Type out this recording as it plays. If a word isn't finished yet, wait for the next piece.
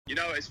You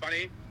know, it's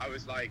funny. I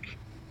was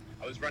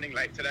running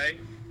late today,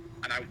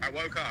 and I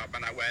woke up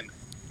and I went,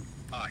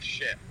 oh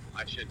shit,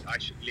 I should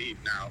leave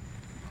now.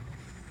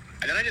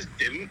 And then I just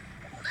didn't.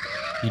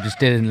 You just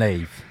didn't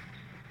leave.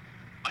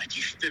 I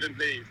just didn't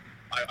leave.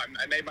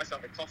 I made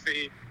myself a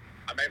coffee.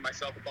 I made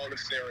myself a bowl of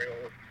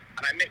cereal,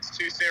 and I mixed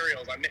 2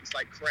 cereals. I mixed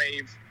like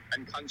Crave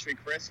and Country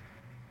Crisp.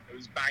 It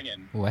was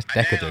banging. Oh, that's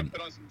and decadent.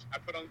 Then I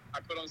put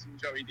on some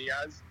Joey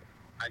Diaz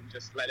and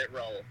just let it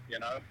roll. You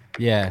know?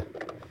 Yeah.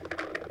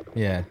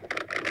 Yeah.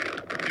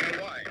 You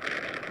know why?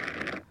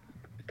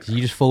 Did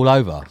you just fall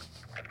over?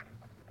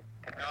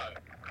 No.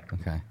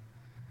 Okay.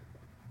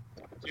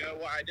 Do you know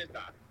why I did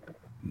that?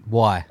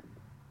 Why?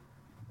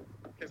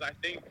 Because I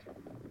think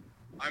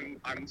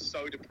I'm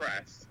so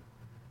depressed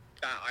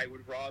that I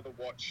would rather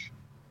watch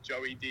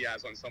Joey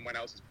Diaz on someone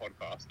else's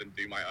podcast than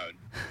do my own.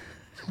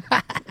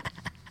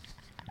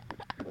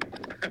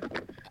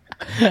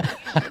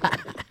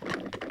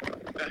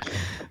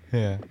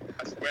 Yeah.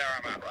 That's where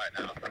I'm at right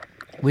now.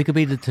 We could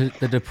be the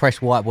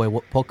depressed white boy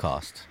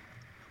podcast.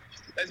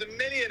 There's a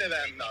million of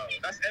them, though.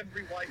 That's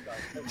every white guy.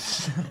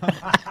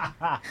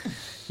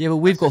 Yeah, but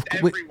we've got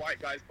every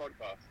white guy's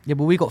podcast. Yeah,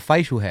 but we got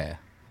facial hair.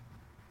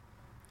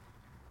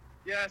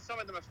 Yeah, some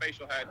of them are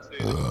facial hair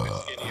too. A bit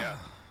skinnier.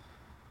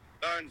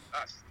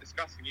 That's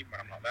disgusting even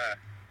when I'm not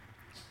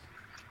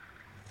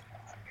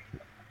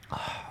there.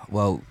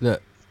 Well,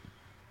 look.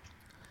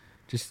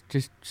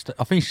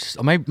 I think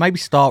maybe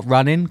start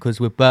running because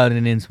we're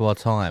burning into our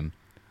time.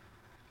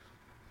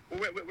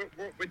 Well,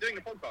 we're doing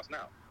the podcast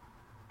now.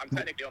 I'm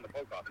technically on the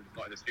podcast. I'm just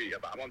not in the studio,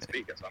 but I'm on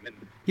speaker, so I'm in.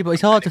 Yeah, but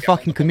it's hard to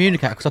fucking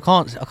communicate because I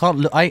can't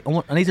look. I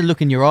need to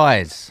look in your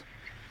eyes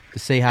to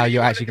see how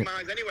you're actually. Look in my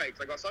eyes anyway,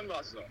 because I got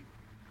sunglasses on.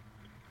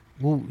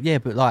 Well, yeah,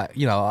 but like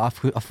I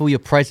feel your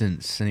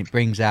presence and it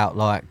brings out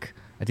like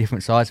a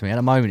different side to me. At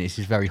the moment, it's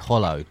just very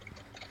hollow.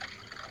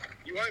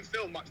 You won't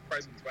feel much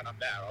presence when I'm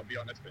there. I'll be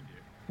honest with you.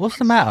 What's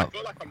the matter? I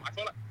feel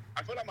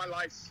like my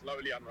life's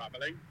slowly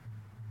unraveling.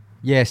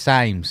 Yeah,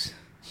 sames.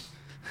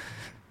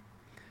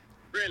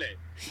 Really?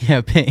 Yeah,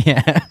 a bit.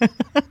 Yeah.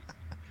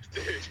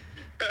 Dude.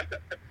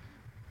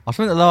 I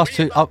spent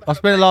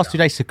the last 2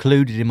 days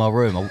secluded in my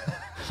room.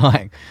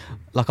 Like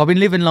I've been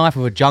living life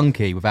of a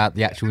junkie without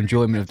the actual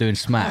enjoyment of doing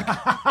smack.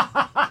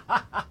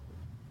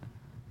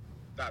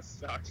 That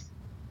sucks.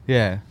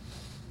 Yeah.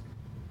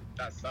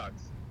 That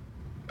sucks.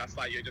 That's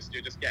like you're just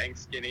getting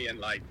skinny and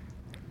like.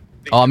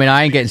 Oh, I mean,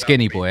 I ain't getting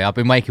skinny, boy. I've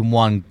been making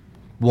one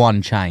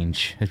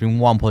change. There's been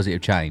one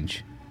positive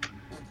change.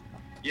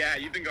 Yeah,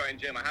 you've been going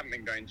gym. I haven't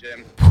been going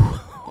gym.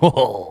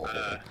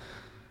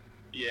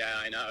 Yeah,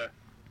 I know.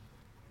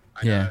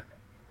 Yeah.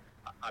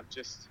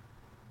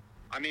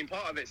 I mean,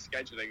 part of it's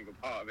scheduling,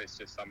 but part of it's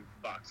just some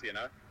fucks, you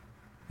know?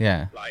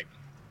 Yeah. Like,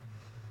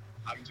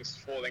 I'm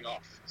just falling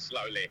off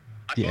slowly.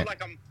 I Yeah. feel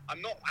like I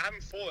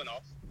haven't fallen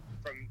off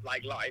from,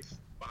 like, life,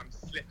 but I'm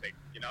slipping,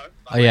 you know?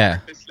 Like, Oh, yeah. my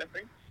grip is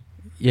slipping.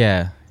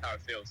 Yeah. That's how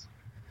it feels.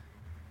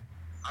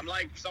 I'm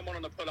like someone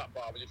on the pull-up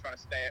bar where you're trying to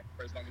stay it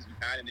for as long as you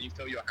can, and then you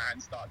feel your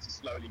hands start to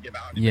slowly give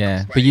out.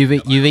 Yeah, but you've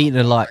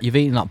eaten like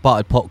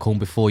buttered popcorn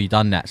before you've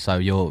done that, so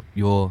your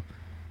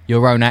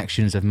own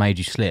actions have made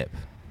you slip.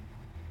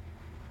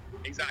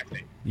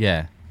 Exactly.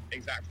 Yeah.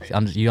 Exactly.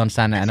 You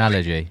understand that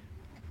analogy?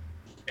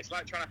 It's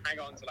like trying to hang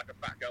on to like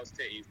a fat girl's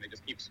titties and they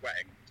just keep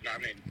sweating. Do you know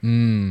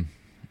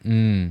what I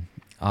mean?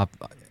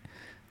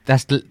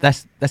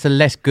 That's a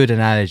less good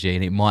analogy,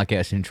 and it might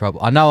get us in trouble.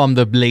 I know I'm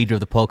the leader of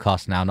the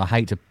podcast now, and I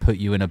hate to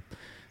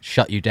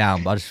shut you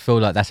down, but I just feel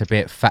like that's a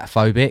bit fat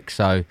phobic.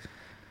 So,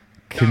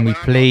 can we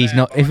please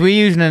not? If we're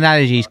using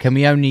analogies, can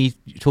we only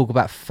talk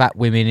about fat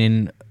women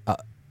in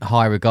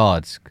high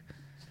regards?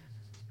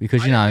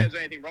 Because you know, I don't think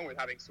there's anything wrong with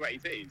having sweaty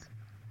titties.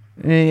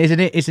 Isn't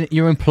it?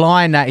 You're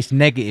implying that it's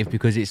negative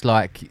because it's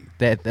like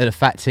the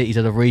fat titties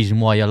are the reason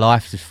why your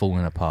life is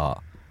falling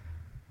apart.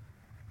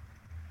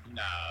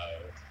 No.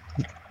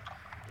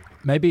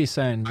 Maybe he's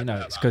saying,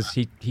 it's because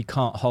he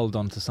can't hold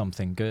on to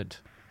something good.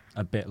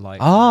 A bit like...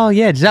 Oh,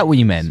 yeah. Is that what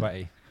you meant?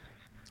 Sweaty.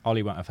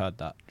 Ollie won't have heard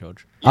that,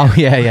 George. Oh,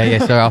 yeah.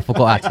 Sorry, I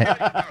forgot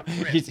that.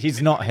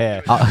 He's not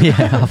here.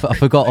 I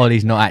forgot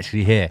Ollie's not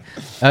actually here.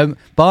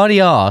 Barney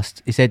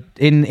asked, he said,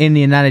 in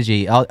the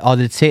analogy, are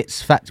the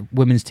fat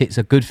women's tits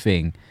a good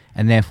thing,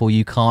 and therefore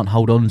you can't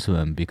hold on to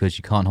them because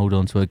you can't hold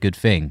on to a good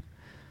thing?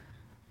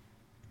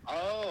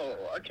 Oh,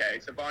 okay.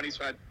 So Barney's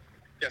trying to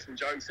get some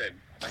jokes in.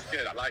 That's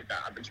good. I like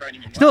that. I've been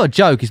training him. It's not a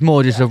joke. It's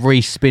more just a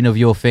re-spin of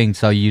your thing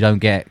so you don't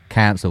get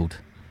cancelled.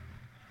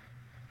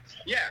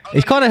 Yeah.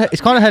 It's kind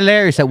of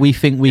hilarious that we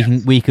think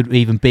we could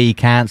even be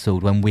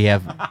cancelled when we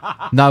have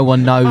no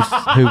one knows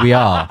who we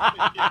are.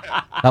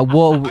 Like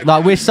what?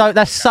 Like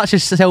that's such a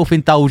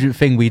self-indulgent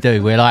thing we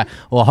do. We're like,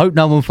 I hope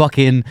no one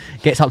fucking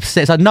gets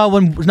upset. It's like no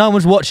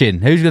one's watching.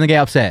 Who's gonna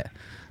get upset?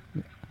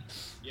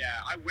 Yeah,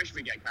 I wish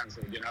we get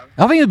cancelled. You know.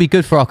 I think it'd be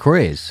good for our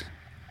careers.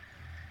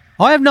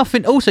 I have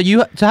nothing. Also,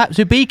 you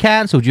to be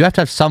cancelled, you have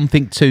to have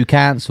something to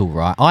cancel,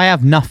 right? I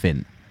have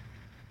nothing.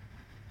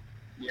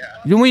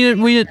 Yeah.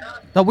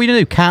 We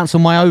do cancel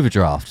my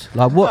overdraft.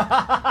 Like what?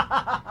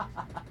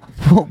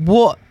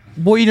 What?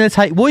 What are you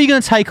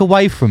gonna take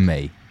away from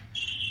me?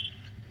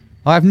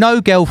 I have no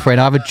girlfriend.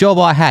 I have a job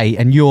I hate,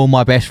 and you're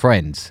my best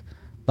friends.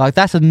 Like,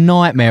 that's a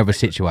nightmare of a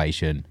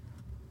situation.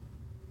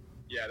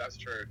 Yeah, that's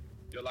true.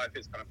 Your life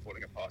is kind of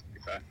falling apart, to be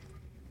fair.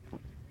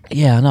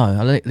 Yeah, I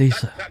know. At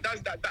least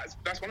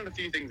That's one of the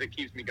few things that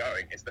keeps me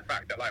going. It's the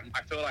fact that, like,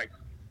 I feel like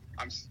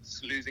I'm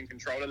losing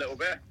control a little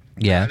bit.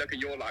 Yeah. I look at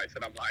your life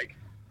and I'm like,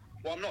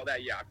 well, I'm not there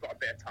yet. I've got a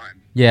bit of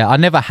time. Yeah, I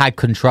never had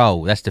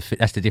control. That's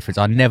the difference.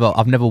 I've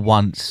never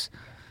once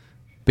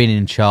been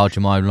in charge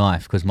of my own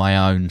life because my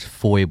own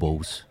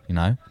foibles, you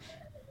know,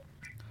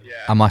 Yeah.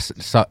 and my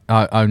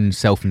own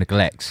self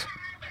neglects.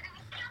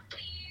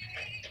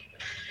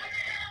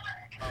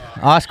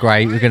 Oh, that's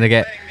great. We're gonna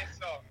get.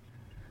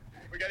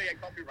 We're gonna get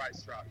copyright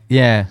struck.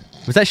 Yeah,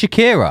 was that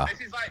Shakira?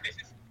 This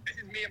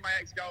is me and my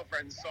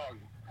ex-girlfriend's song.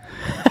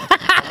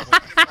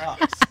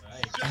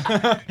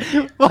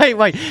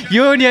 Wait,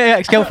 you and your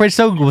ex-girlfriend's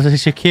song was a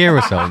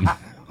Shakira song.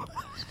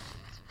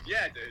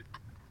 Yeah, dude.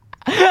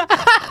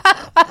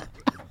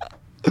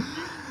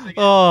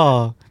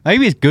 Oh,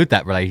 maybe it's good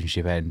that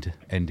relationship ended.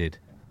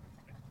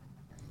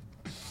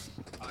 I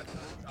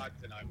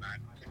don't know, man.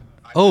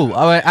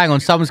 Oh, wait, hang on,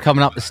 someone's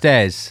coming up the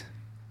stairs.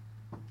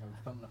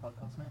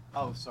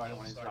 Oh, sorry, I don't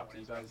want to interrupt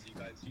you guys.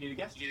 You need a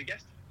guest?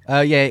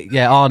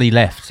 Yeah, Arnie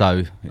left,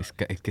 so it's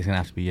gonna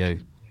have to be you.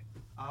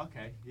 Oh,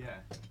 okay, yeah.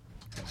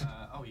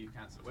 Oh, you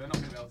cancelled. We're not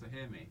going to be able to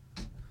hear me.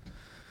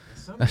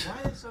 Why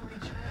are there so many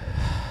chairs?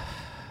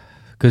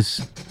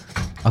 Because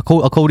I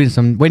called in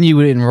some when you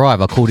didn't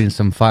arrive. I called in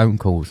some phone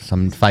calls,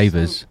 some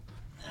favours.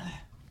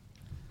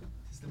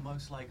 It's the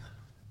most like.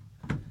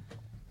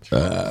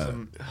 I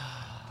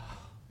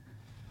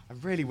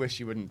really wish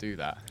you wouldn't do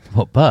that.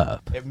 What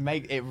burp?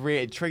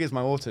 It triggers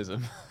my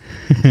autism.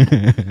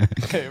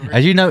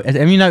 Have you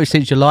noticed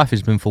since your life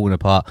has been falling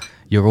apart,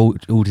 your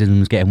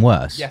autism's getting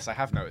worse? Yes, I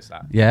have noticed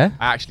that. Yeah.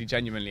 I actually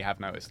genuinely have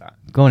noticed that.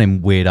 Go on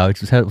in,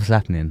 weirdo. What's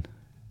happening?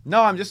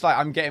 No, I'm just like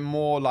I'm getting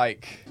more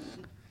like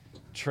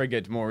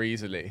triggered more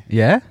easily.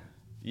 Yeah.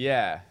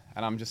 Yeah,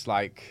 and I'm just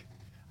like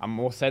I'm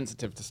more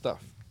sensitive to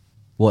stuff.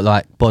 What,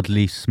 like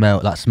bodily smell,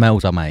 like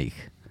smells I make?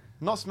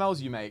 Not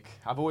smells you make.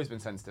 I've always been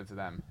sensitive to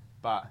them,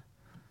 but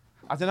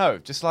I don't know.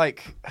 Just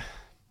like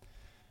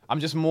I'm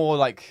just more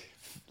like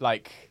I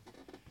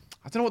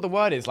don't know what the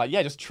word is. Like,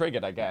 yeah, just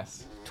triggered, I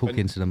guess. Talk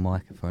into the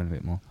microphone a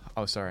bit more.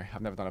 Oh, sorry.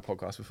 I've never done a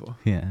podcast before.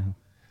 Yeah.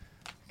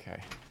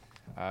 Okay.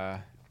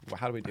 Well,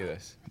 how do we do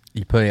this?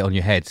 You put it on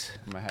your head.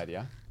 In my head,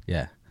 yeah?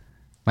 Yeah.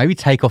 Maybe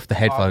take off the Oh,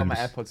 I've got headphones. my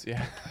AirPods,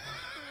 yeah.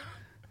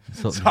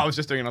 Sort So of- I was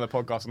just doing another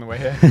podcast on the way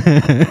here.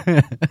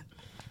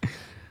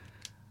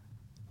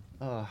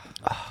 Oh,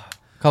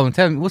 Come on,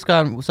 tell me what's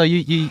going on. So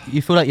you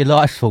feel like your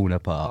life's falling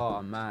apart?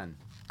 oh man.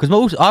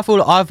 Because I feel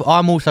like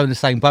I'm also in the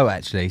same boat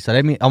actually. So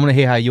I want to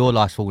hear how your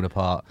life's falling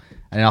apart,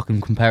 and then I can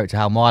compare it to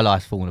how my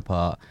life's falling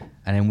apart,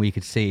 and then we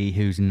could see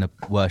who's in the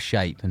worst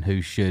shape and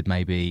who should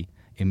maybe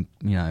in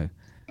Minecraft.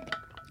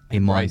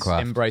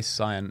 Embrace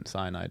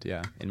cyanide,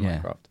 yeah, in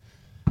Yeah.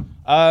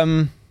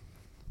 Minecraft.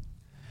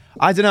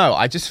 I don't know.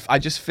 I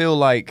just feel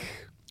like.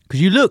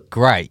 Because you look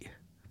great.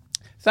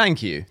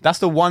 Thank you. That's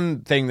the one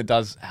thing that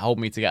does hold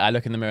me together. I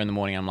look in the mirror in the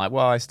morning and I'm like,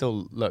 well, I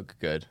still look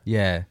good,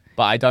 Yeah.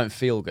 but I don't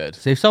feel good.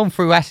 So if someone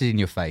threw acid in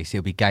your face,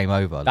 it'll be game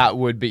over. That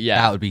would be,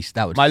 yeah.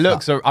 That would. My suck.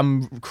 looks are.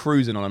 I'm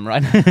cruising on them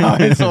right now.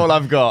 It's all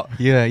I've got.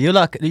 Yeah, you're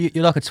like a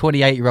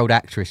 28-year-old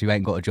actress who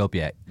ain't got a job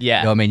yet. Yeah.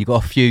 You know what I mean? You've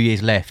got a few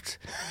years left,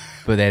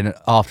 but then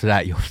after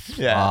that, you're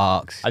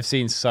fucked. I've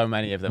seen so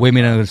many of them.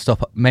 Men are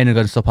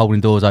going to stop holding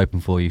doors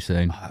open for you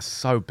soon. Oh, that's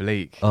so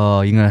bleak.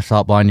 Oh, you're going to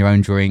start buying your own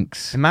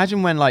drinks.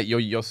 Imagine when like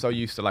you're so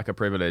used to like a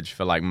privilege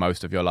for like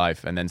most of your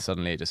life, and then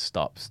suddenly it just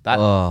stops.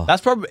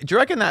 That's probably. Do you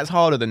reckon that's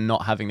harder than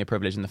not having the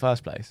privilege in the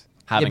first place?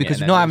 Yeah, because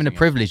you're not having the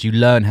privilege, you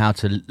learn how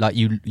to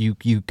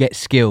you get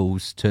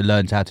skills to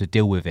learn how to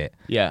deal with it.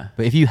 Yeah,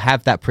 But if you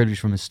have that privilege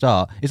from the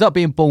start, it's like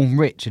being born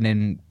rich and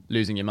then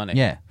losing your money.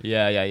 Yeah.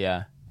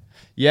 Yeah.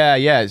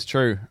 It's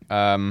true.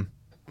 I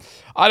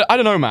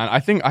don't know, man. I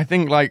think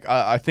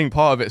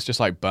part of it's just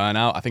like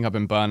burnout. I think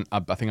I'm burnt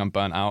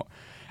out,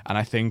 and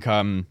I think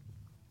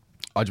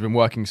I've been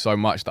working so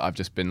much that I've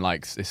just been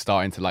like it's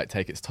starting to like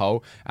take its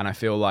toll, and I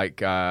feel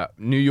like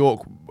New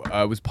York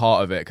was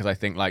part of it because I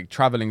think like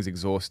traveling's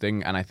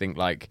exhausting, and I think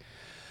like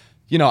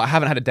I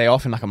haven't had a day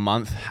off in like a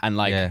month, and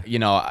like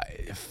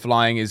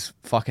flying is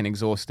fucking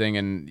exhausting,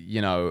 and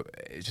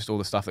it's just all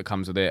the stuff that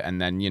comes with it, and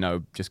then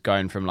just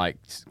going from like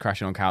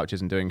crashing on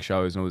couches and doing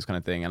shows and all this kind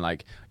of thing, and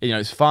like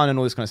it's fun and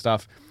all this kind of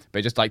stuff. But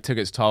it just like took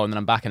its toll, and then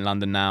I'm back in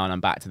London now, and I'm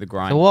back to the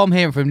grind. So what I'm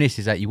hearing from this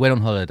is that you went on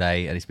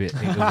holiday and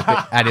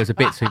it was a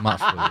bit too much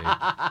for you.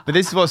 But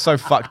this is what's so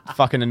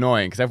fucking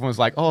annoying, because everyone's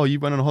like, "Oh, you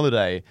went on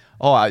holiday.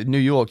 Oh, New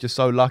York, you're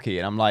so lucky."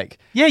 And I'm like,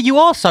 Yeah, you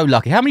are so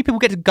lucky. How many people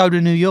get to go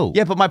to New York?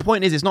 "Yeah, but my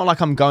point is, it's not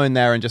like I'm going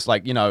there and just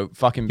like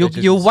fucking."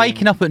 You're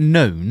waking up at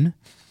noon,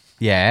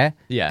 yeah,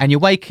 and you're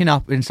waking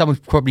up and someone's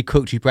probably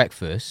cooked you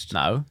breakfast.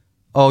 No.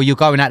 Oh, you're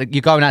going out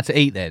to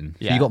eat then.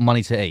 So Yeah. you got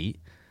money to eat.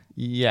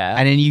 Yeah.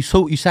 And then you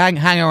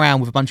hang around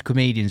with a bunch of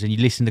comedians and you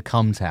listen to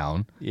Come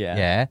Town. Yeah.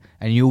 Yeah.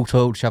 And you all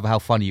tell each other how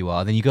funny you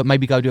are. Then you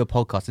maybe go do a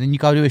podcast and then you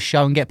go do a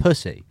show and get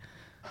pussy.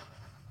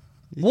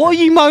 Yeah. What are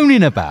you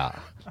moaning about?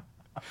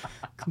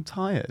 I'm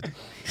tired.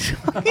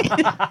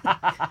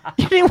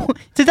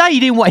 Today you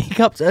didn't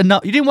wake up you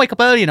didn't wake up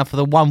early enough for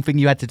the one thing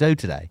you had to do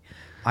today.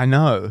 I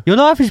know. Your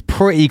life is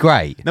pretty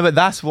great. No, but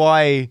that's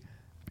why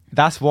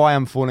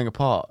I'm falling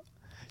apart.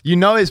 You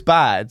know it's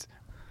bad.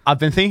 I've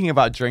been thinking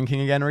about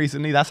drinking again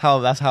recently. That's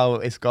how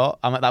it's got.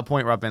 I'm at that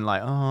point where I've been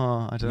like,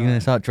 I don't know. You're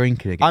gonna start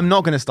drinking again. I'm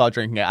not gonna start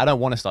drinking it. I don't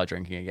want to start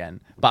drinking again.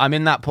 But I'm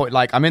in that point.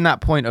 I'm in that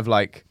point of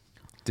like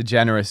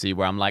degeneracy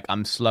where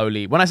I'm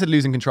slowly. When I said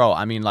losing control,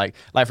 I mean like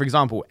for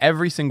example,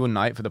 every single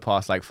night for the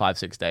past like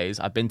 5-6 days,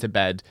 I've been to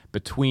bed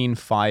between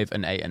 5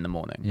 and 8 in the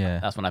morning. Yeah,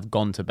 that's when I've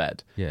gone to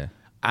bed. Yeah,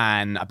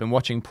 and I've been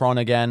watching Prawn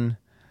again.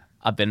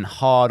 I've been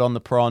hard on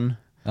the prawn.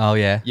 Oh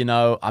yeah. You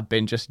know, I've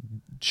been just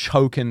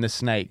choking the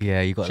snake. Yeah,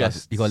 you got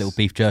a little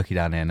beef jerky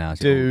down there now,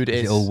 dude.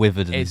 Is it all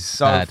withered and it's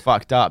so bad?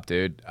 Fucked up,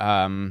 dude.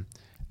 And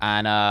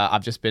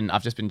I've just been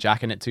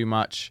jacking it too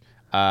much,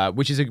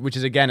 which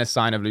is again a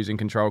sign of losing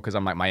control because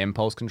I'm like my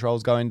impulse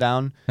control's going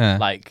down. Yeah.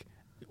 Like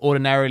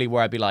ordinarily,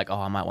 where I'd be like,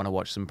 I might want to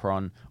watch some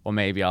prawn, or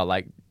maybe I'll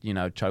like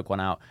choke one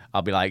out.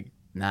 I'll be like,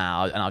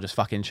 nah, and I'll just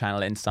fucking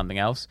channel it into something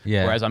else.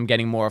 Yeah. Whereas I'm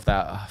getting more of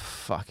that.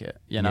 Fuck it,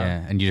 Yeah,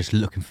 and you're just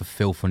looking for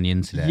filth on the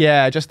internet.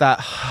 Yeah, just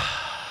that.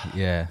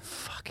 Yeah.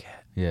 Fuck it.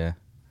 Yeah.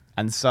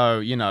 And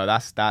so,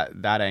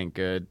 that ain't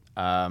good.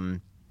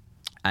 And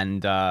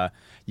the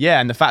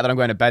fact that I'm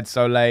going to bed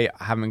so late,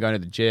 I haven't been going to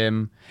the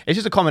gym. It's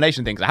just a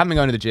combination of things. I haven't been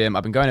going to the gym.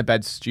 I've been going to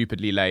bed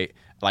stupidly late,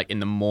 like in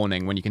the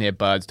morning when you can hear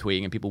birds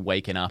tweeting and people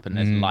waking up and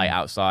there's light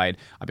outside.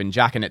 I've been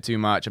jacking it too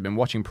much. I've been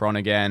watching Prawn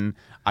again.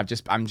 I'm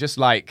just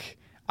like,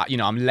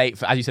 I'm late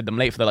for, as you said, I'm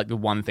late for the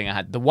one thing I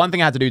had. The one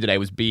thing I had to do today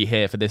was be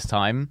here for this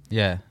time.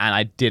 Yeah. And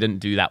I didn't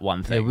do that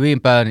one thing. Yeah, we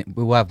and Barney,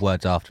 we'll have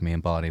words after me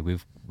and Barney.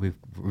 We've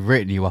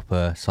written you up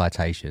a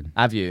citation.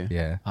 Have you?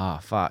 Yeah. Ah,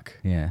 fuck.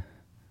 Yeah.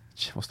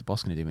 What's the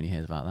boss going to do when he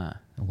hears about that?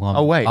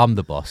 Well, wait. I'm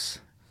the boss.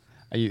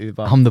 Are you the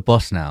boss? I'm the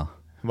boss now.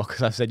 Well,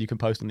 because I've said you can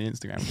post on the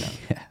Instagram account.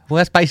 Yeah. Well,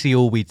 that's basically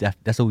all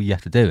that's all you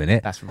have to do, isn't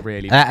it? That's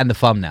really... That and the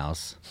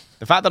thumbnails.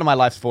 The fact that my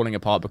life's falling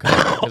apart because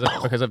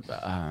of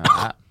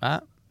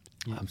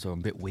I'm sorry, I'm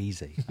a bit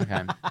wheezy.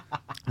 Okay.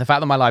 The fact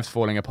that my life's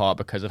falling apart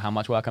because of how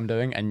much work I'm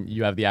doing, and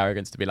you have the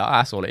arrogance to be like,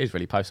 that's all it is,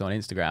 really, post on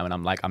Instagram, and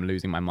I'm like, I'm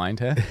losing my mind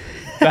here.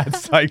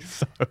 That's like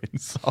so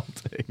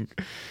insulting.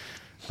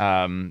 So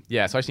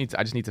I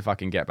just need to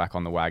fucking get back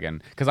on the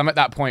wagon because I'm at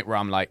that point where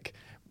I'm like,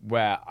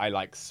 where I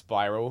like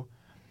spiral.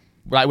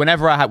 Like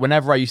whenever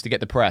I used to get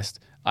depressed,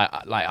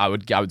 I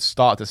would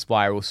start to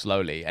spiral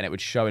slowly, and it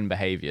would show in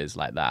behaviors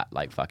like that,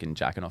 like fucking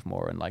jacking off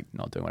more and like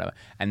not doing whatever,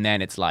 and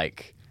then it's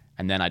like.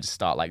 And then I just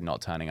start like not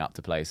turning up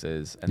to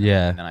places. And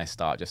then I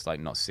start just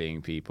like not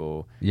seeing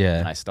people. Yeah.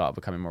 And I start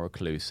becoming more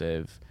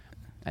reclusive.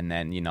 And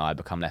then, I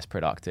become less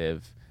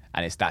productive.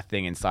 And it's that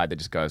thing inside that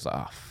just goes like,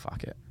 oh,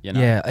 fuck it.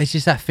 Yeah, it's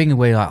just that thing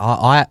where like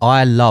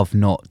I love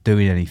not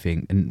doing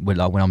anything and when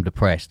I'm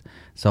depressed.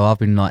 So I've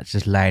been like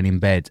just laying in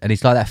bed. And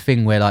it's like that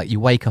thing where like you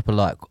wake up at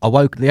like,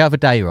 the other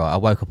day, right, I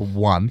woke up at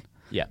 1.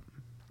 Yeah.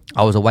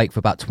 I was awake for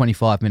about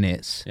 25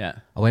 minutes. Yeah.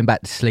 I went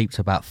back to sleep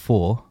to about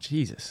 4.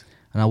 Jesus.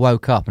 And I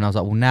woke up and I was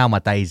like, well, now my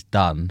day's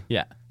done.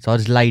 Yeah. So I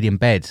just laid in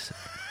bed.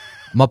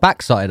 My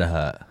back started to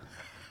hurt.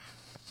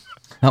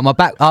 Like my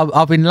back,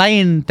 I've been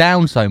laying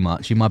down so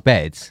much in my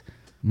bed,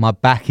 my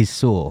back is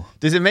sore.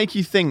 Does it make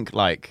you think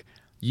like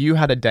you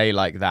had a day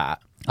like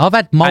that? I've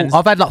had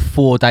like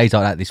 4 days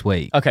like that this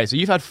week. Okay, so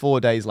you've had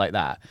 4 days like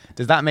that.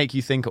 Does that make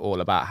you think at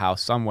all about how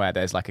somewhere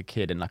there's like a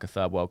kid in like a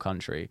third world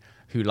country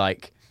who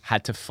like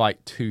had to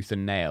fight tooth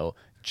and nail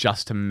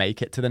just to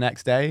make it to the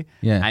next day?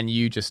 Yeah. And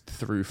you just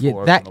threw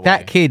 4 of them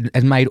that away. kid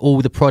has made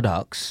all the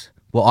products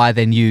what I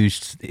then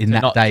used in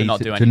that day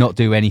to not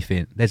do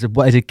anything. There's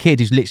a kid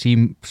who's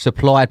literally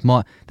supplied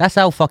my... That's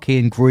how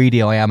fucking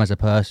greedy I am as a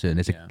person.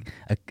 There's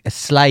a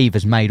slave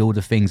has made all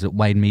the things that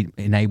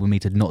enable me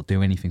to not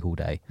do anything all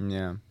day.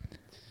 Yeah.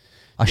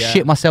 I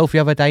shit myself the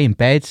other day in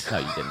bed. No,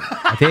 you didn't.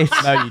 I did.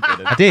 No, you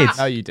didn't. I did.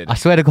 No, you didn't. I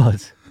swear to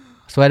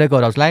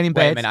God. I was laying in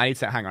Wait a bed. minute, I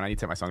need to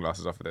take my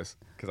sunglasses off for this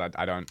because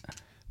I don't...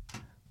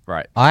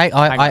 Right.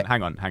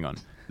 Hang on.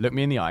 Look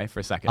me in the eye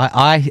for a second.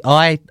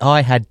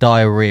 I had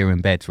diarrhea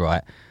in bed,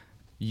 right?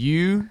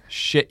 You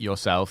shit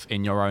yourself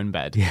in your own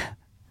bed. Yeah.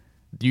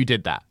 You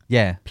did that.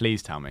 Yeah.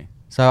 Please tell me.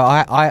 So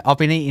I've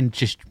been eating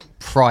just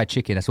fried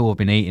chicken. That's all I've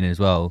been eating as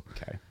well.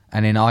 Okay.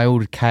 And then I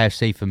ordered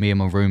KFC for me and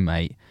my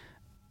roommate.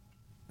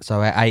 So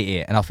I ate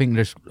it, and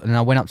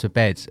I went up to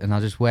bed, and I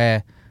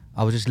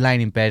was just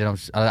laying in bed,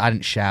 and I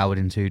hadn't showered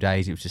in 2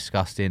 days. It was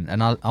disgusting,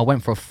 and I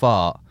went for a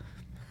fart.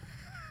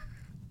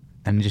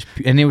 And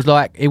it was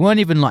like, it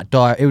weren't even like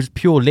diet. It was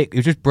pure liquid. It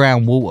was just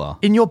brown water.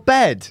 In your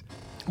bed?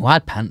 Well, I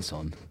had pants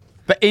on.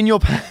 But in your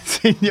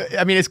pants?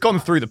 I mean, it's gone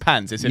through the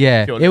pants. It's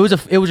Yeah, pure it was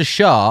a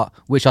shart,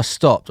 which I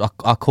stopped.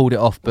 I called it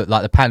off, but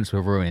like the pants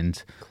were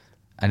ruined.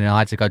 And then I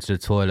had to go to the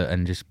toilet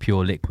and just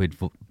pure liquid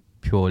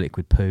pure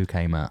liquid poo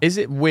came out. Is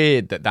it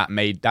weird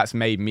that's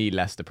made me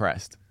less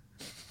depressed?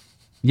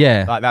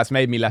 Yeah. Like that's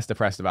made me less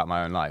depressed about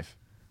my own life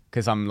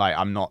because I'm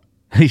not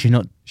At least you're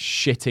not.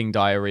 shitting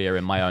diarrhea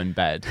in my own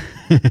bed.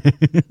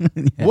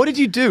 What did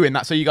you do in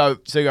that? So you go,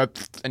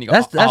 and you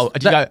go.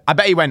 Did you go? I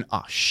bet he went.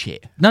 Oh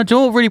shit! No, do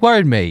you know what really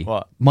worried me?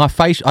 What? My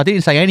face. I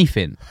didn't say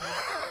anything.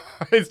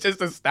 It's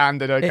just a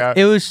standard. Okay.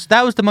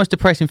 That was the most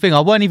depressing thing.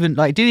 I weren't even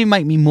like. It didn't even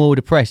make me more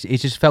depressed. It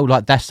just felt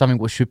like that's something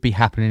what should be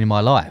happening in my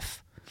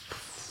life.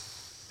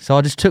 So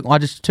I just took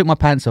my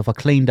pants off. I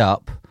cleaned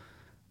up.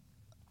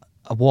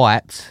 I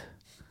wiped.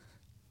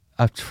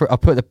 I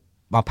put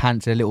my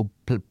pants in a little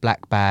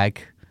black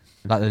bag,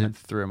 And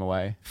threw him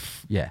away.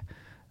 yeah.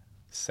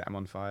 Set him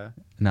on fire.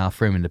 No, I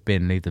threw them in the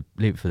bin. Leave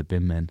it for the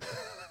bin men.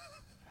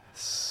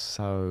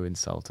 So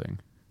insulting.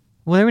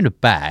 Well, they're in a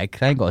bag.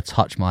 They ain't got to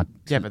touch my.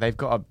 Yeah, but they've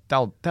got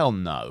they'll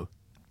know.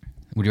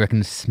 Would you reckon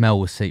the smell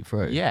will seep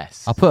through?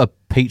 Yes. I put a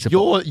pizza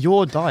box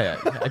Your diet.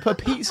 They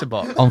put a pizza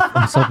box. on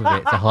top of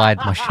it to hide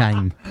my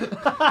shame.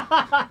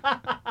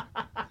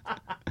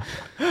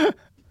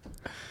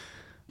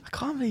 I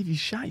can't believe you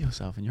shat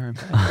yourself in your own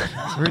bed.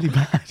 That's really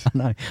bad.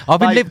 No,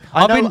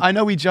 I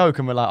know we joke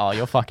and we're like, oh,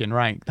 you're fucking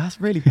rank. That's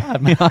really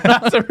bad, man. I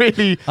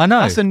know.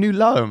 That's a new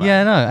low, man.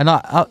 Yeah, I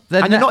know.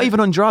 And you're not even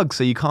on drugs,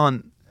 so you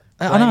can't.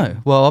 I know.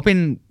 Well, I've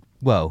been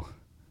What?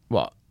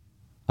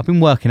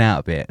 working out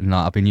a bit, and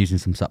I've been using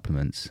some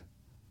supplements.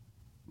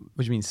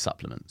 What do you mean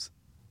supplements?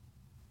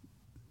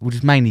 Well,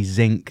 just mainly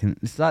zinc and.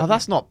 It's like, Oh,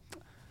 that's not.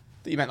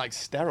 You meant like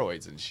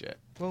steroids and shit.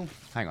 Well,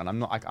 hang on. I'm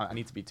not. I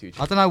need to be too.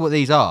 I don't know what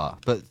these are,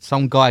 but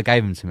some guy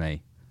gave them to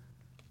me.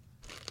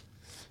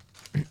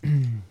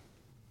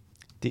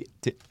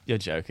 You're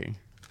joking.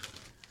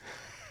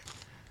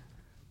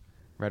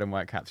 Red and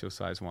white capsule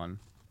size 1.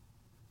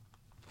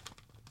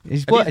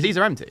 These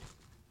are empty.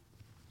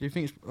 Do you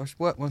think it's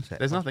work? One sec.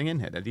 There's nothing in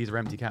here. These are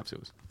empty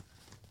capsules.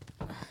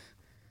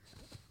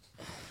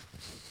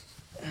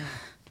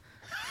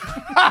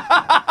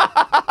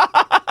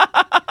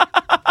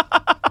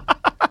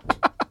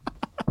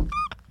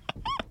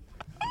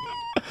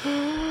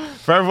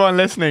 For everyone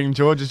listening,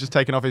 George has just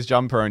taken off his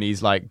jumper and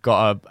he's like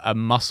got a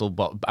muscle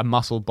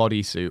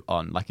bodysuit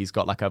on. Like he's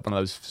got like one of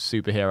those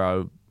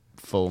superhero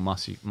full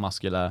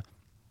muscular.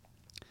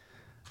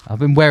 I've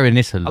been wearing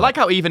this a lot. I like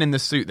how even in the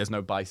suit there's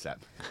no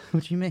bicep.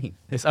 What do you mean?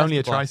 It's That's only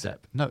a the tricep.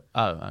 bicep. No.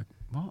 Oh,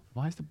 what?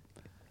 Why is the?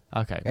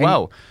 Okay.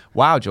 Well,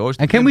 wow, George.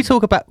 And can we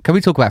talk about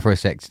for a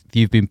sec?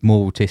 You've been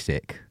more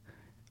autistic.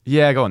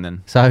 Yeah, go on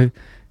then. So,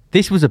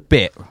 this was a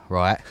bit,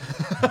 right?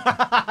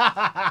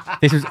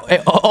 This was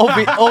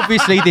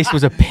obviously this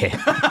was a bit,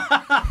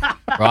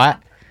 right?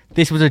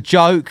 This was a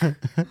joke.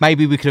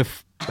 Maybe we could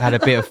have had a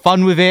bit of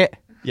fun with it.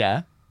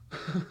 Yeah.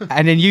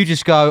 And then you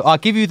just go, I'll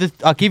give you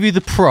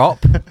the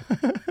prop,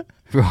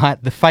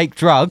 right? The fake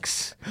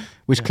drugs,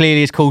 which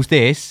clearly has caused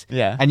this.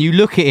 Yeah. And you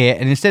look at it,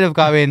 and instead of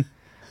going,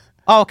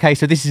 oh, okay,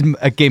 so this is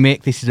a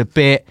gimmick, this is a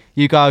bit,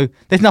 you go,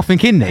 there's nothing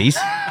in these.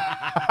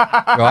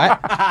 Right?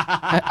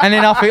 And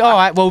then I think, all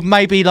right, well,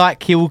 maybe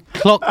like he'll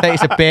clock that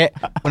it's a bit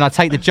when I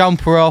take the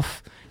jumper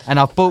off, and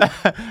I've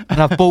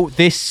bought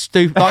this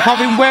stupid. Like I've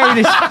been wearing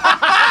this.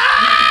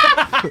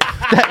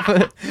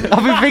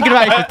 I've been thinking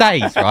about it for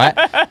days, right?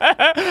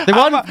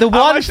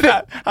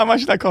 How much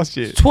did that cost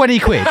you? 20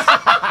 quid.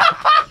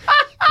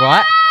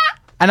 Right?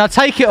 And I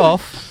take it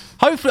off.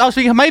 Hopefully, I was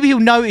thinking maybe he'll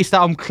notice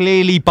that I'm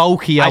clearly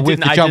bulkier with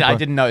the jumper. I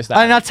didn't notice that.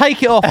 And I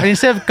take it off, and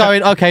instead of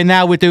going, okay,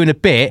 now we're doing a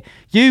bit,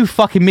 you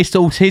fucking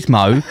Mr.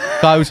 Autismo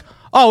goes,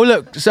 oh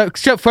look, so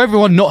for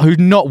everyone who's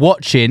not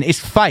watching, it's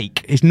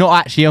fake. It's not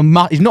actually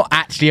he's not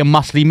actually a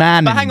muscly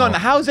man. But hang anymore.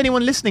 on, how's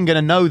anyone listening going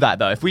to know that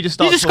though? If we just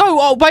start, You just go.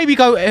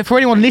 For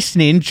anyone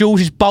listening, George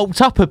is bulked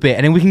up a bit,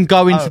 and then we can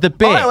go into the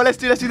bit. All right, well let's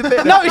do the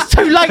bit. No, it's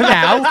too late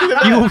now.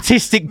 You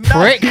autistic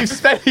prick.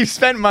 You've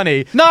spent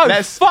money. No,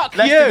 fuck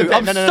you.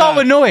 I'm so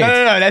annoyed.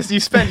 No.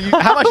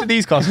 How much did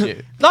these cost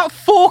you? Like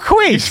 4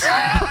 quid. You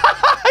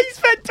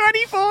spent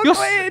 24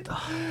 quid.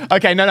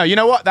 Okay, no. You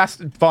know what? That's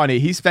funny.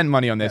 He spent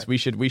money on this. We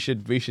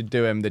should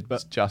do him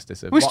the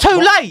justice of. It was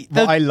too late.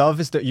 What I love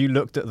is that you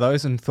looked at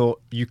those and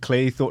you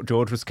clearly thought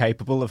George was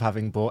capable of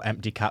having bought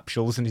empty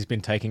capsules, and he's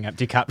been taking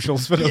empty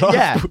capsules for the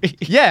last week.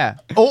 Yeah.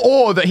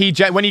 Or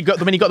that when he got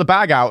the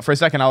bag out for a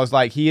second, I was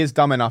like, he is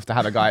dumb enough to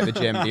have a guy at the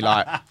gym be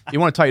like, you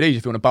want to take these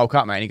if you want to bulk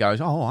up, mate? And he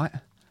goes, oh, all right.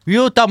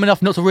 You're dumb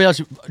enough not to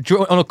realise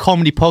on a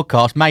comedy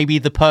podcast, maybe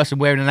the person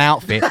wearing an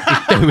outfit is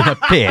doing a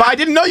bit. But I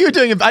didn't know you were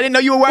doing it. I didn't know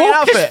you were wearing an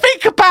outfit. Just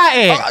think about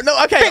it.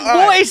 No, okay.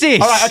 What is this?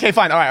 All right, okay,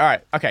 fine. All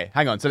right. Okay,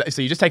 hang on. So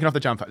you're just taking off the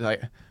jumper.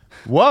 Like,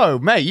 whoa,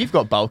 mate, you've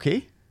got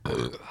bulky.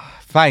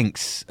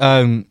 Thanks.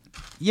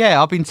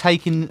 Yeah, I've been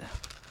taking...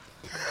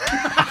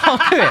 I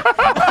can't do it.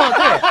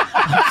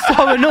 I'm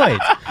so annoyed.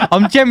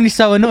 I'm genuinely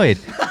so annoyed.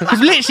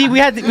 Because literally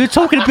we were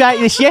talking about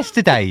this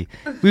yesterday.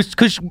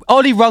 Because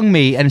Ollie rung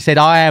me and said,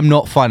 I am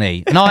not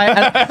funny. And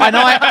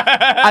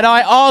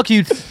I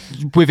argued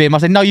with him. I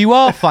said, no, you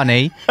are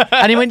funny.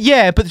 And he went,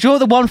 yeah, but you know what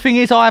the one thing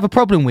is I have a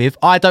problem with?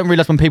 I don't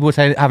realise when people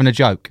are having a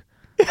joke.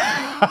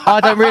 I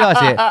don't realise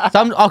it.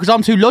 Because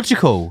I'm too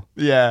logical,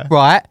 Yeah.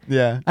 right?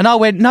 Yeah. And I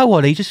went, no,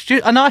 Ollie,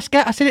 and I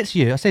said it to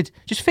you. I said,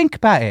 just think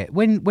about it.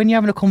 When you're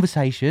having a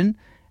conversation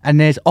and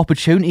there's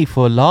opportunity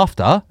for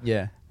laughter,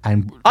 Yeah.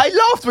 and I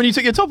laughed when you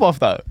took your top off,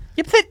 though.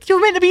 you're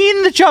meant to be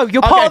in the joke.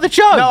 You're part of the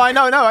joke. No, I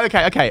know. No,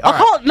 okay. I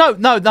can't. No.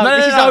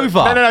 This is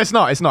over. No, it's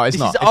not. It's not. It's This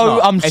not. is It's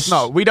not. I'm It's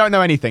not. We don't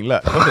know anything.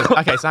 Look.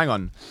 Okay, so hang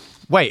on.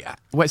 Wait.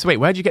 So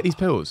where'd you get these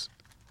pills?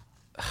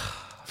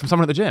 From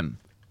someone at the gym.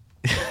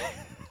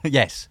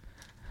 Yes.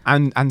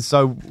 And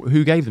so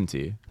who gave them to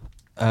you?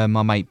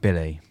 My mate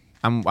Billy.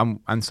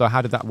 And so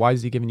how did that? Why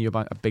is he giving you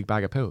a big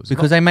bag of pills?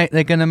 Because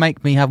they're going to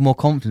make me have more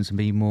confidence and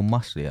be more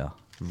musclier.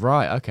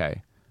 Right.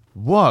 Okay.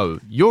 Whoa,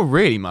 you're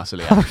really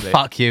muscly. Actually.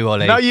 Fuck you,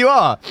 Ollie. No, you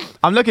are.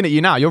 I'm looking at you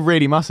now. You're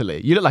really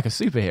muscly. You look like a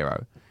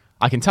superhero.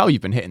 I can tell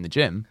you've been hitting the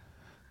gym.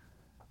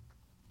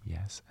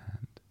 Yes.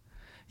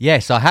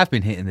 Yes, I have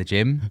been hitting the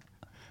gym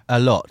a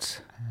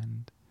lot,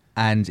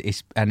 and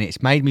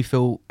it's made me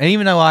feel. And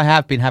even though I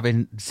have been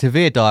having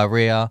severe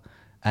diarrhea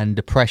and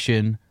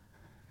depression,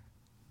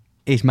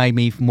 it's made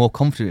me more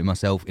confident in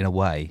myself in a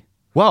way.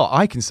 Well,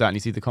 I can certainly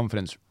see the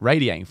confidence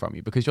radiating from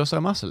you because you're so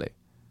muscly.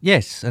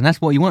 Yes, and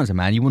that's what you want as a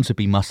man. You want to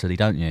be muscly,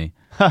 don't you?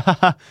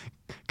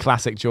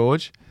 Classic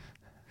George.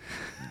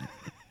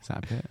 Is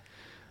that a bit?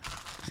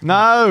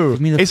 No,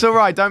 it's all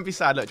right. Don't be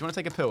sad. Look, do you want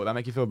to take a pill? That'll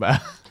make you feel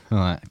better. All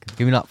right,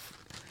 give me that.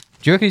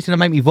 Do you reckon it's going to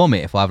make me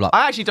vomit if I have like...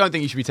 I actually don't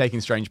think you should be taking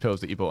strange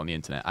pills that you bought on the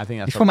internet. I think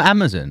that's It's from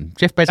Amazon.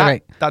 Jeff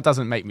Bezos. that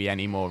doesn't make me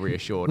any more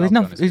reassured. Well, I'll be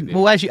honest with you.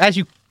 well, as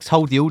you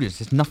told the audience,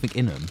 there's nothing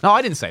in them. No,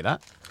 I didn't say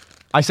that.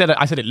 I said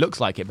it looks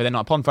like it, but then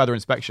upon further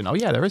inspection, oh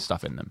yeah, there is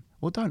stuff in them.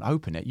 Well, don't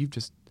open it. You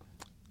just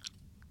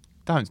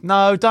don't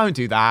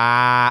do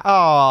that.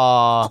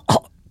 Oh,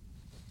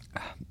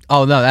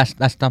 Oh no,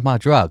 that's not my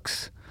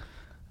drugs.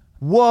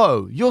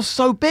 whoa, you're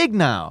so big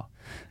now.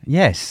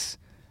 Yes,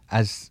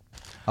 as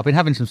I've been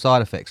having some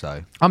side effects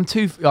though. I'm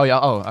too. Oh yeah.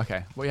 Oh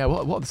okay. Well yeah.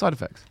 What are the side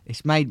effects?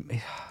 It's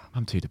made.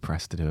 I'm too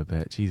depressed to do a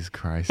bit. Jesus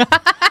Christ.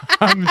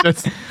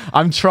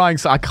 I'm trying.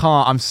 So I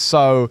can't. I'm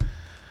so.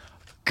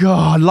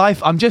 God,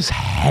 life. I'm just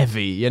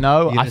heavy. You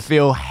know. I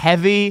feel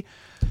heavy.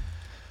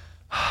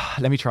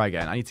 Let me try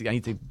again. I need to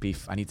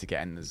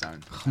get in the zone.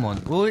 Come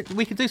on. Well,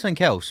 we can do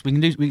something else. We can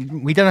do.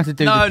 We don't have to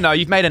do. No.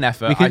 You've made an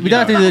effort. We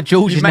don't have to do the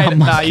George is not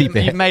musky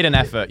bit. You've made an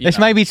effort. Let's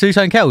maybe do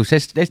something else.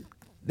 Let's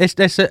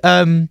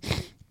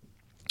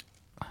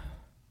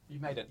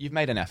You've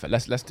made an effort.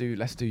 Let's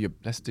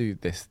do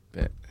this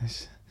bit.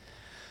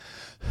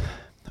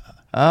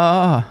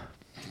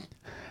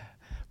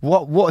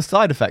 What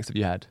side effects have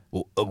you had?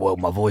 Well,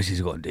 my voice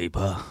has gotten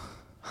deeper.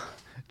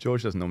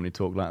 George doesn't normally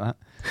talk like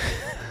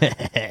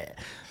that.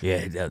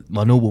 Yeah,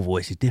 my normal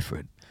voice is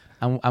different.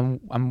 And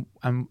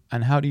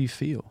how do you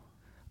feel?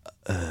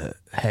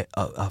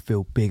 I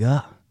feel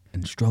bigger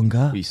and stronger.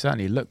 Well, you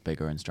certainly look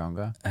bigger and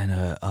stronger.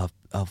 And I've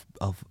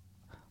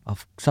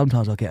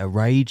sometimes I get a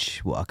rage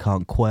what I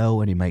can't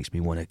quell, and it makes me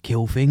want to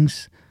kill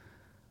things.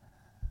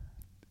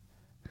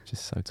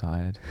 Just so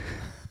tired.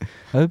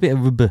 Have a bit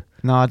of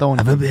No, I don't want.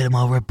 have a bit of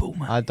my Red Bull,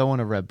 man. I don't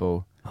want a Red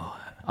Bull.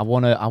 I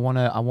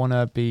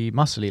wanna be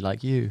muscly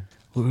like you.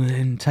 Well,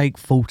 then take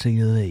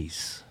 14 of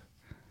these.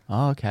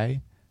 Oh,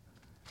 okay.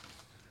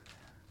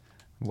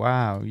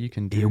 Wow, you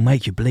can do. It'll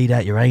make you bleed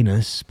out your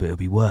anus, but it'll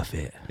be worth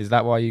it. Is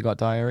that why you got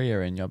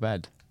diarrhea in your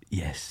bed?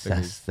 Yes,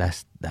 Because-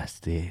 that's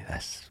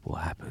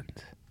what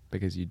happened.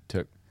 Because you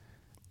took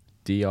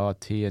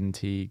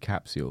DRTNT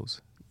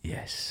capsules.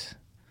 Yes,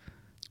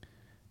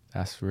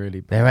 That's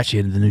really bad. they're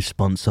actually the new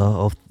sponsor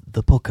of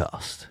the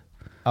podcast.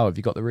 Oh, have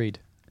you got the read?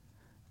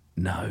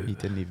 No, You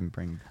didn't even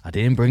bring. I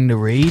didn't bring the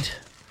read.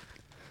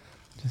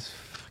 Just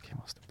fucking.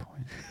 What's the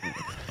point?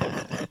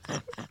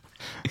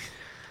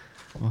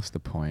 What's the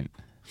point?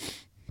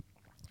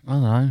 I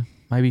don't know.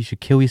 Maybe you should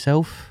kill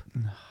yourself.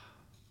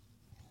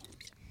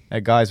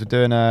 Hey guys, we're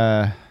doing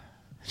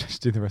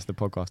just do the rest of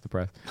the podcast. The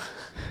press.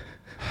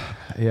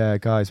 Yeah,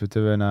 guys, we're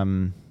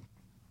doing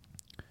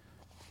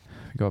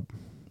we got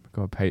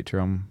a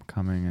Patreon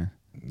coming.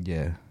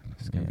 Yeah,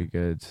 It's gonna be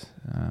good.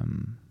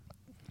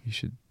 You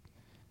should,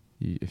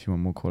 if you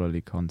want more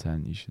quality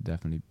content, you should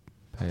definitely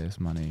pay us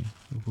money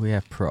we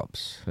have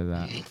props. for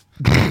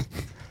that.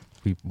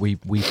 We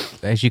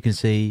as you can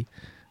see,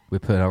 we're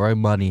putting our own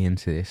money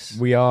into this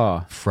We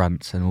are.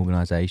 front and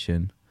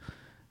organisation.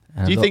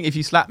 And Do a you lot- think if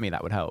you slap me,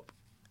 that would help?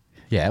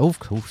 Yeah, of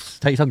course.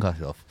 Take your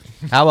sunglasses off.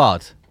 How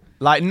hard?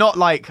 Like, not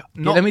like.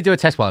 Not. Let me do a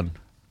test one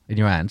in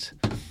your hands.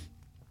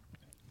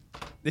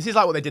 This is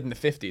like what they did in the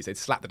 50s. They'd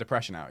slap the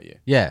depression out of you.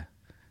 Yeah,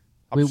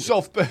 I'm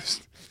soft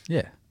boost.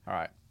 yeah. All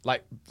right.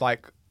 Like.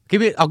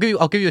 I'll give you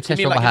a Give test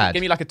me, of like, my hand.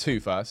 give me like a 2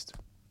 first.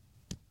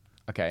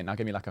 Okay, now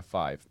give me like a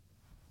 5.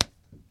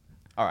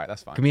 All right,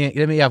 that's fine.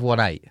 Let me have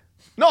 1-8,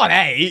 Not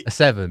an 8. a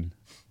 7.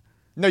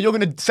 No, you're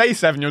going to say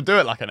 7. You'll do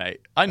it like an 8.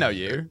 I know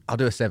you. I'll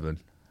do a 7.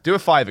 Do a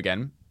 5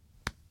 again.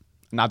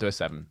 Now do a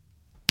 7.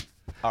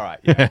 All right.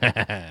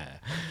 Yeah.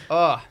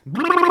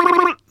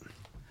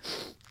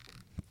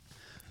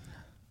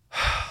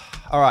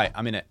 All right,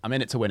 I'm in it. I'm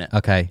in it to win it.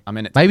 Okay. I'm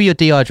in it. Maybe you're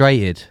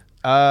dehydrated.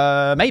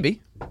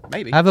 Maybe.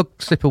 Maybe. Have a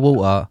sip of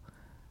water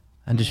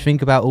and just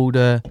think about all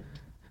the.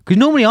 Because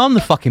normally I'm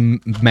the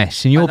fucking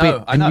mess, and you're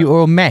I know.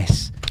 you're a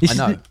mess. I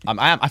know.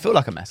 I feel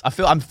like a mess.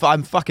 I'm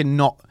fucking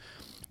not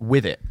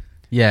with it.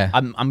 Yeah.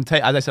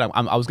 As I said,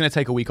 I was going to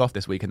take a week off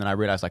this week, and then I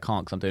realized I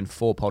can't because I'm doing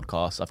 4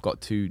 podcasts. I've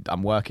got 2.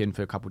 I'm working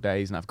for a couple of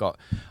days, and I've got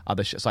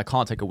other shit, so I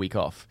can't take a week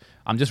off.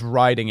 I'm just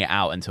riding it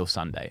out until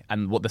Sunday.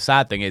 And what the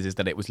sad thing is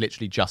that it was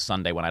literally just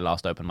Sunday when I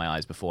last opened my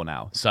eyes before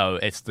now. So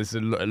there's a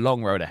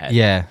long road ahead.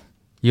 Yeah.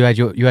 You had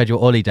your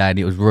holiday and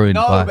it was ruined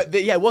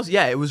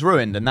It was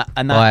ruined, and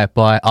that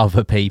by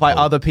other people. By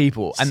other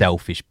people, and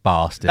selfish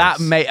bastards.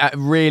 that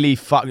really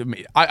fucked with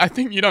me. I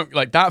think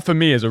like that for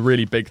me is a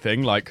really big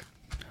thing. Like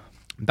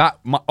that,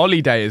 my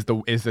holiday is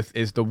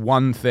the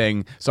one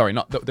thing. Sorry,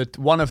 not the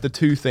one of the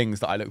 2 things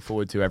that I look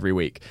forward to every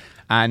week.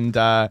 And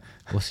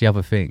what's the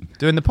other thing?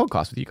 doing the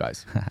podcast with you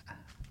guys.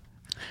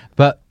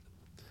 But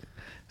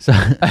so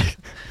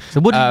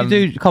what did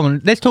you do? Come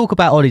on, let's talk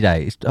about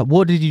holidays.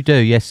 What did you do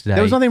yesterday?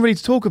 There was nothing really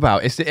to talk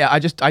about. I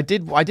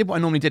did what I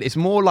normally did. It's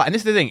more like, and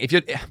this is the thing.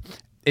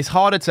 It's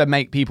harder to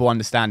make people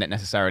understand it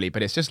necessarily,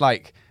 but it's just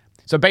like,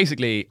 so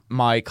basically,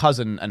 my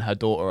cousin and her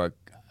daughter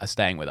are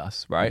staying with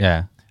us, right?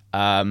 Yeah.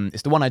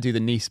 It's the one I do the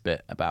niece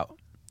bit about.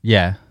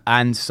 Yeah.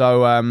 And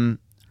so, and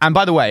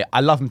by the way,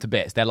 I love them to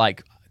bits.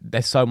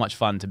 They're so much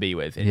fun to be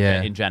with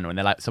in general, and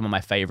they're like some of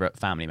my favorite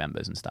family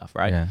members and stuff,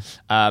 right? Yeah.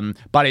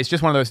 But it's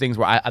just one of those things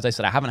where, as I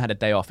said, I haven't had a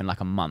day off in like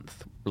a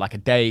month, like a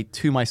day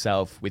to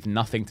myself with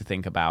nothing to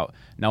think about,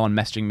 no one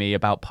messaging me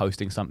about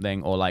posting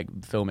something or like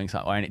filming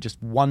something, and it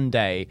just one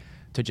day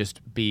to just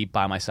be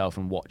by myself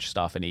and watch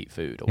stuff and eat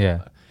food or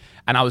whatever.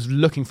 And I was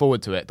looking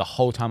forward to it the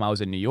whole time I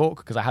was in New York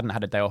because I hadn't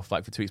had a day off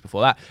like for 2 weeks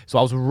before that. So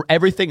I was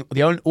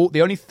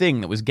the only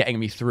thing that was getting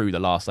me through the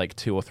last like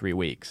 2 or 3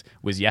 weeks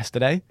was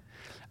yesterday.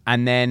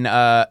 And then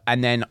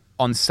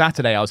on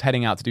Saturday, I was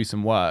heading out to do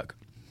some work,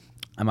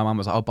 and my mum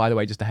was like, "Oh, by the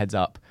way, just a heads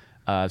up,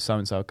 so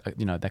and so,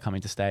 they're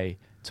coming to stay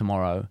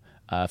tomorrow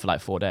for like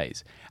 4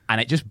 days,"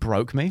 and it just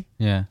broke me.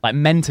 Yeah, like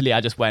mentally,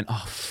 I just went,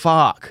 "Oh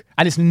fuck!"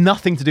 And it's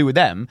nothing to do with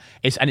them.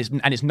 It's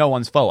no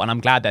one's fault, and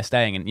I'm glad they're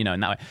staying, and in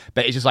that way.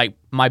 But it's just like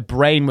my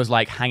brain was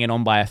like hanging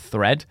on by a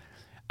thread,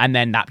 and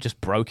then that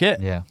just broke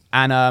it. Yeah,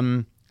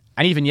 and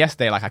even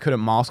yesterday, like I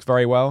couldn't mask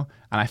very well,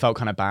 and I felt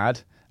kind of bad.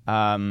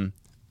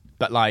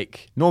 But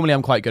like normally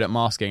I'm quite good at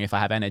masking if I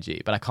have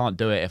energy, but I can't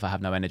do it if I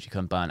have no energy because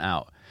I'm burnt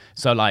out.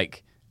 So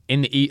like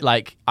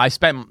I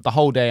spent the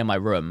whole day in my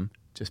room,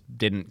 just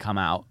didn't come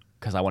out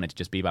because I wanted to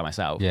just be by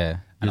myself. Yeah,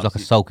 you was like a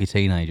sulky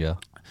teenager.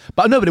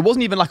 But no, but it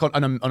wasn't even like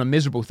on a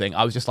miserable thing.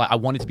 I was just like I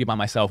wanted to be by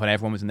myself and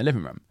everyone was in the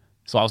living room.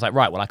 So I was like,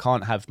 right, well I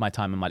can't have my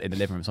time in the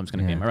living room, so I'm just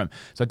going to be in my room.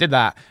 So I did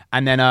that,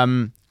 and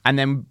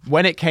then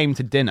when it came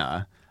to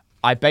dinner,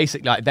 I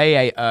basically they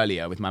ate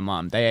earlier with my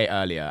mum. They ate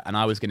earlier, and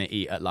I was going to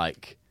eat at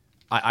like.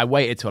 I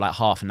waited till like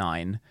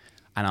 9:30,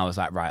 and I was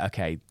like, right,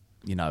 okay,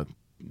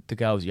 the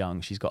girl's young.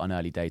 She's got an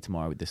early day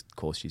tomorrow with this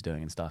course she's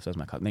doing and stuff. So as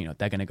my cousin,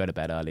 they're going to go to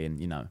bed early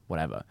and,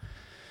 whatever.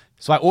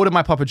 So I ordered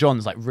my Papa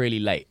John's like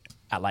really late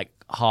at like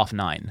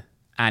 9:30,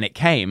 and it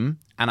came,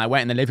 and I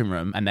went in the living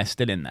room, and they're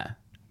still in there.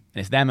 And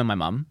it's them and my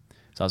mum.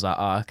 So I was like,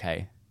 oh,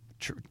 okay.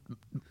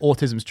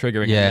 Autism's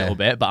triggering a little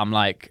bit, but I'm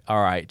like,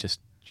 all right, just,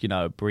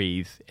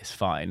 breathe. It's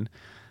fine.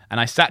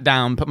 And I sat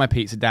down, put my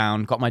pizza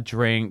down, got my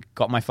drink,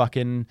 got my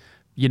fucking...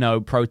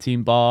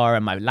 protein bar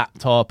and my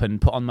laptop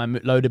and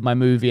loaded my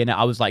movie, and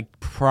I was like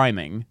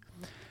priming.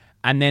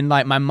 And then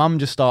like my mum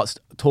just starts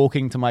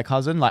talking to my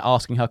cousin, like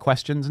asking her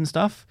questions and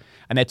stuff.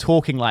 And they're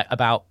talking like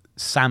about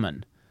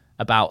salmon,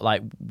 about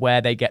like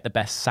where they get the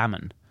best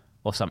salmon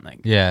or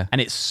something. Yeah.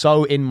 And it's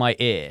so in my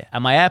ear,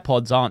 and my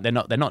AirPods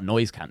they're not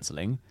noise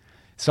cancelling.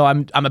 So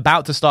I'm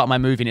about to start my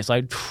movie, and it's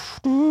like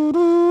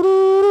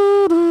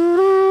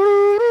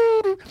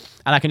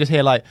and I can just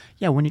hear like,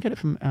 yeah, when you get it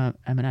from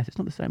M&S, it's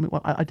not the same.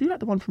 Well, I do like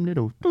the one from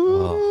Lidl.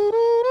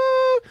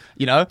 Oh.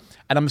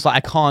 And I'm just like,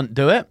 I can't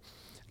do it.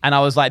 And I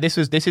was like, this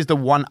is the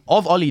one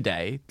of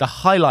holiday, the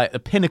highlight, the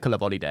pinnacle of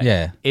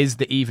holiday is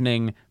the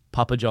evening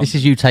Papa John's. This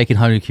is you taking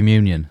Holy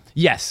Communion.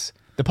 Yes.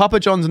 The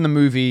Papa John's in the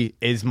movie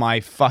is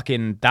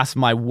that's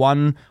my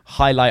one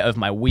highlight of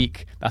my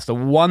week. That's the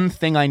one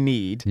thing I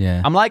need.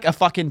 Yeah. I'm like a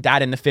fucking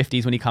dad in the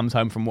 50s when he comes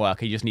home from work.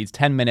 He just needs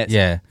 10 minutes,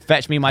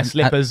 fetch me my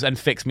slippers and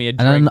fix me a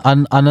drink.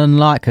 And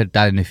unlike a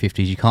dad in the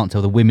 50s, you can't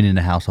tell the women in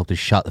the household to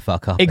shut the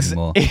fuck up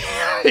anymore.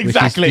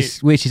 Exactly.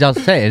 Which is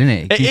upsetting,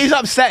 isn't it? It is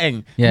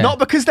upsetting. Yeah. Not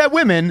because they're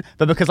women,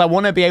 but because I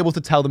want to be able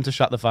to tell them to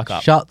shut the fuck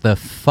up. Shut the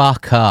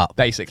fuck up.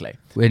 Basically.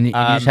 When you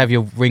just have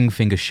your ring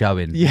finger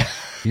showing. Yeah.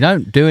 You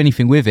don't do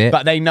anything with it.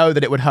 But they know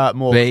that it would hurt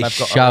more. But it's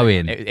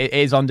showing. It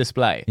is on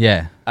display.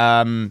 Yeah.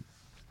 And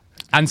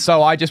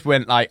so I just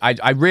went like,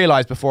 I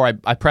realized before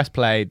I pressed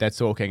play, they're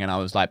talking, and I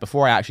was like,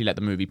 before I actually let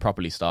the movie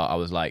properly start, I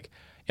was like,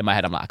 in my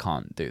head, I'm like, I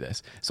can't do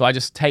this. So I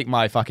just take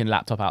my fucking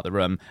laptop out of the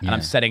room, and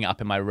I'm setting it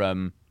up in my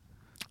room,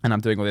 and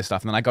I'm doing all this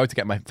stuff. And then I go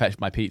to fetch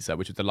my pizza,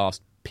 which is the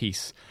last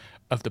piece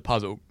of the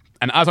puzzle.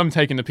 And as I'm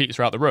taking the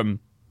pizza out the room,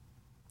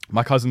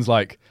 my cousin's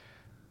like,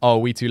 oh, are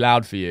we too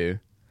loud for you?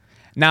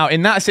 Now,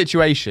 in that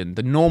situation,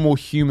 the normal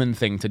human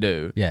thing to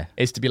do Yeah.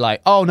 is to be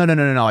like, oh, no,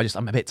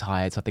 I'm a bit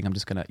tired, so I think I'm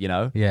just going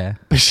to, Yeah.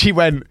 But she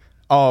went,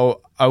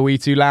 oh, are we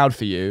too loud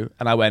for you?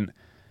 And I went,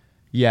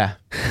 yeah.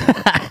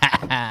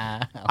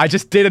 I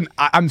just didn't.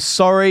 I'm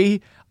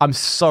sorry. I'm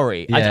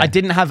sorry. Yeah. I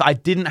didn't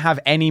have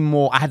any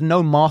more. I had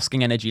no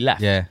masking energy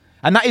left. Yeah.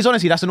 And that is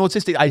honestly, that's an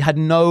autistic.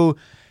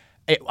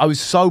 I was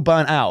so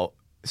burnt out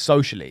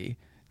socially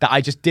that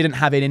I just didn't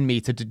have it in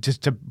me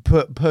to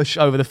push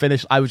over the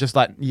finish. I was just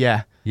like,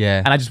 yeah. Yeah.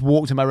 And I just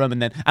walked in my room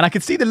and I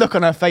could see the look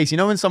on her face. You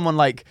know when someone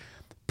like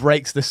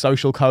breaks the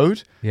social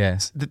code? Yeah.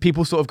 The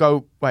people sort of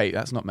go, wait,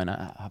 that's not meant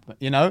to happen.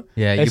 You know?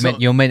 Yeah,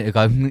 you're meant to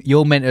go.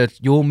 You're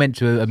meant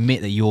to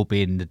admit that you're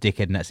being the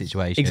dickhead in that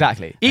situation.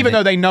 Exactly. Even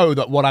though they know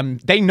that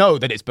they know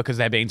that it's because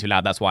they're being too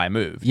loud. That's why I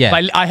moved. Yeah.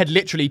 But I had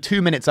literally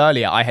 2 minutes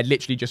earlier. I had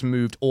literally just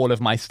moved all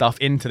of my stuff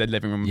into the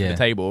living room for the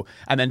table,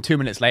 and then 2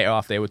 minutes later,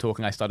 after they were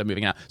talking, I started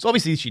moving out. So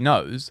obviously she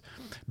knows,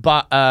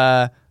 but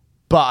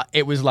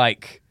it was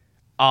like,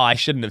 oh, I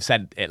shouldn't have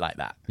said it like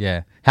that.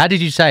 Yeah. How did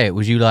you say it?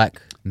 Was you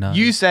like, no?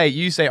 You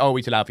say, oh,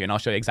 we too loud for you, and I'll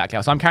show you exactly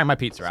how. So I'm carrying my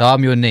pizza out. So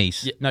I'm your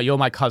niece. No, you're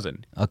my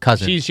cousin. A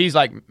cousin. She's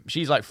like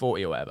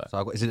 40 or whatever.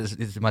 So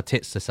is my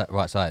tits the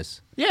right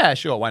size? Yeah,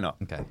 sure, why not?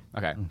 Okay.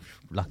 Okay.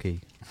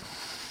 Lucky.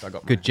 So I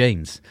got Good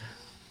genes.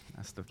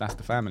 That's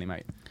the family,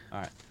 mate. All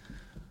right.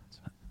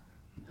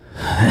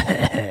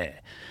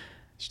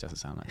 She doesn't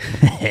sound like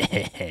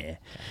that.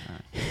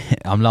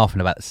 I'm laughing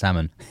about the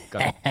salmon.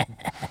 Got it.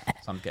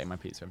 So I'm getting my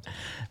pizza.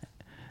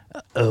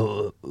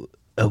 Oh,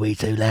 are we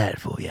too loud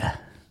for you?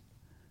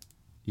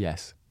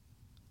 Yes.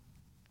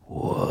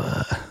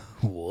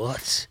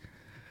 What?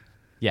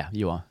 Yeah,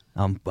 you are.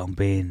 I'm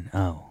being.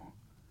 Oh,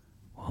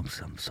 well,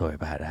 I'm sorry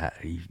about that.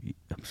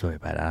 I'm sorry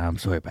about that. I'm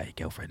sorry about your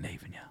girlfriend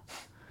leaving you.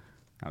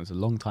 That was a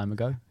long time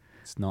ago.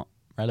 It's not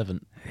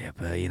relevant. Yeah,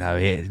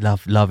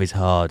 but love is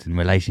hard, and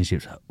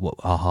relationships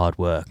are hard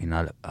work. And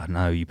I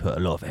know you put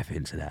a lot of effort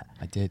into that.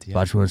 I did, yeah. But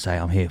I just want to say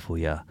I'm here for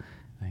you.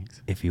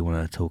 Thanks. If you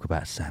want to talk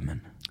about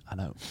salmon, I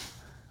know.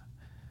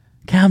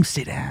 come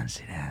sit down.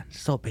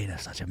 Stop being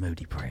such a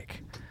moody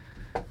prick.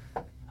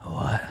 All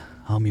right,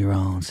 I'm your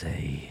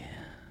auntie,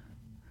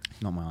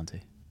 Not my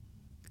auntie.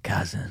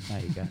 cousin. There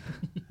you go.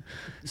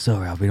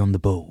 Sorry, I've been on the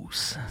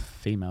balls.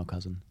 Female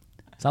cousin.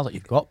 Sounds like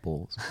you've got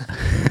balls.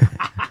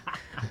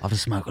 I've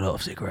just smoked a lot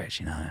of cigarettes,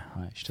 you know.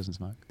 Right, she doesn't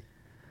smoke.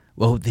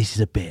 Well, this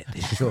is a bit.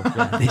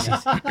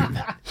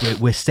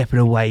 We're stepping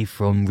away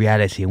from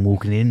reality and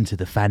walking into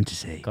the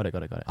fantasy. Got it.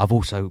 I'm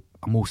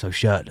also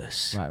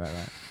shirtless, Right.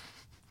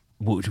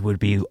 which would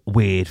be a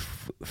weird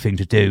thing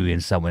to do in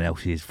someone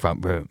else's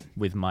front room.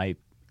 With my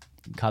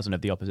cousin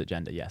of the opposite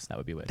gender, yes, that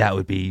would be weird. That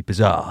would be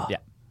bizarre. Yeah.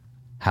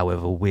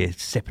 However, we're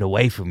stepping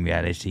away from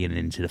reality and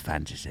into the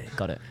fantasy.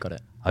 Got it.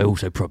 I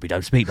also probably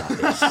don't speak like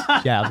this.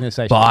 Yeah, I was going to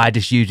say. But I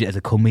just use it as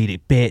a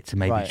comedic bit to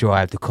maybe Right.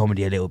 drive the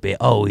comedy a little bit.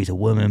 Oh, he's a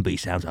woman, but he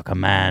sounds like a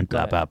man,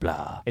 blah, Got blah, it.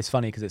 blah. It's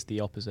funny because it's the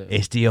opposite.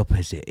 It's the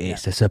opposite.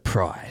 It's a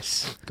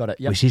surprise. Got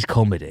it. Yep. Which is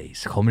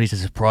comedies. Comedies are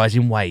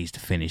surprising ways to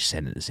finish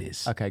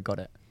sentences. Okay, got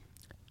it.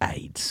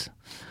 AIDS.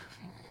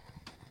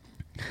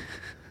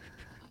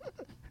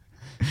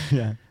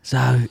 Yeah.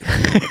 So...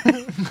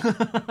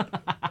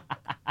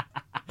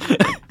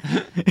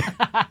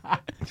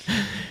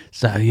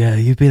 So yeah,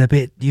 you've been a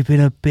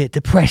bit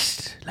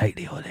depressed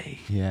lately, Ollie.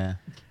 Yeah.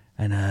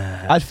 And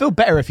I'd feel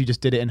better if you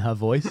just did it in her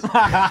voice.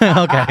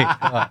 okay.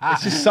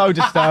 It's just so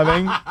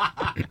disturbing.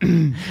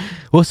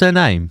 What's her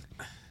name?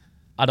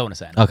 I don't want to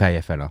say it. Okay,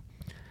 yeah, fair enough.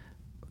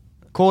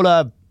 Call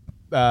her.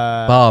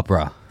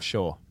 Barbara.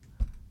 Sure.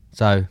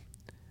 So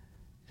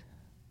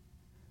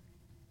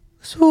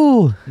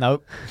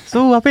No.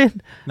 I've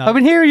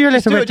been hearing you a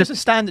Just little do bit. it just to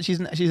stand that she's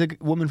a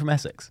woman from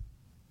Essex.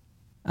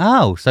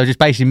 Oh, so just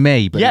basically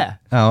me, but Yeah.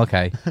 Oh,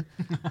 okay.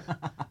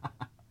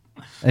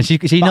 And she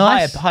But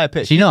nice. Higher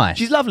pitch. She nice.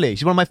 She's lovely.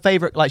 She's one of my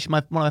favorite. Like she's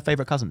one of my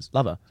favorite cousins.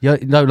 Love her. You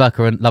don't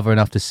love her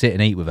enough to sit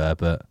and eat with her,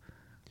 but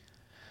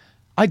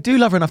I do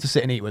love her enough to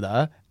sit and eat with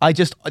her.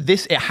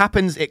 It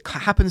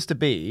happens to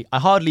be, I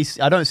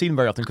don't see them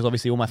very often because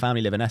obviously all my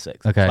family live in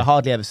Essex. Okay. So I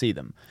hardly ever see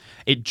them.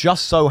 It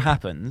just so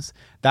happens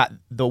that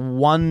the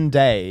one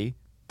day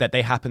that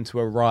they happen to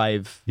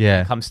arrive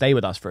and come stay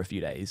with us for a few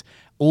days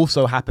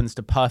also happens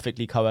to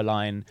perfectly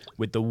co-align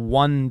with the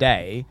one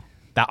day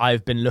that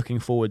I've been looking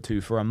forward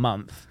to for a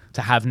month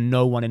to have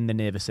no one in the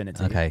near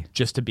vicinity. Okay.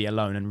 Just to be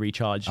alone and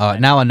recharge. all right,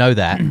 now I know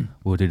that.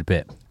 We'll do the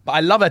bit. But I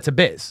love her to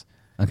bits.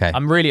 Okay.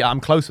 I'm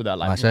close with her.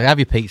 Like, All right, so have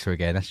your pizza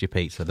again. That's your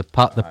pizza. The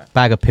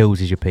bag of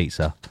pills is your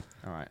pizza.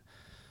 all right.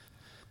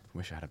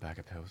 Wish I had a bag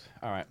of pills.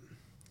 All right.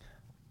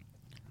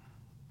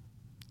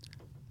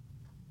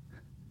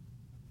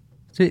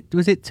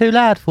 Was it too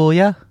loud for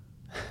you?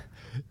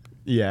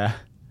 Yeah,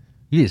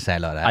 You didn't say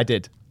it like that. I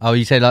did. Oh,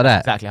 you said it like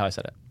that? Exactly how I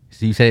said it.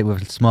 So you said it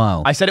with a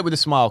smile. I said it with a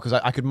smile because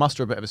I could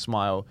muster a bit of a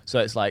smile. So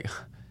it's like,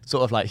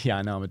 sort of like, yeah,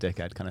 I know I'm a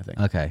dickhead kind of thing.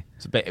 Okay.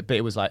 But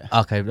it was like,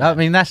 Okay. I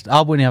mean,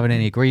 I wouldn't have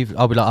any grief.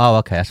 I'll be like, oh,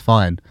 okay, that's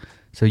fine.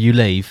 So you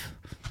leave.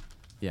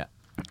 yeah.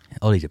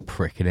 Ollie's a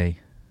prick, isn't he?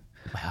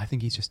 Well, I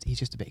think he's just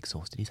a bit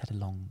exhausted. He's had a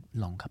long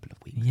couple of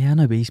weeks. Yeah, I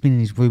know, but he's been in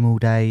his room all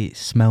day. It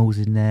smells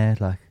in there.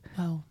 Like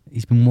Well,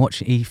 he's been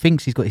watching. He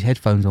thinks he's got his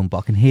headphones on, but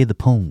I can hear the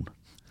porn.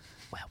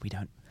 we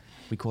don't.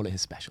 We call it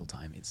his special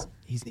time.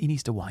 He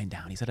needs to wind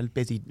down. He's had a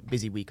busy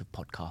week of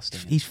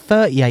podcasting. He's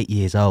 38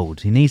 years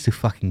old. He needs to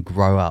fucking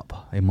grow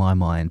up, in my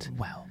mind.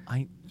 Well,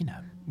 I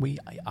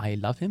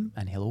love him,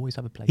 and he'll always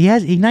have a place.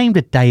 He named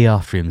a day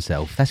after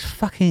himself. That's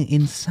fucking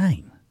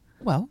insane.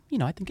 Well,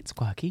 I think it's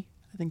quirky.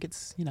 I think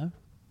it's,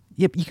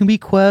 Yeah, but you can be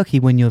quirky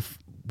when you're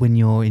in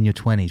your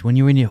 20s. When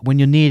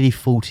you're nearly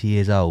 40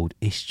 years old,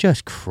 it's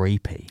just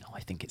creepy. Oh, I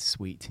think it's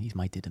sweet. He's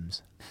my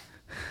diddums.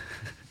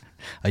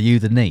 Are you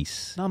the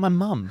niece? No, my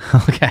mum.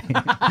 Okay.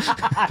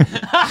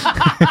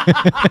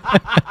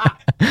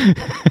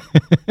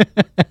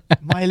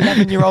 My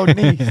 11-year-old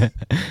niece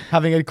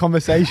having a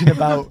conversation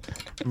about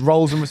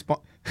roles and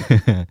response.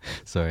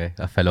 Sorry,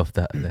 I fell off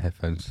the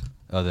headphones.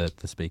 Oh, the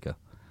speaker.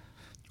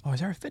 Oh, is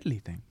there a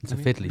fiddly thing? It's a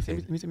fiddly thing.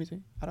 Let me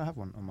see. I don't have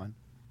one on mine.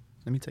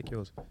 Let me take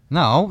yours.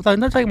 No,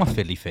 don't take my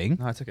fiddly thing.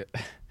 No, I took it.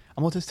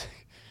 I'm autistic.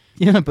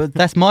 Yeah, but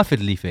that's my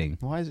fiddly thing.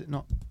 Why is it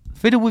not?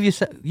 Fiddle with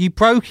yourself. You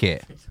broke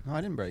it. No,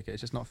 I didn't break it.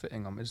 It's just not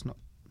fitting on. It's not.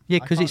 Yeah,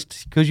 I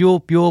because your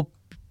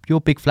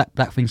big flat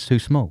black thing's too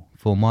small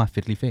for my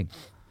fiddly thing.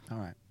 All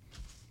right.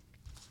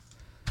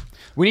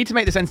 We need to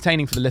make this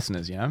entertaining for the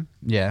listeners. Yeah.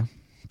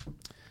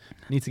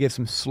 Need to give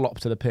some slop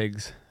to the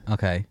pigs.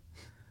 Okay.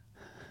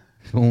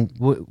 Well,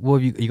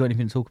 what have you got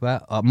anything to talk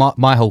about?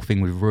 My whole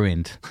thing was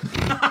ruined.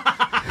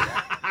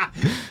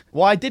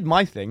 Well, I did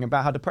my thing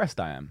about how depressed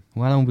I am.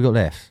 How long have we got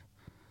left?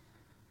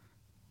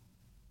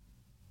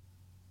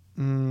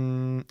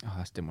 I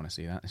just didn't want to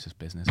see that. It's just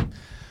business.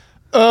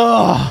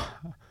 Ugh!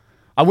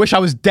 I wish I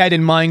was dead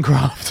in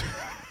Minecraft.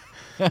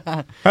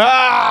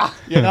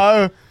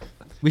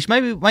 We should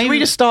maybe Should we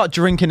just start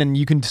drinking and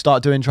you can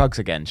start doing drugs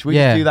again? Should we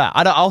just do that?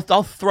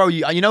 I'll throw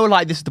you.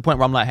 Like, this is the point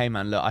where I'm like, hey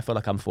man, look, I feel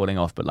like I'm falling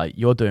off, but like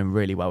you're doing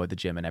really well with the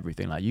gym and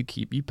everything. Like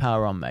you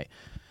power on, mate.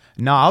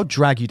 No, I'll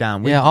drag you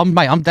down. Yeah,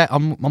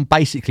 I'm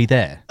basically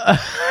there.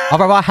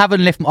 I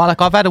haven't left.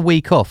 I've had a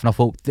week off, and I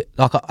thought,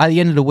 at the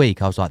end of the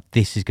week, I was like,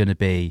 this is gonna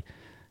be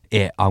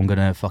it. I'm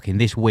gonna fucking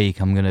this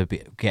week. I'm gonna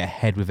get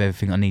ahead with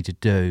everything I need to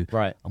do.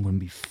 Right. I'm gonna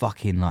be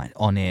fucking like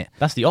on it.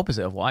 That's the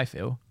opposite of what I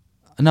feel.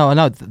 No, I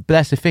know, but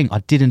that's the thing. I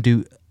didn't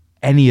do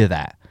any of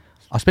that.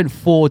 I spent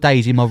 4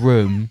 days in my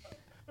room.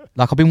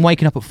 Like I've been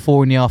waking up at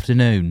 4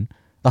 PM.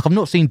 Like I've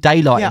not seen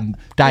daylight in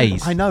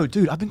days. I know,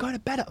 dude. I've been going to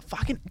bed at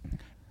fucking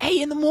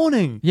 8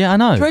 AM. Yeah, I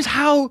know. Do you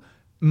realize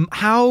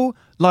how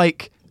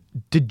like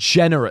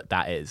degenerate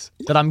that is?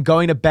 That I'm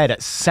going to bed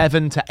at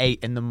 7 to 8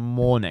 AM.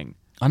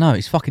 I know,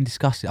 it's fucking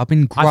disgusting. I've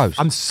been gross.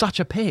 I'm such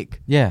a pig.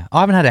 Yeah,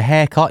 I haven't had a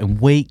haircut in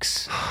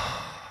weeks.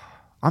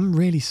 I'm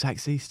really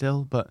sexy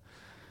still, but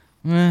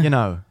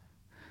Eh.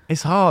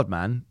 it's hard,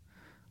 man.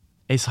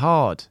 It's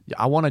hard.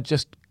 I want to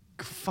just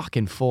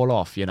fucking fall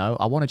off,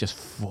 I want to just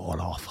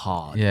fall off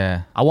hard.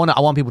 Yeah. I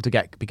want people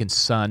to be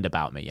concerned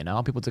about me, I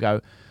want people to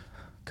go,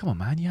 come on,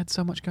 man, you had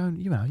so much going,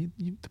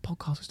 the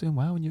podcast was doing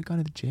well and you were going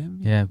to the gym.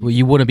 Yeah, well,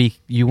 you want to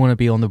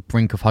be on the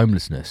brink of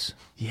homelessness.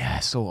 Yeah,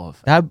 sort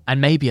of.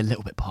 And maybe a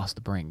little bit past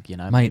the brink,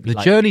 Mate, maybe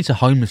the journey to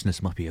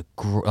homelessness must be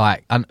I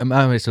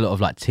know it's a lot of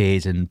like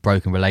tears and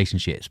broken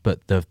relationships, but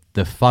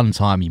the fun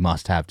time you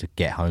must have to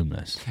get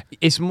homeless.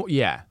 It's more,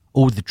 yeah.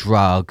 All the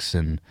drugs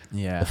and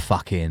Yeah. the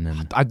fucking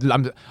and I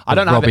don't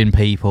have robbing it,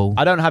 people.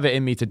 I don't have it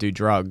in me to do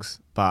drugs,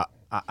 but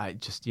I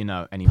just,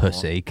 anymore.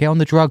 Pussy, get on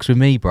the drugs with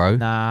me, bro.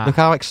 Nah. Look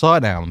how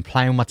excited I am. I'm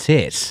playing with my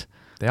tits.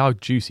 They are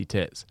juicy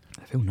tits.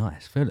 I feel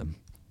nice. Feel them.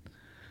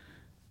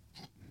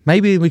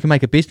 Maybe we can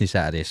make a business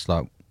out of this.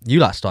 Like you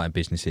like starting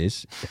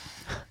businesses.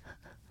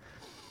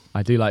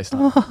 I do like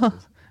stuff.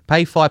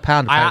 Pay £5 to play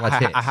with my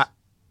tits.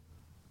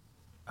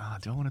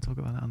 Do I want to talk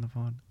about that on the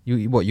phone?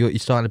 You're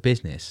starting a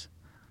business?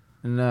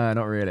 No,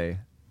 not really.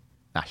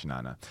 Actually,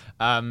 no.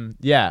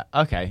 Yeah.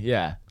 Okay.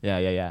 Yeah.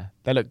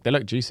 They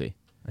look juicy.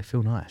 They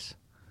feel nice.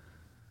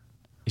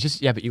 It's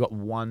just but you got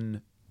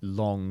one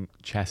long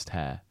chest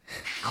hair,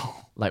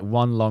 like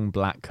one long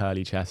black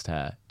curly chest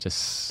hair, just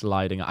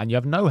sliding, and you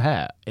have no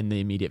hair in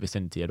the immediate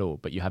vicinity at all.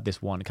 But you have this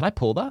one. Can I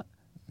pull that?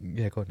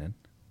 Yeah, go on then.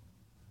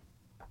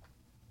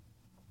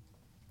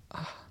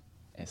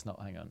 It's not.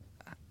 Hang on.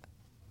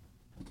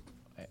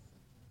 Wait.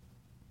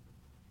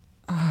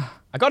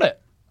 I got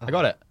it.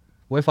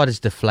 What if I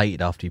just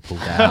deflated after you pulled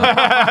that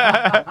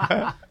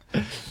out?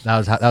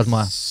 that was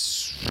my.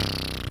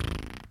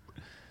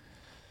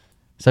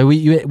 So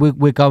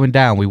we're going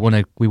down. We want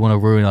to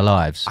ruin our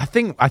lives. I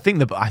think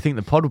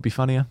the pod would be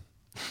funnier.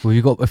 Well,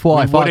 you got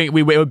before.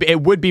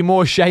 It would be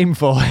more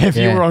shameful if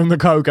you Yeah. were on the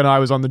coke and I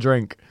was on the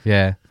drink.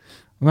 Yeah.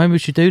 Well, maybe we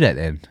should do that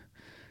then.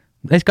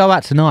 Let's go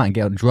out tonight and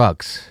get on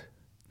drugs.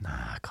 Nah,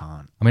 I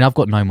can't. I mean, I've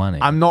got no money.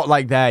 I'm not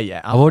like there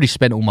yet. I've already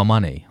spent all my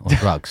money on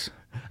drugs.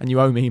 And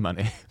you owe me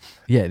money.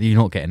 Yeah, you're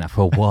not getting that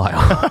for a while.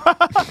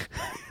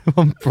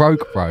 I'm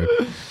broke, bro.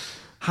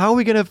 How are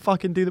we gonna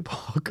fucking do the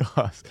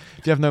podcast?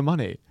 Do you have no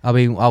money? I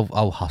mean,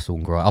 I'll hustle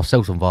and grind. I'll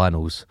sell some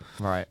vinyls.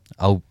 Right.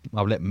 I'll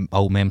let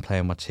old men play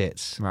on my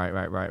tits. Right.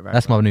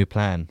 That's my new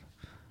plan.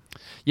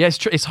 Yeah,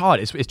 it's hard.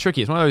 It's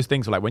tricky. It's one of those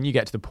things where, like, when you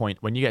get to the point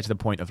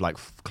of like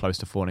close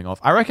to falling off,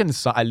 I reckon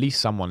at least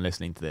someone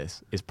listening to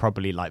this is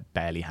probably like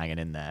barely hanging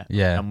in there.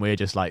 Yeah. And we're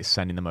just like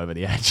sending them over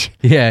the edge.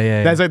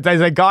 Yeah.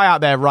 There's a guy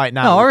out there right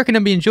now. No, I reckon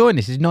they'll be enjoying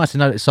this. It's nice to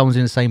know that someone's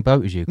in the same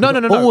boat as you. No.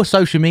 All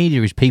social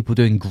media is people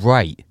doing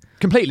great.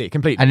 Completely.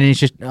 And then it's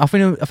just, I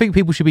think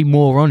people should be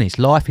more honest.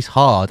 Life is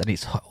hard and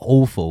it's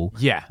awful.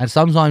 Yeah. And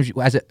sometimes,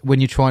 when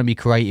you're trying to be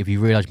creative,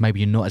 you realise maybe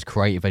you're not as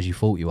creative as you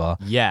thought you are.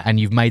 Yeah. And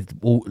you've made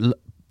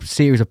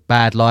series of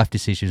bad life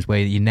decisions where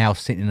you're now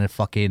sitting in a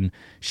fucking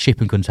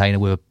shipping container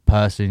with a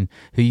person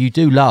who you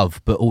do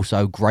love, but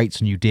also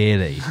grates on you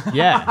dearly.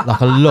 Yeah.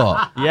 Like a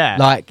lot. Yeah.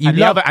 Like you and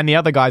love, the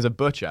other guy's a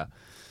butcher.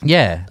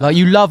 yeah. Like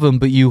you love them,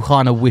 but you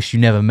kind of wish you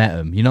never met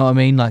them. You know what I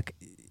mean? Like,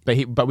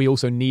 But we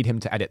also need him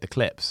to edit the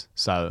clips.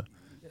 So,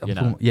 you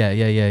know. yeah.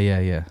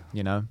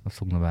 You know. I was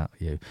talking about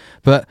you,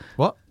 but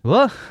What?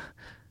 what?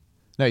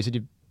 No, you said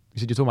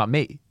you're talking about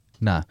me.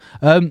 No.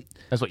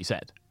 That's what you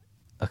said.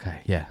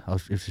 Okay. Yeah.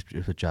 It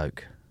was a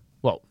joke.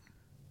 Well,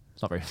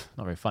 it's not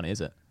very funny,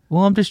 is it?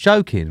 Well, I'm just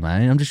joking,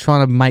 man. I'm just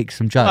trying to make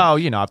some jokes. Oh,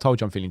 you know, I've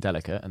told you I'm feeling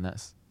delicate, and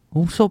that's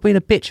Well, stop being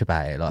a bitch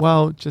about it. Like,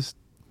 well, just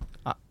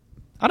I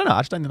don't know. I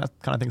just don't think that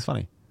kind of thing's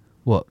funny.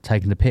 what?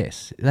 Taking the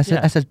piss? That's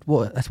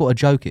what a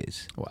joke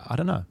is. Well, I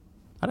don't know.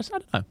 I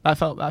don't know.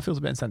 That feels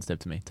a bit insensitive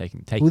to me.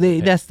 Taking. Well,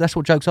 the piss. that's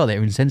what jokes are.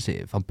 They're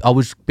insensitive. I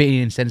was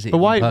being insensitive. But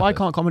why on purpose.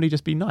 can't comedy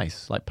just be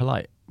nice, like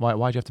polite? Why do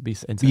you have to be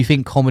insensitive? You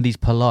think comedy's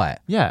polite?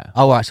 Yeah.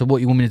 Oh, right. So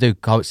what you want me to do?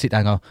 Go sit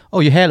down and go,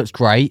 oh, your hair looks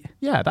great.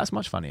 Yeah, that's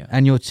much funnier.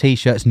 And your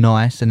t-shirt's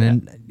nice. And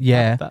then,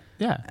 yeah,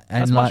 and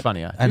that's much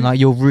funnier. And like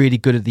you're really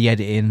good at the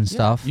editing and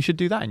stuff. You should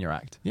do that in your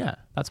act. Yeah,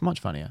 that's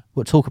much funnier.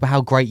 What, talk about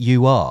how great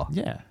you are?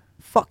 Yeah,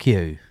 Fuck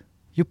you.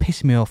 You're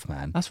pissing me off,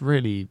 man. that's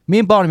really. Me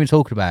and Barney have been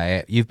talking about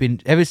it. You've been,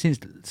 ever since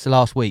the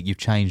last week, you've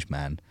changed,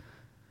 man.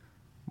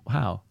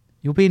 How?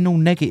 You're being all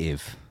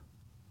negative.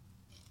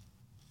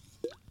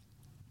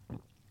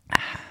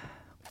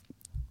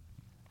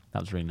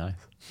 That was really nice.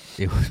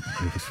 It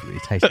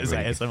tasted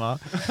really good.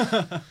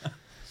 ASMR.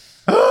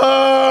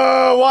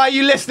 Oh, why are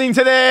you listening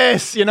to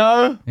this? You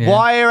know? Yeah.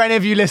 Why are any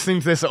of you listening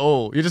to this at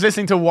all? You're just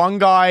listening to one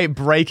guy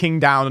breaking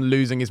down and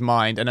losing his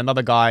mind, and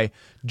another guy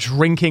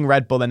drinking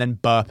Red Bull and then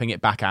burping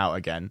it back out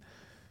again.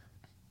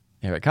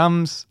 Here it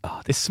comes.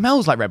 Oh, this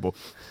smells like Red Bull.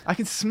 I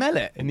can smell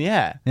it in the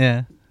air.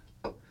 Yeah.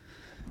 Do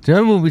you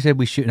remember when we said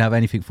we shouldn't have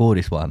anything for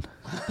this one?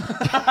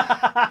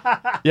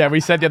 Yeah, we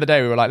said the other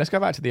day, we were like, let's go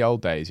back to the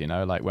old days, you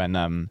know, like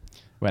when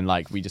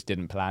like we just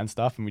didn't plan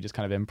stuff and we just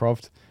kind of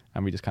improv'd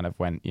and we just kind of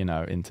went, you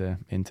know,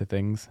 into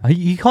things.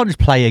 You can't just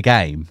play a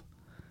game.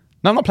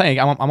 No, I'm not playing.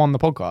 I'm on the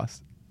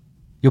podcast.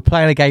 You're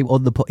playing a game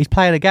on the... He's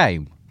playing a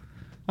game.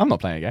 I'm not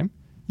playing a game.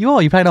 You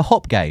are. You're playing a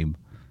hop game.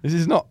 This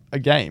is not a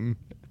game.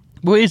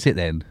 What is it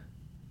then?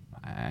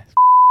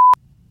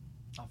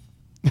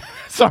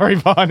 Sorry,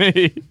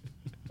 Barney.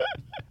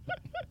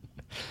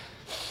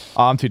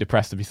 Oh, I'm too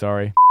depressed to be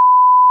sorry.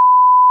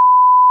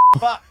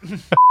 But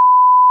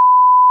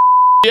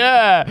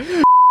yeah,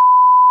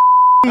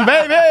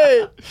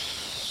 baby.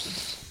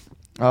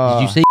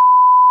 Did you see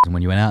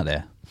when you went out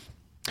there?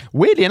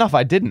 Weirdly enough,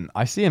 I didn't.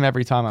 I see him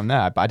every time I'm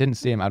there, but I didn't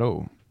see him at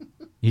all.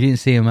 You didn't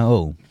see him at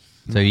all?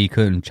 So you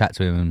couldn't chat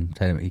to him and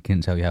tell him he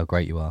couldn't tell you how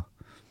great you are?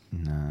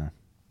 No.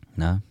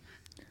 No?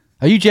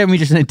 Are you generally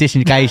just in a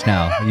disengaged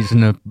now? Are you just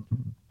in a...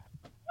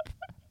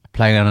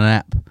 playing on an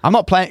app? I'm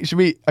not playing. Should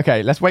we?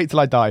 Okay, let's wait till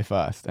I die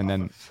first, and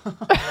then.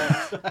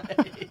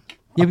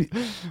 Yeah, but...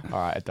 All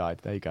right, I died.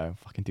 There you go.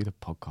 Fucking do the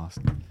podcast.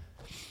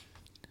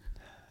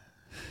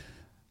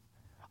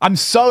 I'm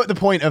so at the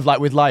point of like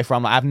with life where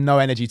I'm like, I have no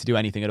energy to do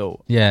anything at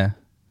all. Yeah.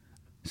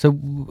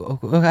 So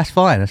that's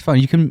fine. That's fine.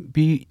 You can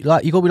be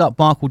like, you got to be like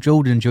Michael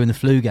Jordan during the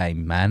flu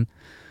game, man.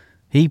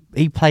 He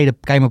played a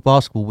game of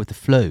basketball with the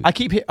flu. I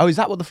keep is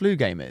that what the flu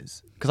game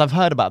is? Because I've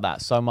heard about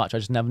that so much. I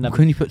just never.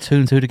 Couldn't you put two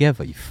and two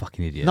together? You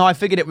fucking idiot. No, I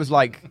figured it was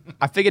like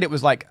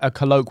a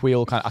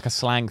colloquial kind of like a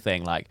slang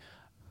thing. Like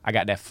I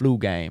got that flu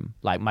game.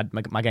 Like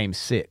my game's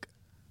sick.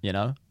 You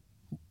know.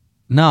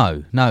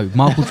 No.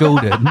 Michael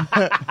Jordan.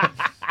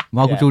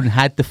 Michael Jordan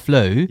had the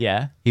flu.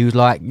 Yeah. He was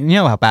like, you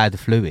know how bad the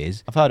flu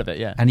is. I've heard of it.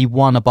 Yeah. And he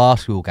won a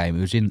basketball game.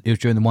 It was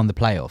during one of the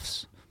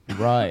playoffs.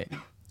 Right.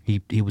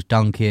 He was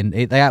dunking.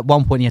 At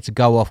one point he had to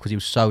go off because he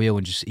was so ill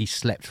and he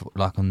slept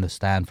like on the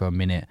stand for a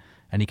minute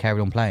and he carried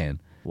on playing.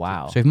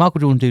 Wow. So if Michael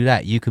Jordan do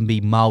that, you can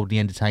be mildly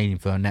entertaining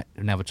for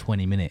another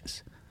 20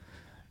 minutes.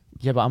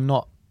 Yeah, but I'm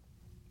not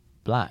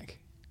black.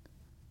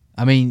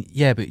 I mean,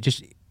 yeah, but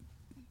just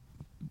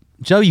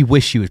Joe, you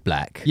wish you was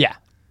black. Yeah.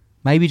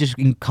 Maybe just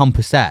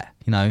encompass that.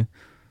 You know,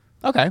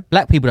 Okay.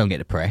 black people don't get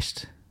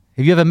depressed.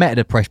 Have you ever met a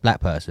depressed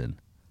black person?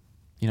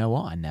 You know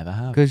what? I never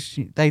have. Because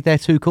they're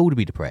too cool to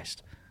be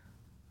depressed.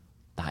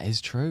 That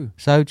is true.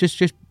 So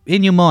just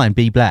in your mind,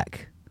 be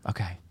black.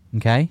 Okay.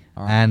 Okay?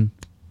 All right. And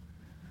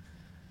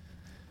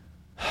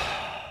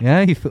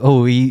yeah,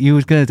 you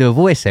was going to do a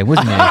voice then,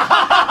 wasn't you?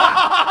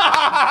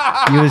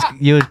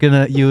 you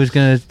was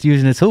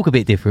gonna talk a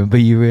bit different, but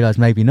you realised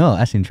maybe not.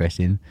 That's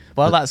interesting.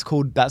 Well, that's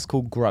called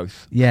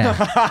growth.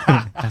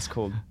 Yeah. That's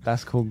called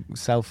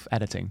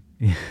self-editing.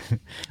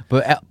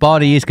 But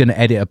Barney is going to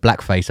edit a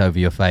blackface over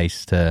your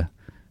face to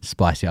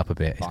spice it up a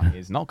bit. Barney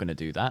is not going to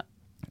do that.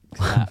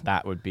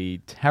 That would be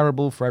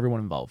terrible for everyone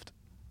involved.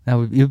 It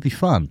would be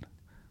fun.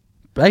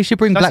 But they should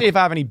bring Let's see if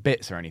I have any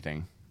bits or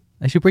anything.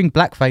 They should bring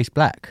blackface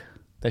black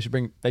They should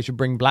bring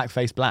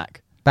blackface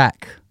black.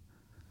 back.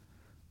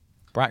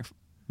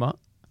 What?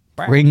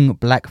 Bring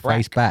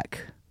blackface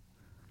back.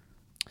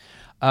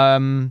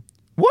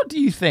 What do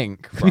you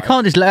think? Bro? We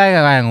can't just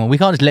hang on. We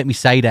can't just let me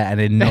say that and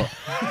then not.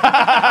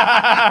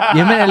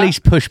 You're meant to at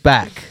least push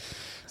back.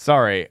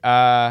 Sorry.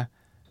 Nah,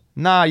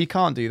 you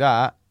can't do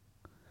that.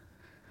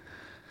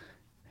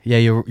 Yeah,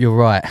 you're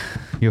right.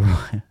 You're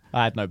right.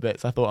 I had no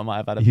bits. I thought I might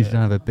have had a You bit.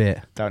 don't have a bit.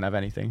 Don't have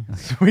anything.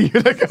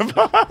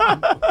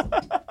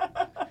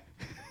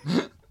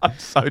 I'm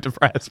so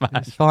depressed, man.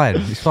 It's fine.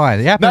 It's fine.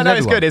 It happens No, to it's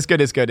everyone.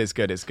 good.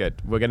 It's good.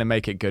 We're gonna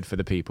make it good for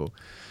the people.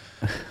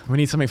 We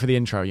need something for the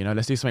intro, you know.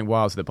 Let's do something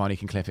wild so that Barney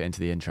can clip it into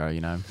the intro,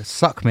 you know.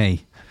 Suck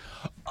me.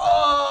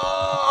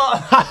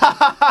 Oh!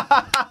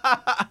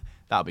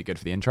 That'll be good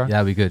for the intro. Yeah,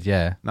 that'd be good.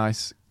 Yeah.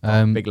 Nice.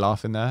 Big Big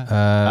laugh in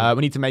there.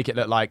 We need to make it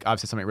look like I've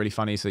said something really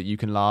funny so that you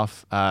can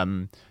laugh.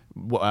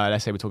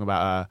 Let's say we're talking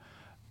about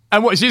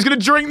and what, she's going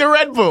to drink the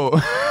Red Bull.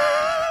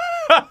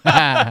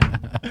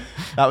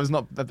 That was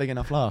not a big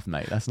enough laugh,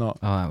 mate. That's not.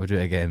 All right, we'll do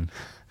it again.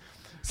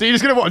 So you're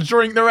just going to want to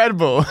drink the Red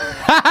Bull?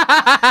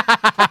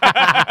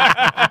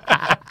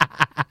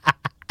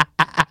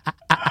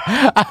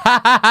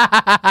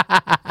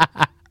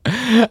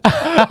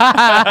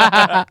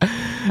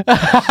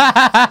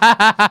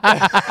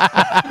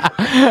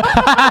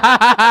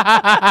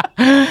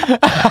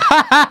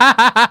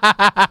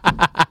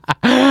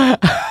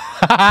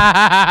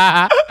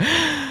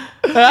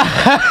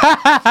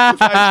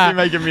 It's actually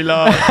making me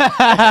laugh.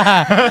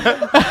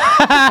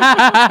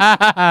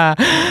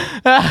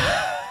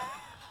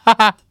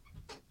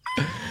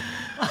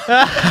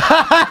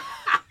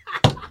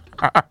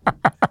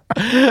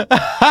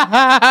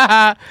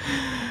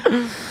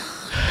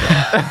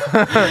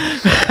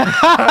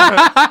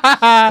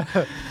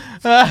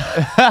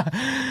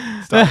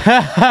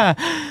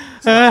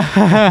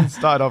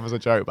 Started off as a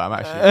joke, but I'm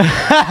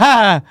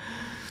actually.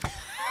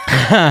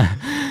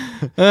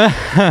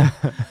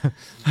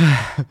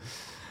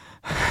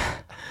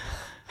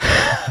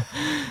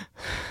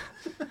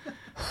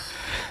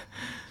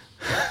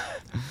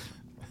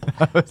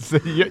 So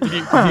did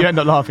you end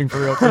up laughing for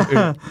real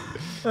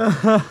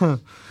too?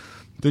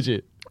 Did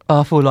you?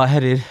 Oh, I feel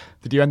lightheaded.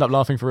 Did you end up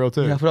laughing for real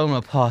too? Yeah, I feel like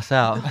I'm gonna pass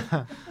out.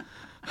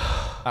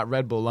 That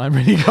Red Bull line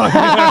really got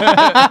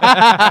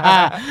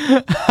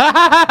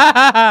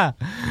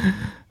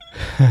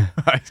me.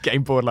 It's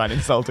getting borderline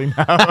insulting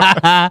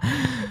now.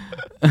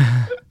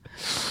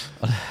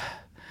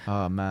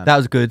 Oh man, That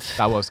was good.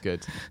 that was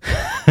good.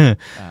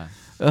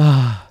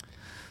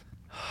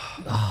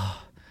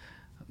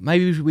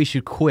 Maybe we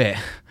should quit.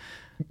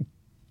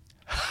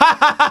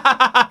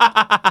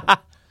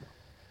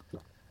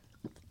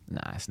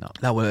 Nah, it's not.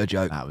 That was a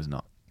joke. That was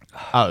not.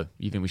 Oh,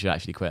 you think we should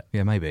actually quit?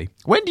 Yeah, maybe.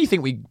 When do you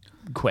think we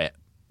quit?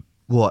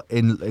 What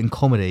in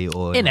comedy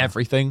or In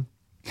everything.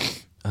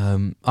 I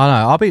don't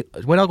know.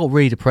 When I got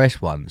really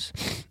depressed once,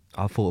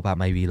 I thought about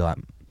maybe like.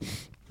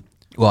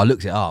 Well, I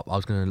looked it up. I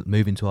was going to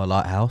move into a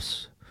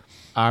lighthouse.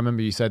 I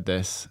remember you said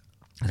this.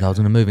 So I was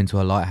going to move into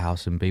a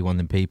lighthouse and be one of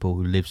them people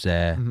who lives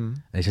there. Mm-hmm. And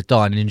it's a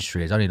dying industry.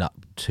 There's only like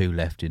 2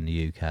 left in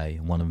the UK,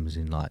 and one of them's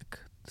in like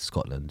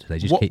Scotland. They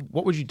just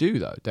What would you do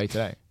though, day to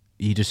day?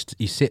 you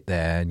sit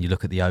there and you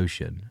look at the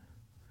ocean.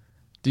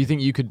 Do you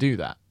think you could do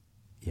that?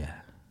 Yeah,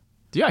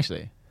 Do you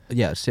actually?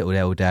 yeah. Sit all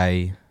there all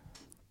day,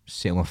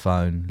 sit on my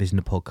phone, listen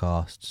to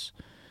podcasts,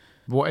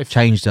 What if?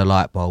 change the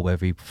light bulb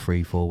every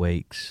 3-4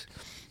 weeks.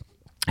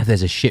 If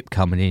there's a ship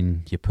coming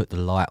in, you put the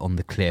light on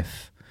the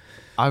cliff.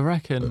 I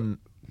reckon.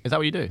 Is that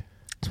what you do?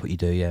 That's what you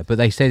do, yeah. But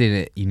they said in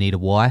it you need a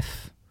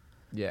wife,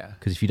 Yeah.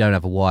 because if you don't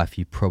have a wife,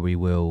 you probably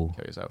will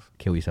Kill yourself.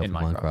 kill yourself in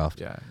Minecraft.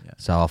 Yeah.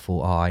 So I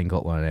thought, I ain't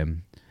got one of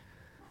them.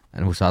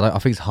 And also, I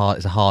think it's hard.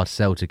 It's a hard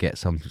sell to get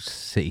some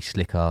city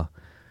slicker,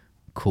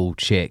 cool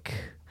chick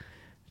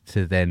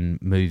to then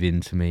move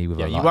into me with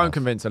Yeah, a you lighthouse. won't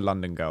convince a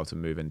London girl to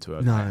move into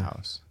a No.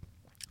 lighthouse.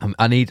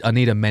 I need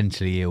a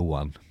mentally ill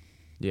one.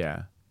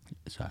 Yeah.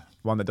 So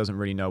One that doesn't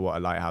really know what a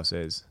lighthouse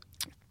is.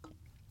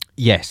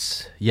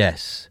 yes,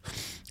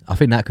 I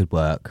think that could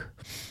work.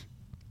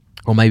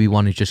 Or maybe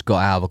one who's just got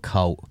out of a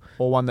cult.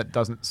 Or one that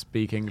doesn't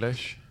speak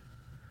English.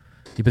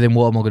 Yeah, but then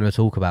what am I going to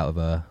talk about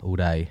with her all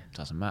day?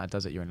 Doesn't matter,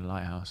 does it? You're in a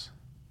lighthouse.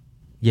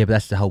 Yeah, but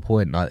that's the whole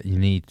point. Like you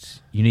need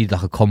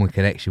like a common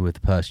connection with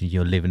the person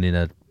you're living in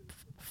a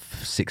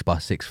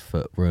 6x6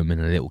 foot room in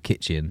a little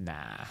kitchen.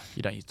 Nah,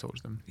 you don't need to talk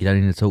to them. You don't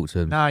need to talk to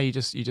them. No, you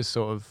just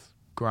sort of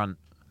grunt.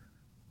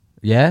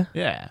 Yeah?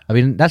 Yeah. I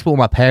mean, that's what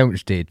my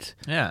parents did.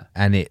 Yeah.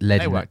 And it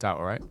led They worked out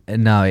all right.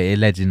 No, it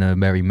led in a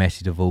very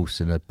messy divorce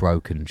and a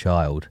broken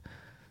child.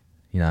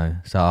 You know,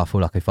 so I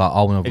feel like if I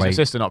want Is to your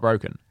sister not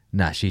broken?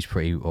 Nah, she's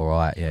pretty all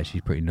right. Yeah,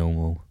 she's pretty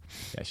normal.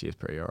 Yeah, she is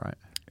pretty all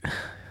right.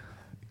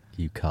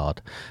 You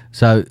card.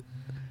 So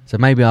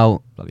maybe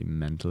I'll. Bloody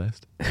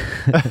mentalist.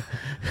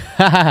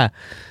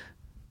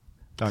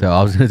 So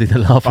I was going to do the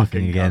laughing Fucking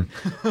thing again,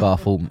 but I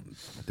thought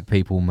the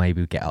people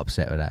maybe would get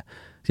upset with that.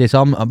 So, yeah,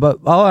 so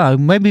but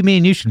maybe me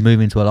and you should move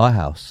into a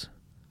lighthouse.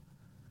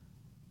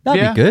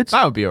 That'd be good.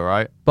 That would be all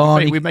right.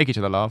 Barney- We'd make each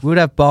other laugh. We would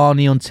have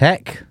Barney on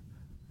tech.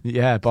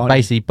 Yeah, Barney.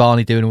 Basically,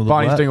 Barney doing all the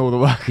Barney's work. doing all the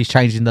work. He's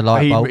changing the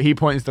light bulb. He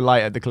points the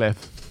light at the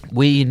cliff.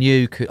 We and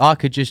you could. I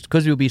could just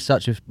because it would be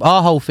such a.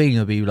 Our whole thing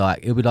would be like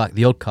it would be like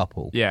The Odd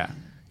Couple. Yeah.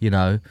 You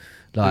know,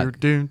 like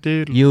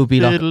you'll be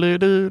like-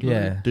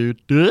 yeah.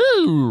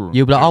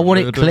 you'll be like, I want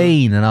it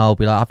clean, and I'll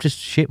be like, I've just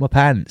shit my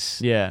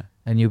pants. Yeah.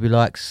 And you'll be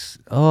like,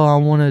 oh, I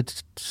want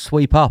to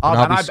sweep up, and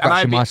I'll be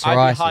scratching my psoriasis.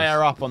 I'd be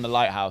higher up on the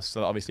lighthouse,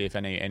 so obviously if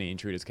any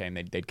intruders came,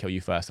 they'd kill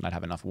you first, and I'd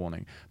have enough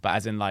warning. But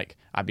as in, like,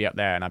 I'd be up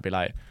there, and I'd be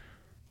like,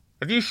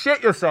 have you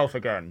shit yourself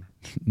again?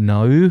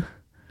 No,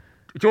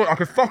 George, I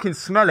can fucking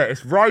smell it.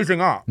 It's rising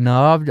up.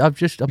 no, I'm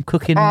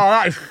cooking. Oh,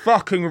 that is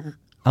fucking...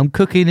 I'm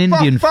cooking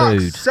Indian For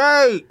fuck's food.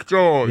 sake,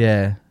 George.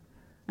 Yeah.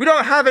 We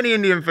don't have any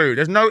Indian food.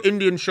 There's no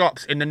Indian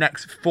shops in the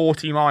next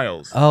 40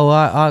 miles. Oh,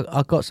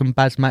 I got some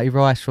basmati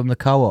rice from the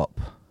co-op.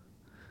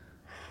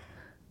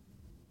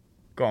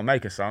 Go on,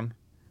 make us some.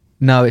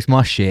 No, it's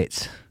my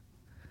shit.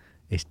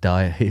 It's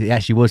It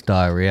actually was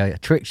diarrhea. I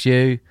tricked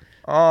you.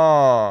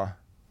 Oh,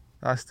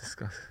 that's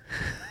disgusting.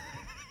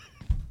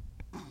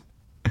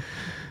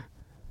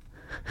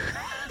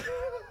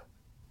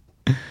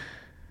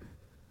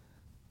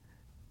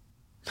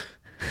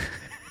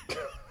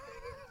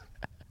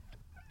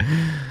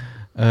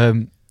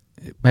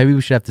 Maybe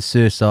we should have the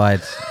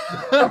suicide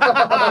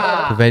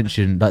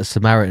prevention, like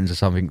Samaritans or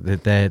something.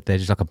 They're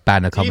just like a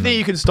banner Do you coming. think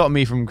you can stop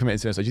me from committing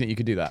suicide? Do you think you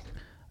could do that?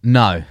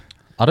 No,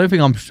 I don't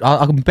think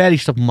I can barely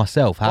stop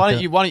myself. Why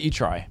don't you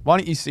try? Why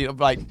don't you see?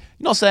 Like, you're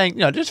not saying,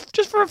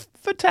 just for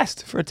a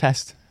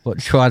test. What,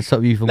 try and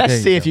stop you from? Let's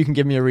killing see if yourself? you can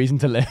give me a reason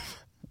to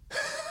live.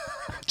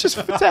 Just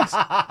for test.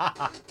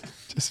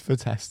 Just for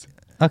test.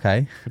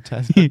 Okay. For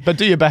test. But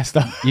do your best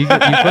though. You've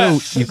got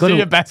do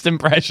your to. best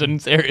impression.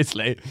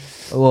 Seriously.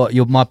 What?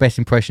 You're my best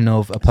impression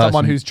of a person.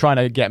 Someone who's trying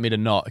to get me to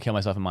not kill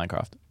myself in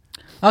Minecraft.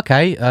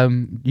 Okay.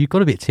 You've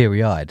got a bit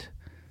teary-eyed.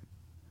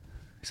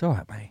 It's all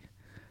right, mate.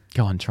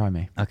 Go on, try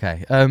me.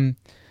 Okay.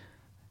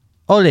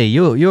 Ollie,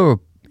 you're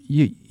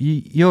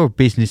a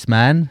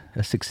businessman,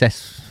 a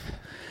success.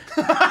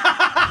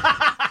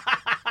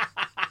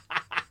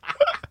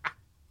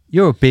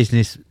 You're a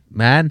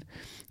businessman.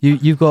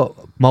 You've got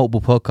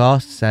multiple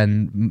podcasts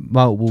and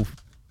multiple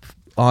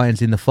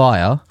irons in the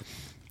fire.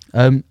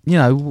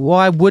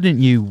 Why wouldn't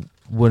you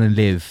want to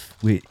live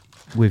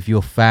with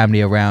your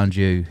family around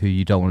you who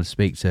you don't want to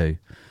speak to?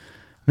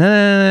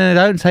 No,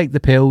 don't take the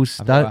pills.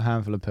 I've Don't. got a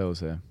handful of pills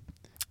here.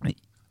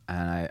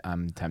 And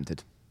I'm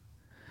tempted.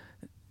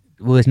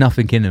 Well, there's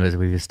nothing in them as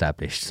we've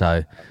established,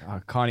 so I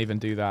can't even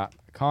do that.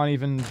 Can't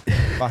even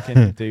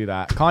fucking do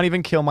that. Can't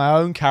even kill my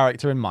own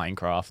character in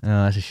Minecraft. oh,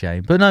 that's a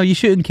shame. But no, you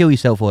shouldn't kill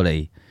yourself,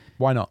 Ollie,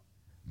 Why not?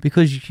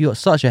 because you got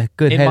such a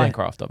good In head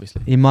Minecraft,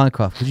 obviously. in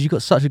Minecraft. Because you've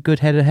got such a good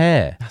head of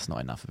hair. That's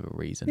not enough of a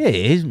reason. Yeah, it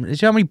is. Do you know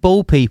how many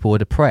bald people are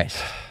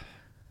depressed?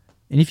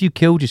 And if you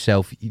killed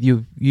yourself,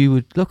 you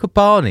would look at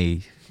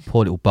Barney,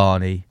 poor little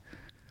Barney.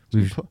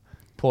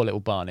 Poor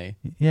little Barney.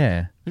 What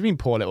Yeah. do you mean,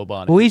 poor little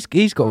Barney? Well, he's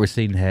got a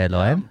receding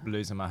hairline. I'm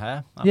losing my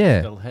hair. I'm Yeah.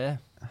 still here.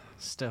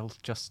 Still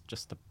just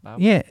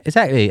about. Yeah,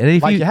 exactly. And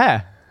if like you, your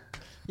hair.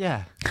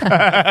 Yeah.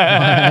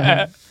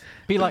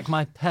 Be like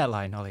my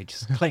hairline, Ollie.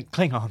 Just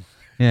cling on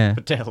yeah,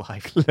 for dear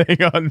life.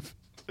 Hang on.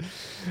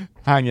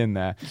 Hang in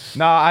there.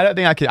 No, I don't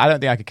think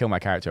I could kill my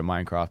character in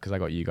Minecraft because I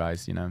got you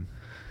guys,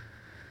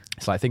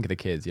 It's like, think of the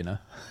kids,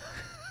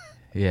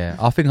 yeah,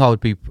 I think I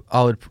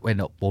would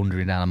end up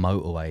wandering down a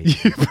motorway,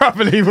 You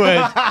probably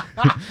would.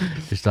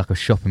 just like a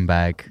shopping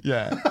bag.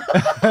 Yeah.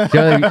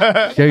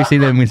 Do you see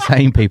them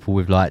insane people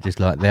with just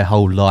their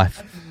whole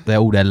life,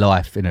 all their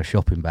life in a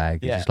shopping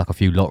bag? Yeah. Just like a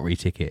few lottery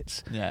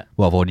tickets. Yeah.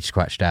 Well, I've already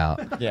scratched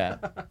out, Yeah.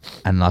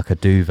 and like a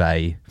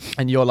duvet.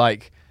 And you're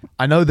like,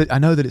 I know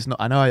that it's not.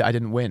 I know I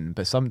didn't win,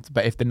 but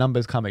if the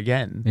numbers come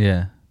again,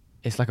 Yeah,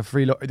 it's like a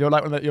free lot. You're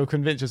like you'll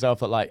convince yourself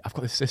that I've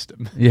got this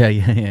system. yeah.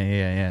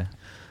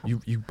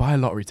 You buy a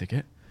lottery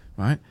ticket,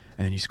 right,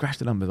 and then you scratch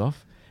the numbers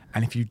off,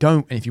 and if you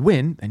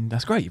win, then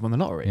that's great. You won the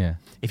lottery. Yeah.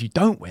 If you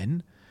don't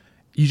win,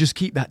 you just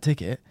keep that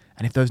ticket,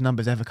 and if those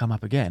numbers ever come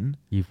up again,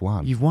 You've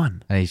won. you've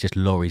won. And he's just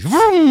lorries,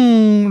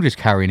 vroom, just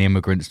carrying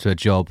immigrants to a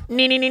job.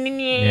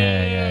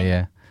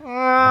 Yeah.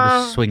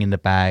 I'm just swinging the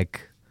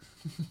bag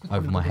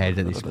over my head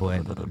at this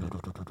point.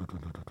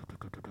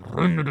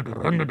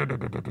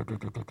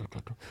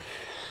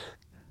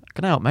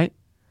 Can I help, mate?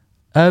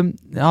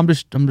 I'm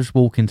just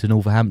walking to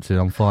Northampton.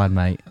 I'm fine,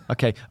 mate.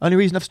 Okay, only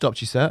reason I've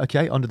stopped you, sir,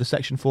 okay, under the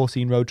Section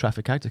 14 Road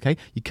Traffic Act, okay,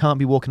 you can't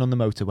be walking on the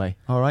motorway,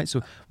 all right? So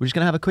we're just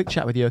going to have a quick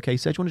chat with you, okay,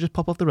 sir? Do you want to just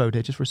pop off the road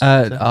here just for a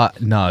second, sir?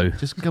 No.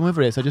 Just come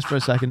over here, sir, just for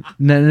a second.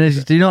 No,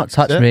 do not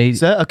touch me.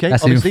 Sir, okay,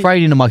 That's obviously-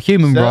 infringing on my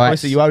human Sir, rights.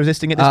 obviously you are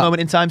resisting at this moment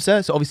in time,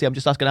 sir, so obviously I'm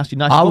just going to ask you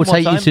nicely I will one more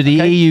take you time, to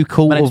the okay? EU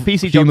Court My name's of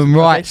PC Human Johnson,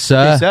 Rights, okay?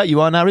 sir. Okay, sir,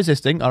 you are now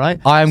resisting, all right?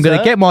 I am gonna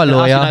Sir, get my I'm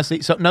gonna ask you lawyer.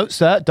 nicely- So, no,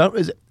 sir, don't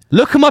resist.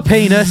 Look at my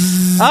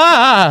penis.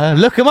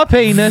 Look at my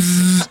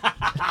penis.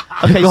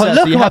 Okay, Go on, sir,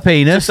 look so you at my have,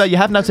 penis. So you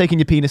have now taken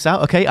your penis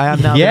out, okay? I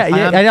am now... Yeah,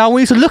 and I want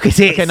you to look at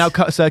it. Okay, now,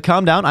 sir,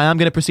 calm down. I am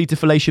going to proceed to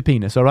fillet your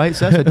penis, all right,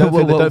 sir? So don't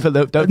feel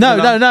No.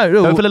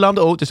 Don't feel alarmed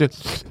at all. Just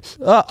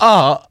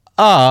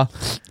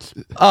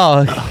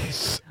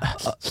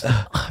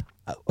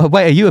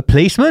Wait, are you a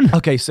policeman?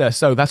 Okay, sir.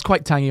 So that's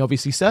quite tangy,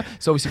 obviously, sir.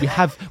 So obviously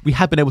we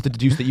have been able to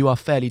deduce that you are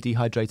fairly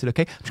dehydrated.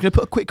 Okay, I'm just going to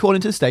put a quick call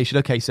into the station.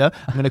 Okay, sir.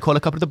 I'm going to call a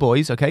couple of the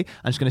boys. Okay,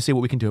 I'm just going to see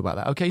what we can do about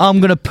that. Okay. I'm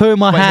gonna poo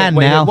my hand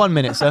wait, now. 1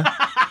 minute, sir.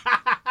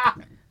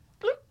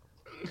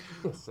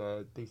 Yes,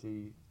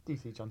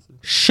 DC Johnson.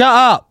 Shut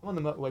up. On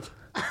the motorway.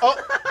 Oh.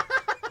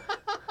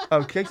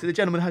 Okay, so the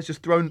gentleman has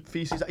just thrown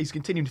feces. He's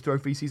continuing to throw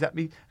feces at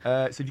me.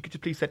 So if you could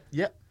just please say,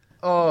 yeah.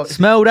 Oh,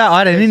 Smell that? I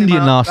had an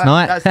Indian last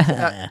night.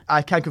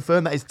 I can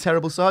confirm that is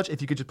terrible, Sarge.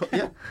 If you could just put,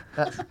 yeah.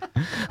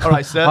 All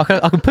right, sir.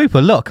 I can poop a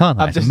lot, can't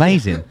I? I'm It's just-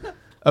 amazing.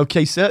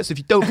 Okay, sir. So if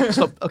you don't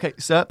stop, okay,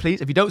 sir,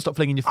 please, if you don't stop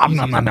flinging your feces,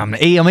 I'm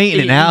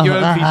eating it now. your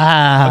own feces.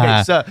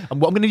 Okay, sir.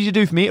 And what I'm going to need you to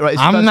do for me, right? Is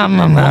What what I'm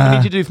going to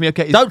need you to do for me,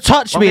 okay? is- Don't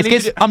touch what me. I'm gonna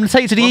need you I'm going to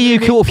take you to the what I'm EU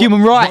gonna Court of need-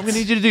 Human what Rights. I'm going to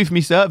need you to do for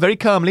me, sir, very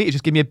calmly, is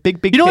just give me a big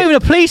You're not kiss. even a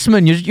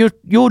policeman.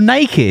 You're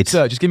naked.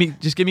 Sir, just what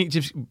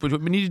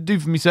we need you to do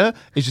for me, sir,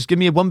 is just give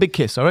me one big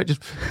kiss, all right?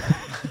 Just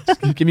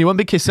give me one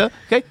big kiss, sir,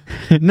 okay?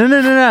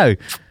 No.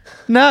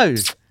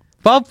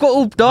 But I've got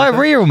all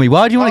diarrhea on me.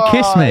 Why do you want to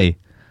kiss me?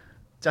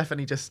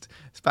 Definitely just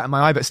spat in my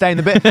eye, but stay in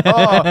the bit.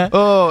 That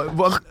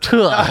was...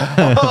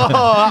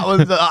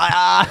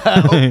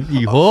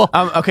 You whore.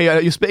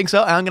 Okay, you're spitting,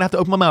 sir. I'm going to have to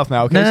open my mouth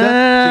now, okay, No, sir? So you're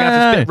going to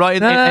have to spit right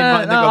in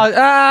right in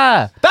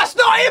the... That's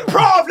not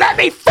improv! Let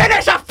me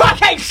finish a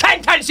fucking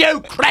sentence,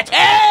 you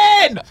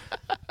cretin!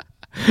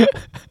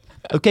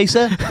 Okay,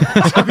 sir?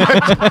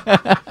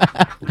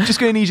 I'm just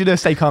going to need you to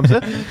stay calm,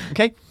 sir.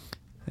 Okay?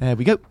 There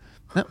we go.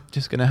 No,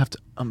 just going to have to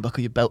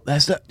unbuckle your belt there,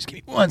 sir. Just give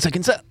me 1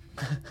 second, sir.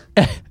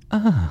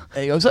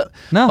 There you go, sir.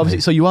 No.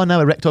 Obviously, so you are now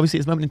erect, obviously,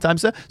 at this moment in time,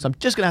 sir. So I'm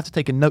just going to have to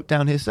take a note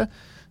down here, sir.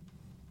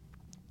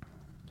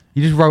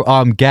 You just wrote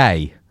I'm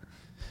gay.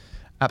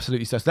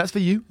 Absolutely, sir. So that's for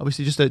you.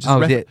 Obviously, just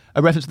Oh,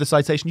 a reference to the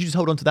citation. You just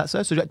hold on to that,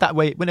 sir. So that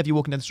way, whenever you're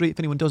walking down the street, if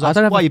anyone does I ask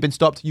don't have why a- you've been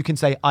stopped, you can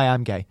say, I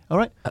am gay. All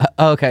right?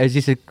 Okay,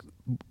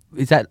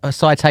 is that a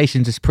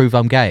citation to prove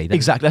I'm gay?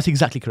 Exactly. That's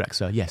exactly correct,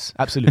 sir. Yes,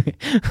 absolutely.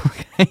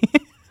 Okay.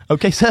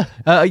 Okay, sir.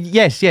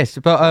 Yes,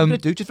 but I'm going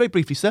to do, just very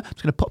briefly, sir, I'm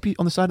just going to pop you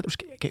on the side of the...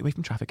 Just get away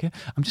from traffic here.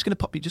 I'm just going to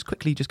pop you just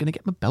quickly, just going to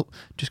get my belt.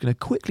 Just going to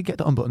quickly get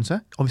that unbuttoned,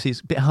 sir. Obviously,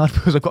 it's a bit hard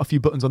because I've got a few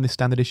buttons on this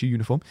standard issue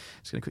uniform.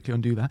 Just going to quickly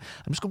undo that.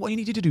 I'm just going to... What you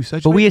need you to do,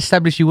 sir... but we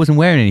established you wasn't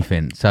wearing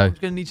anything. So I'm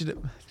going to need you to...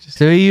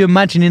 so are you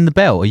imagining the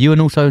belt? Are you and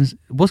also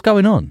what's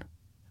going on?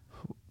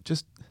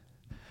 Just...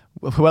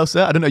 Well,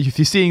 sir, I don't know if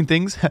you're seeing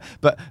things,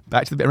 but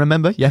back to the bit.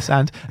 Remember, yes,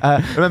 and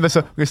remember. So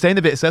we're going to stay in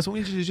the bit, sir. So we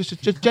need you to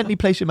just gently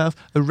place your mouth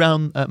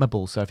around my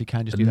balls, sir. If you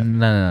can, just do that.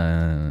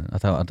 No.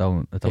 I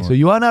don't. Okay, so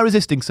you are now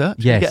resisting, sir.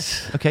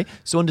 Yes. Okay.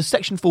 So under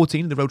Section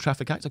 14 of the Road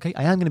Traffic Act, okay,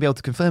 I am going to be able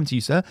to confirm to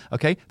you, sir,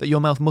 okay, that your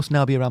mouth must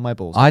now be around my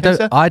balls. I okay, don't-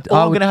 Sir? I Or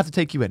I'm would- going to have to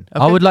take you in.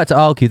 Okay? I would like to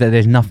argue that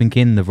there's nothing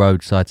in the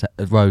road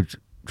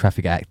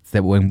Traffic Act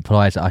that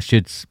implies that I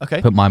should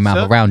put my mouth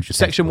Sir, around your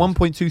Section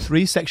testicles.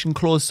 1.23, Section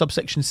Clause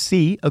Subsection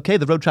C, okay,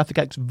 the Road Traffic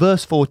Act,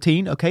 verse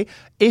 14, okay,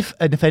 if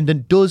a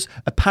defendant does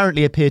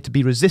apparently appear to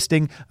be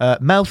resisting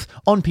mouth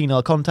on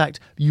penile contact,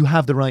 you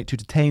have the right to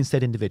detain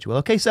said individual,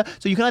 okay, sir?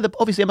 So you can either,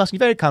 obviously, I'm asking you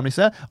very calmly,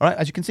 sir, all right,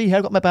 as you can see here,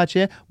 I've got my badge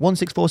here,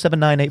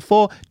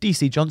 1647984,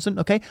 DC Johnson,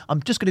 okay?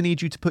 I'm just going to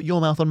need you to put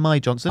your mouth on my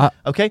Johnson,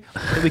 okay, so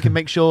that we can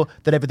make sure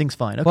that everything's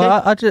fine, okay?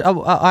 Well,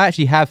 I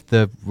actually have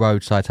the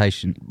Road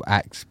Citation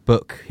Act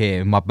book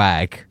here in my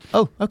bag.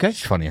 Oh, okay.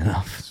 It's funny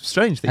enough.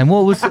 Strange thing. And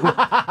what was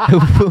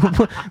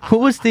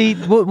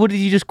what did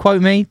you just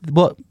quote me?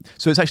 What?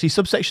 So it's actually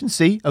subsection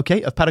C,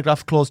 okay, of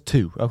paragraph clause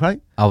 2, okay?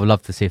 I would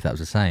love to see if that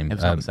was the same. It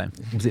was not the same.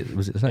 Was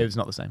it the same? It was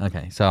not the same.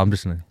 Okay, so I'm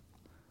just gonna.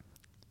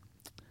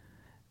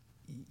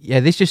 Yeah,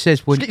 this just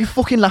says when. Get your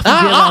fucking laughing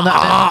gear around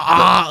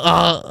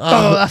that.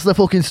 Oh, that's the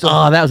fucking stuff.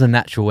 Oh, that was a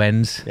natural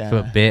end Yeah, for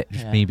a bit.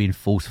 Just yeah. me being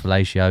false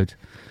fellatiod.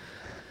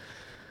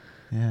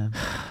 Yeah.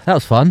 That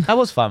was fun. That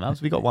was fun.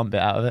 We got one bit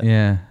out of it.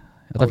 Yeah.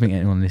 I don't think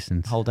anyone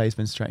listens. The whole day's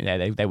been strange.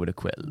 Yeah, they would have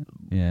quit.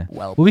 Yeah.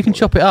 Well, we can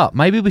before chop it up.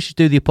 Maybe we should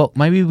do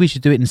Maybe we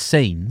should do it in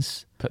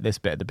scenes. Put this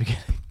bit at the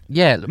beginning.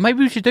 Yeah. Maybe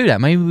we should do that.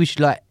 Maybe we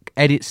should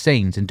edit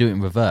scenes and do it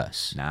in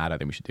reverse. Nah, I don't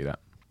think we should do that.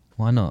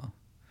 Why not?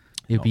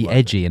 It'd Not be worth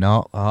edgy and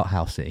art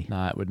housey.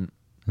 Nah, it wouldn't.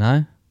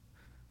 No.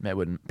 It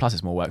wouldn't. Plus,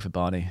 it's more work for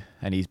Barney,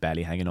 and he's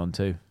barely hanging on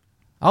too.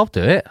 I'll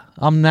do it.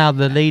 I'm now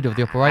the leader of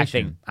the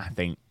operation. I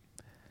think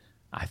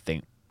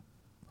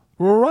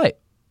we're all right.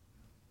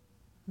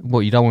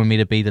 What, you don't want me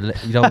to be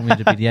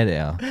the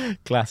editor?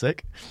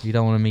 Classic. You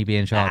don't want me be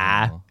in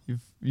charge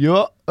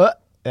anymore?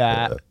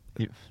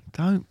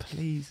 Don't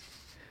please.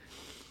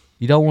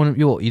 You don't want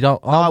you don't.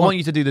 I want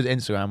you to do the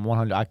Instagram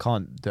 100. I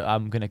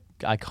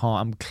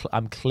can't.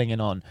 I'm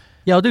clinging on.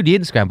 Yeah, I'll do the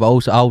Instagram, but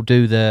also I'll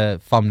do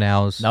the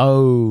thumbnails.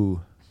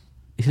 No,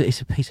 It's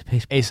a piece of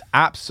piss. it's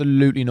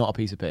absolutely not a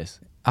piece of piss.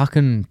 I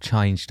can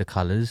change the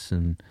colours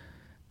and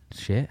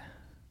shit.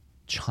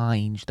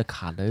 Change the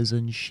colours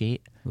and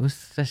shit.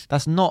 That's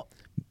That's not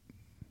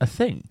a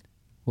thing.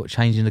 what,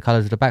 changing the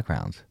colours of the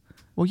backgrounds.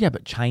 Well, yeah,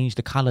 but change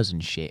the colours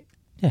and shit.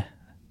 Yeah,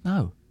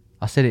 No.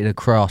 I said it in a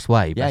crass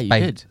way. But Yeah,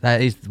 that's you did.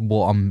 That is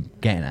what I'm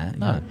getting at.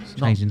 No, it's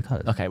it's not. changing the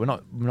colours. Okay, we're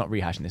not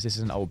rehashing this. This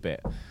is an old bit.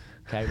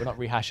 Okay, we're not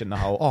rehashing the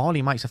whole. Oh,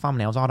 Ollie makes the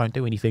thumbnails. I don't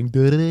do anything.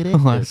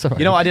 Oh, sorry.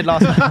 You know what I did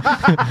last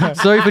night?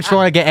 Sorry for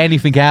trying to get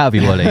anything out of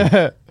you,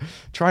 Wally.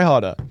 Try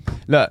harder.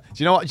 Look,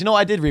 do you know what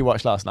I did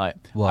rewatch last night?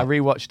 What? I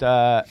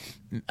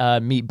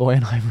rewatched Meat Boy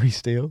and Ivory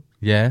Steel.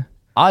 Yeah.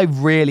 I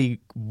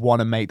really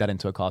want to make that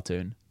into a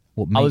cartoon.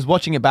 What? I was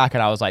watching it back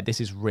and I was like, this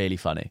is really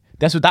funny.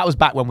 That was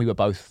back when we were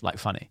both like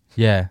funny.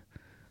 Yeah.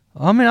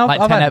 I mean,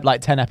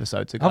 Like 10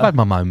 episodes ago. I've had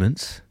my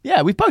moments.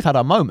 Yeah, we've both had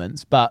our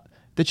moments, but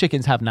the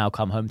chickens have now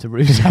come home to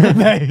roost, haven't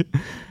they?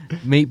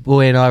 Meat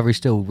Boy and Ivory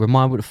Steel.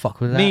 Remind me what the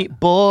fuck was that? Meat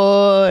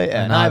Boy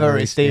and Ivory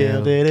Ivory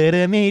Steel.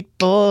 Steel. Meat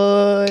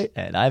Boy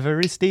and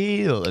Ivory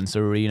Steel. And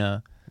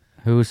Serena,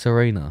 Who was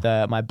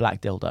Serena? my black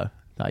dildo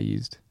that I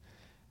used.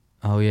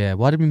 Oh yeah.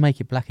 Why did we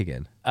make it black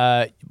again?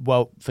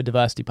 Well, for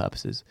diversity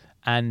purposes.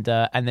 And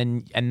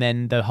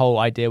then the whole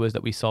idea was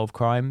that we solve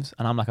crimes,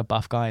 and I'm like a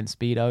buff guy in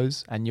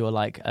Speedos, and you're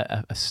like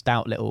a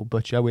stout little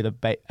butcher with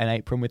an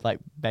apron with like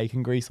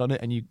bacon grease on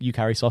it, and you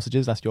carry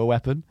sausages. That's your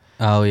weapon.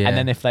 Oh yeah. And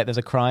then if like there's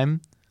a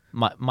crime,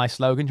 my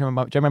slogan. Do you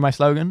remember my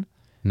slogan?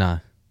 No.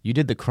 You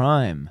did the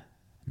crime.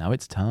 Now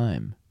it's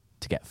time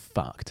to get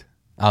fucked.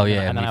 Oh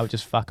yeah. And then we- I would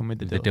just fuck him with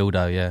the the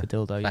dildo. Yeah. The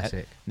dildo. Yeah.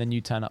 Classic. Then you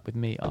turn up with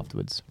me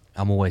afterwards.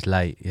 I'm always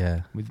late.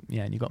 Yeah.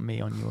 And you got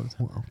me on yours.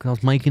 Well, 'cause I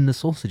was making the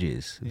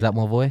sausages. Is that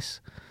my voice?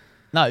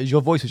 No,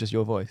 your voice was just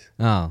your voice.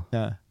 Oh.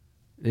 Yeah.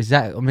 Is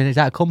that? I mean, is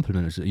that a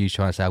compliment? Or are you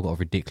trying to say I've got a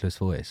ridiculous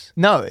voice?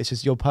 No, it's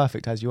just you're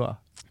perfect as you are.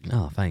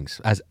 Oh, thanks.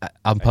 As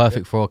I'm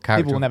perfect for a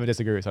character. People will never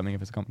disagree with something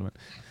if it's a compliment.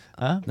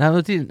 No,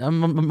 I didn't.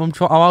 I'm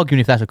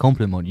arguing if that's a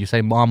compliment. You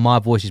say my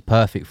voice is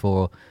perfect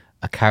for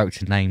a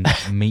character named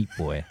Meat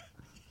Boy,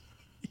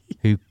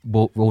 who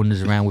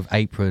wanders around with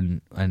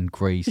apron and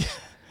grease,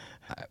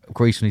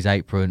 grease on his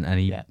apron, and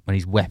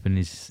his weapon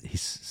is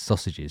his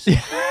sausages.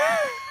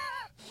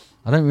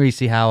 I don't really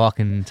see how I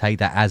can take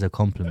that as a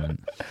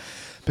compliment.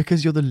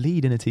 Because you're the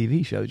lead in a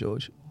TV show,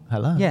 George.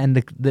 Hello. Yeah, and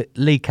the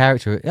lead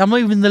character. I'm not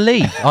even the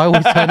lead. I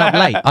always turn up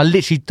late. I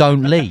literally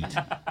don't lead.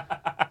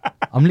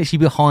 I'm literally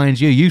behind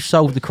you. You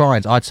solve the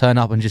crimes. I turn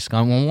up and just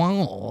go,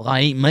 well,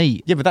 I eat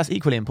meat. Yeah, but that's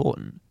equally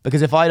important.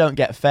 Because if I don't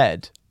get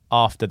fed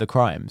after the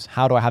crimes,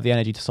 how do I have the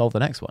energy to solve the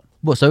next one?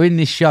 What? So in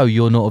this show,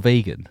 you're not a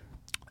vegan?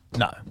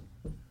 No.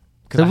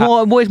 So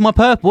what is my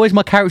purpose? What is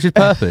my character's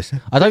purpose?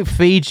 I don't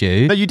feed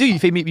you. No, you do. You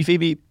feed me. You feed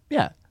me.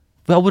 Yeah.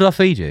 What would I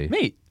feed you?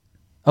 Meat.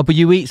 Oh, but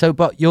you eat. So,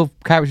 but your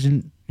character's.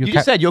 You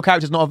just said your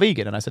character's not a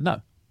vegan, and I said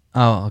no.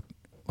 Oh,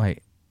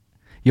 wait.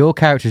 Your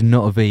character's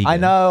not a vegan.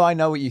 I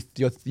know what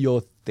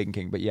you're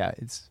thinking, but yeah,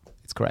 it's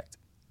correct.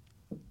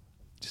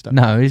 Just don't.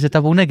 No, it's a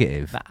double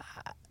negative. Nah,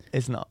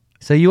 it's not.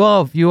 So you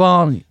are.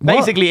 What?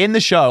 Basically, in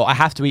the show, I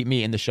have to eat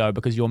meat in the show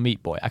because you're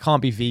Meat Boy. I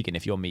can't be vegan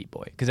if you're Meat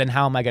Boy, because then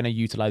how am I going to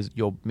utilize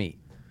your meat?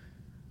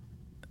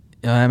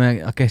 I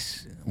mean, I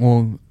guess.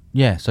 Well,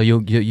 yeah. So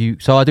you.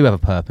 So I do have a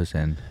purpose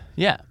then.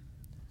 Yeah.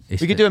 It's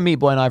We could do a Meat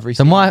Boy and Ivory.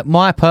 So Steel.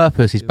 my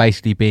purpose is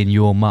basically being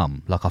your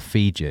mum. Like I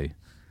feed you.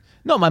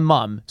 Not my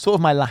mum, sort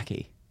of my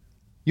lackey.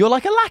 You're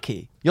like a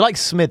lackey. You're like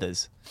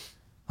Smithers.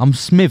 I'm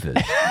Smithers.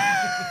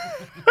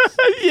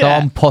 So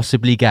I'm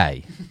possibly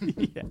gay.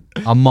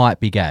 I might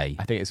be gay.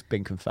 I think it's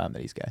been confirmed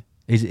that he's gay.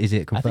 Is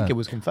it confirmed? I think it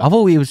was confirmed. I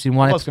thought he was in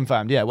one. It was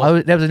confirmed, yeah.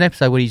 There was an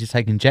episode where he used to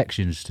take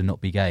injections to not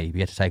be gay. He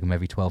had to take them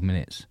every 12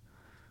 minutes.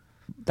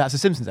 That's a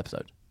Simpsons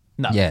episode.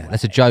 No. Yeah,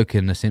 that's a joke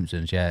in The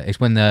Simpsons. Yeah, it's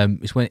when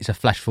it's a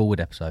flash forward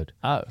episode.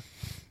 Oh,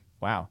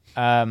 wow.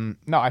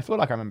 No, I feel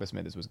like I remember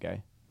Smithers was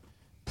gay.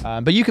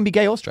 But you can be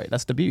gay or straight.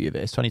 That's the beauty of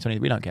it. It's 2020.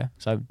 We don't care.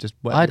 So just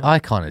whatever. I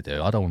kind of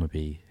do. I don't want to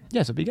be.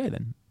 Yeah, so be gay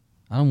then.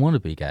 I don't want to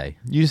be gay.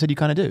 You just said you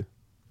kind of do.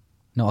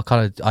 No, I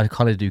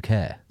kind of do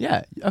care.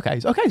 Yeah. Okay.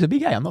 So be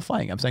gay. I'm not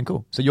fighting. I'm saying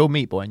cool. So you're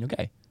Meat Boy and you're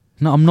gay.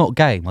 No, I'm not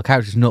gay. My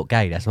character's not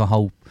gay. That's my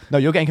whole. No,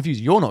 you're getting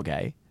confused. You're not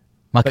gay.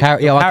 My But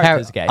character. your Yeah, my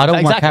character's character. gay. I don't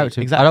want my Exactly,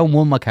 character. exactly. I don't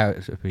want my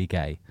character to be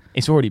gay.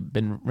 It's already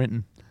been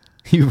written.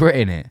 You've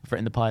written it. I've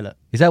written the pilot.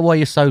 Is that why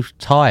you're so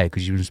tired?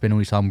 Because you've spent all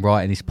your time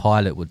writing this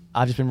pilot with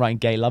I've just been writing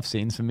gay love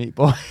scenes for Meat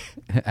Boy.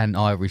 and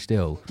Ivory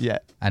Steel. Yeah.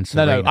 And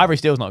No, Serena. Ivory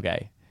Steele's not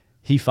gay.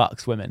 He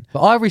fucks women.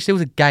 But Ivory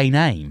Steel's a gay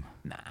name.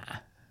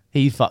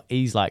 He's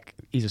like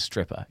he's a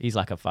stripper. He's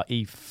like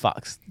he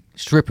fucks.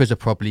 Strippers are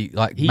probably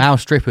like male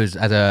strippers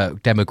as a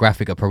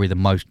demographic are probably the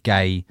most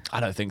gay. I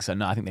don't think so.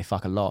 No, I think they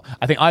fuck a lot.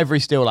 I think Ivory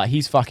Steel, like,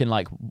 he's fucking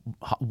like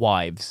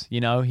wives.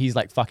 You know, he's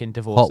like fucking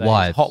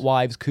divorcees, hot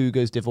wives,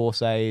 cougars,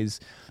 divorcees.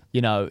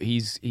 You know,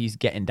 he's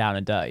getting down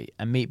and dirty.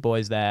 And Meat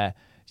Boy's there.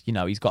 You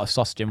know, he's got a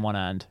sausage in one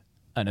hand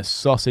and a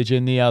sausage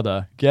in the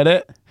other. Get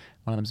it?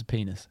 One of them's a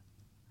penis.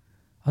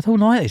 I don't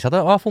like this. I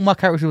thought my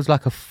character was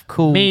like a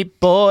cool Meat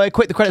Boy.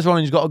 Quick, the credits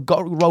rolling. You've got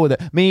to roll with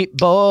it. Meat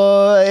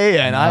Boy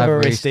and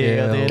Ivory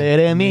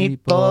Steel.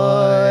 Meat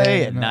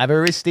Boy and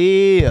Ivory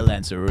Steel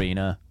and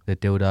Serena. The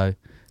dildo.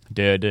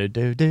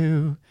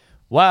 Do.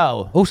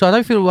 Wow. Also, I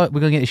don't feel like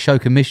we're gonna get this show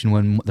commissioned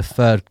when the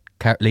third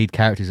lead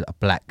character is a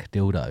black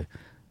dildo.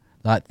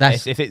 Like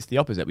that's if it's the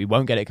opposite, we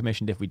won't get it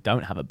commissioned if we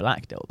don't have a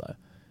black dildo.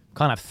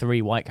 Can't have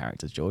 3 white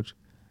characters, George.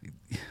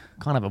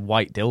 Can't have a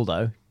white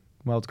dildo.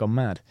 World's gone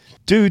mad.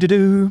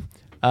 Do.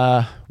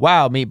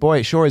 Wow, Meat Boy,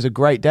 it sure is a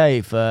great day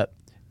for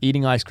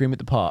eating ice cream at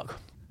the park.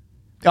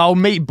 Oh,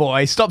 Meat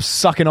Boy, stop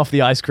sucking off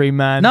the ice cream,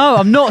 man. No,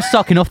 I'm not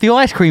sucking off the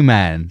ice cream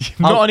man.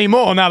 Not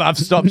anymore now that I've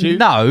stopped you.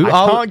 No,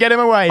 I can't get him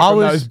away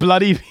from those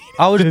bloody...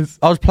 I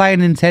was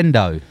playing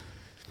Nintendo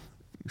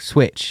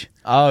Switch.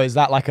 Oh, is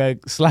that like a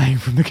slang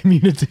from the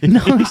community?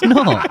 No, it's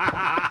not.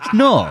 It's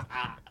not.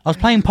 I was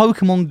playing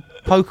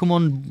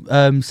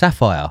Pokemon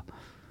Sapphire.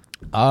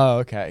 Oh,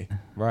 okay.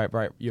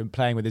 Right. You're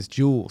playing with his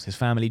jewels, his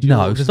family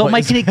jewels. No, stop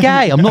making it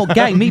gay. I'm not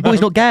gay. Meat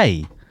Boy's not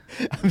gay.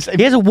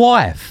 He has a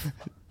wife.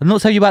 I'm not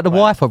telling you about the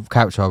wife of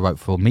character I wrote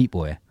for Meat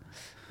Boy.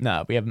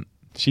 No, we haven't.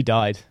 She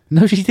died.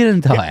 No, she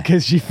didn't die.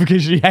 Because she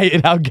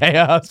hated how gay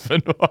her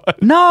husband was.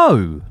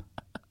 No.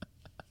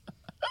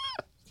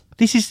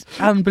 This is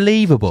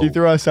unbelievable. She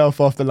threw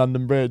herself off the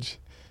London Bridge.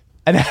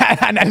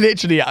 And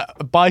literally,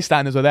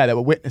 bystanders were there. They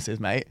were witnesses,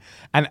 mate.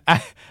 And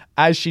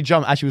as she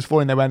was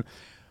falling, they went,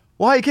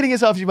 "Why are you killing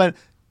yourself?" She went,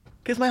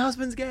 "Because my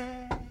husband's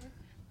gay."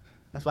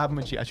 That's what happened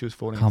as she was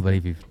falling. I can't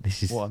believe you.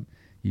 This is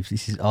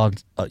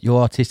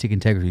your artistic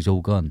integrity is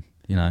all gone.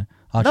 You know.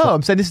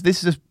 I'm saying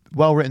this is a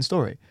well-written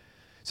story.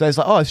 So it's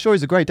like, oh, sure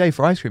is a great day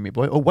for ice cream, Meat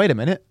Boy. Oh, wait a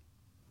minute,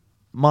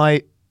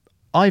 my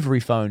ivory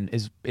phone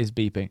is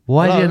beeping.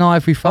 Why is it an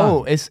ivory phone?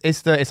 Oh, it's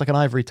like an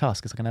ivory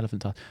tusk. It's like an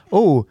elephant tusk.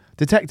 Oh,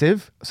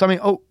 detective, something.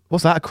 Oh,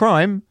 what's that? A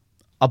crime?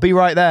 I'll be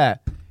right there.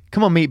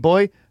 Come on, Meat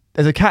Boy.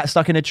 There's a cat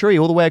stuck in a tree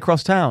all the way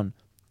across town.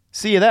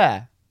 See you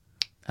there.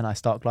 And I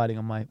start gliding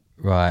on my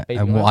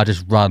and I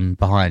just run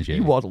behind you.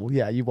 You waddle,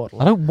 yeah, you waddle.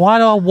 Why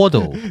do I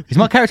waddle? Is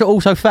my character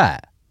also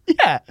fat?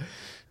 Yeah.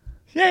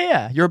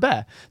 You're a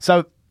bear.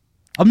 So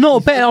I'm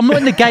not a bear. I'm not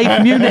in the gay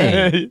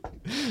community.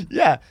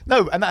 Yeah,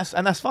 no, and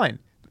that's fine.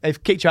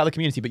 They've kicked you out of the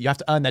community, but you have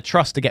to earn their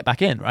trust to get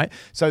back in, right?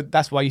 So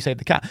that's why you save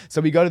the cat. So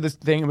we go to this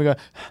thing and we go,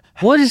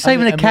 what does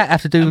saving a cat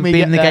have to do with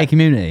being in the gay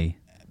community?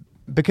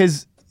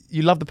 Because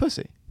you love the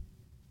pussy.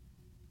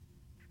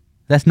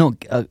 That's not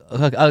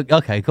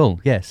okay.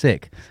 Cool. Yeah,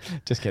 sick.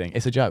 Just kidding.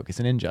 It's a joke. It's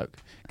an in joke.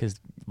 Because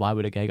why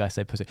would a gay guy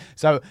say pussy?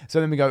 So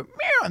then we go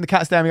meow, and the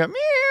cat's there. And we go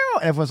meow,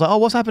 and everyone's like, "Oh,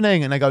 what's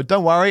happening?" And I go,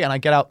 "Don't worry." And I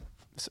get out,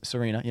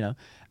 Serena, you know,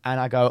 and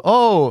I go,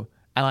 "Oh,"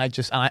 and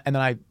then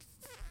I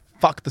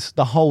fuck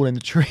the hole in the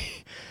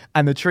tree,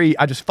 and the tree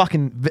I just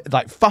fucking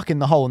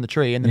the hole in the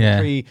tree, and then the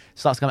tree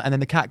starts coming, and then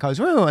the cat goes,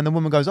 "Whoa," and the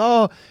woman goes,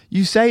 "Oh,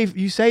 you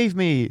saved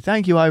me,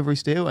 thank you, Ivory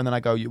Steel," and then I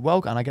go, "You're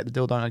welcome," and I get the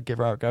dildo and I give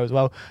her a go as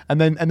well, and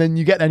then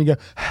you get there and you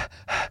go,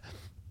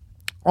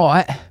 "All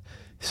right,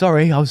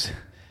 sorry, I was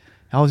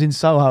in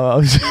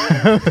Soho,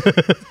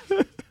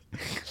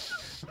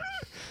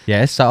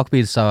 Yes, so I could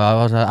be in Soho.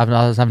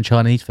 I was having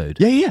Chinese food.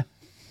 Yeah.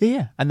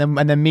 And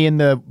then me and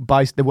the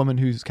woman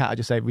whose cat I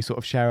just saved, we sort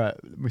of share a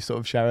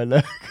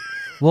look.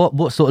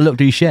 What sort of look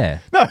do you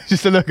share? No,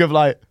 just a look of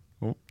like,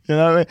 you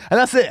know what I mean? And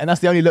that's it. And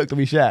that's the only look that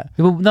we share.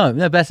 Well,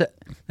 no, but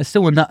there's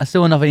still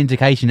another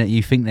indication that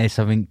you think there's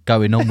something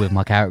going on with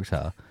my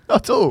character.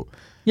 Not at all.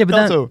 Yeah, but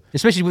not at all.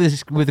 Especially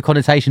with the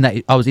connotation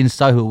that I was in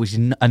Soho, which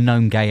is a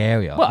known gay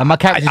area, well, and my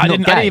character's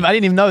not gay. I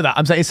didn't even know that.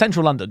 I'm saying it's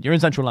Central London. You're in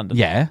Central London.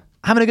 Yeah,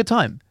 having a good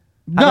time.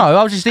 No,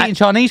 I was just eating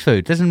Chinese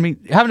food. Doesn't mean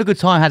having a good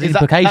time has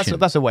implications.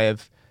 That's a way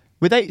of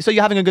so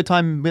you're having a good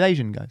time with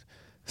Asian guys.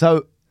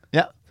 So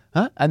yeah,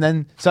 huh? And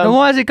then so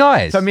why is it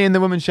guys? So me and the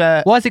woman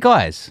share. Why is it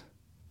guys?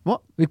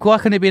 What? Why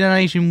couldn't it be an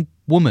Asian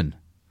woman?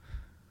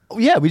 Oh,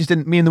 yeah, we just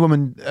didn't. Me and the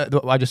woman,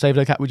 I just saved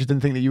her cat. We just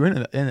didn't think that you were in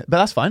it. But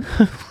that's fine.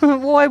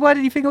 Why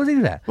did you think I was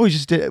in that? Well, we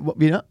just did. What?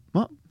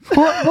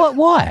 What?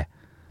 Why?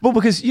 Well,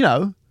 because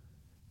you're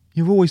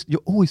always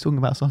talking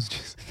about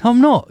sausages.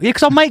 I'm not. Yeah,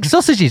 because I make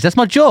sausages. That's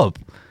my job.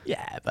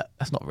 Yeah, but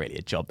that's not really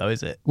a job, though,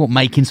 is it? What,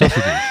 making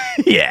sausages?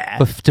 Yeah.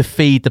 To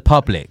feed the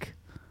public.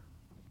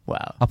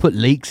 Wow. I put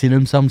leeks in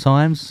them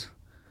sometimes.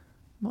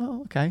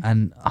 Well, okay.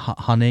 And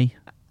honey.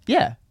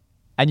 Yeah.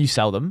 And you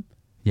sell them.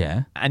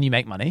 Yeah. And you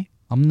make money.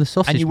 I'm the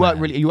sausage And you man.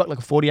 work like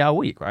a 40-hour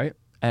week, right?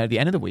 And at the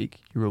end of the week,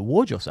 you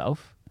reward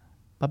yourself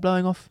by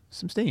blowing off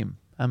some steam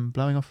and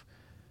blowing off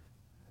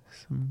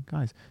some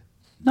guys.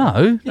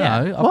 No.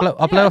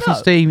 I blow off some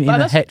steam in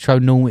a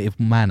heteronormative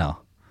manner.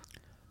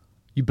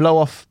 You blow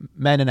off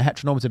men in a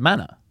heteronormative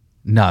manner?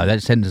 No,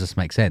 that sentence doesn't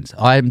make sense.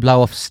 I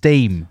blow off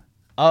steam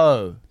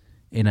Oh,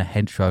 in a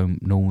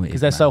heteronormative.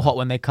 because they're so manner. hot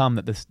when they come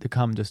that the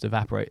cum just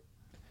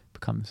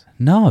becomes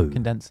No,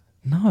 condensed.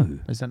 no,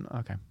 Is that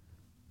okay?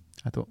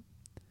 I thought.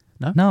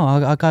 no.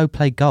 I go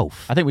play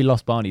golf. I think we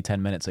lost Barney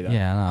 10 minutes ago.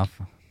 Yeah,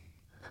 no,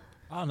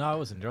 Oh no, I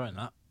was enjoying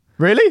that.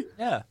 Really?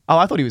 Yeah. Oh,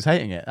 I thought he was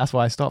hating it. That's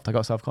why I stopped. I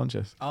got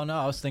self-conscious. Oh no,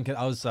 I was thinking.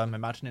 I was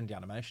imagining the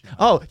animation.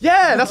 Oh,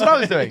 yeah, that's what I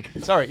was doing.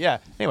 Sorry, yeah.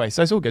 Anyway,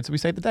 so it's all good. So we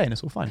saved the day and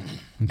it's all fine.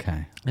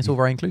 okay. It's all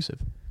very inclusive.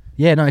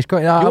 Yeah, no, it's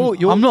great.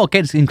 You're- I'm not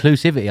against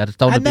inclusivity. I just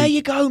don't want And to there be.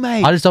 you go,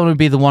 mate. I just don't want to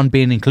be the one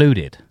being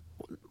included.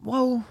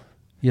 Well,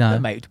 You know.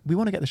 look, mate, we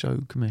want to get the show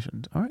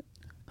commissioned, all right?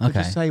 We'll Okay.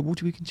 just say, well,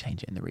 we can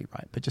change it in the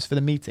rewrite, but just for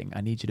the meeting,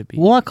 I need you to be...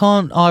 Why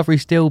can't Ivory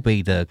still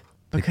be the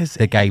Because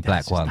the gay that's black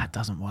just- one? That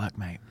doesn't work,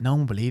 mate. No one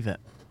will believe it.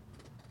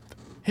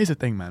 Here's the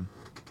thing, man.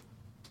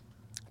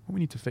 What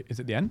we need to fix... Is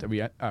it the end? Are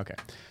we... Okay.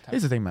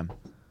 Here's the thing, man.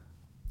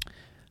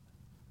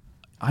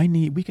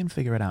 We can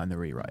figure it out in the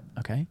rewrite,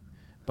 okay?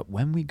 But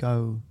when we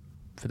go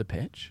for the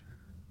pitch,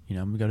 you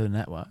know, when we go to the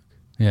network,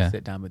 Yeah.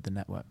 sit down with the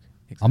network.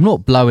 I'm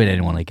not blowing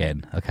anyone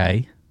again.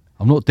 Okay.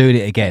 I'm not doing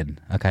it again.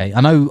 Okay.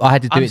 I know I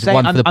had to do it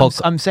once for the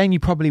podcast. I'm saying you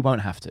probably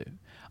won't have to.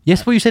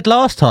 Yes, what you said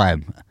last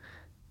time.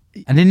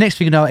 And then next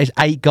thing you know, it's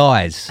 8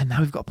 guys. And now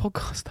we've got a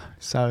podcast, though.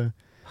 So...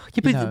 Yeah,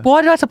 but you know.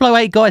 why do I have to blow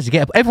 8 guys to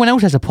get? Everyone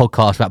else has a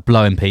podcast about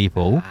blowing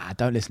people.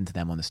 Don't listen to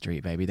them on the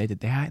street, baby. They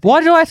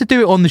Why do I have to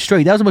do it on the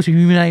street? That was the most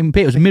humiliating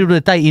bit. It was the middle of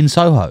the day in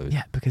Soho.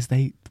 Yeah, because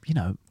they, you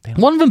know, they.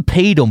 One of them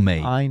peed on me.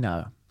 I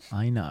know.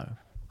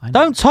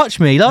 Don't touch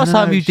me. Last No,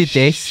 time you did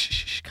this.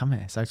 Shh, come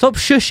here. So Stop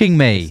shushing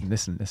me.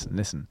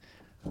 Listen.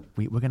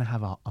 We're gonna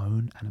have our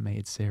own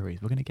animated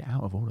series. We're gonna get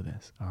out of all of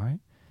this. All right.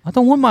 I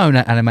don't want my own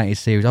animated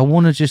series. I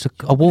want to just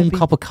a warm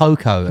cup of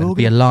cocoa and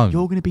be alone.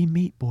 You're gonna be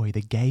Meat Boy,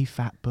 the gay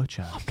fat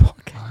butcher.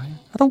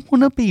 I don't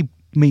want to be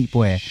Meat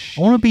Boy.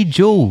 I want to be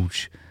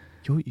George.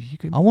 You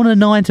can. I want a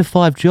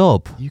 9-to-5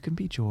 job. You can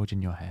be George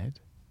in your head.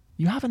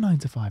 You have a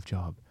 9-to-5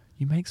 job.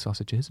 You make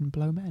sausages and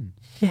blow men.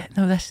 Yeah,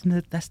 no, that's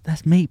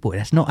Meat Boy.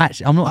 That's not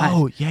actually. I'm not.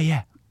 Oh, actually,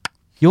 yeah.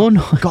 you're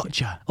not.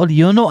 Gotcha. Ollie,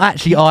 you're not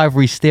actually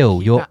Ivory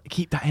Still.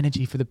 Keep that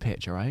energy for the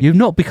pitch, all right? You've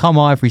not become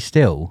Ivory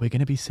Still. We're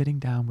gonna be sitting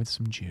down with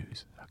some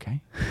Jews,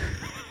 okay?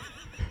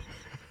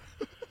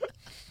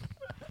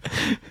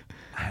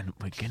 And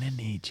we're gonna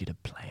need you to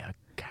play a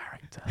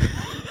character.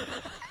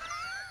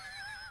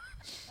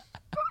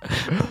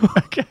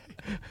 Okay.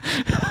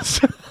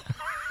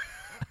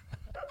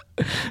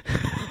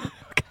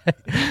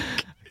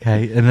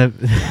 Okay, and then,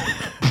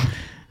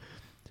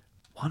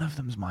 One of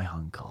them's my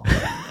uncle.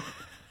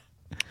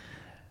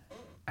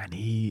 And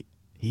he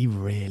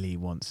really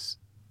wants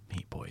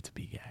Meat Boy to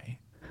be gay.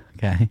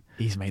 okay.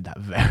 He's made that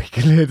very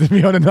clear to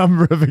me on a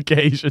number of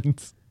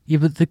occasions. Yeah,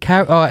 but the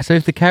character. All right, so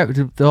if the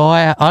character,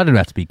 I don't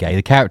have to be gay.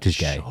 The character's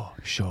gay,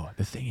 Sure.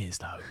 The thing is,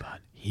 though, bud,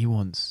 he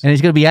wants... and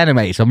it's going to be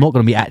animated, so I'm not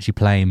going to be actually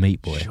playing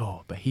Meat Boy.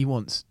 Sure, but he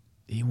wants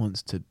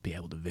to be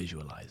able to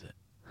visualize it.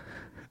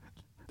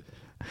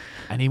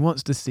 And he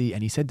wants to see,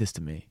 and he said this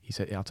to me. He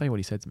said, I'll tell you what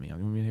he said to me. I'll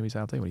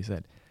tell you what he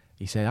said.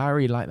 He said, I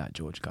really like that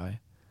George guy.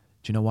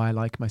 Do you know why I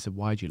like him? I said,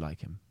 why do you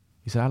like him?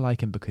 He said, I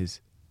like him because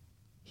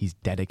he's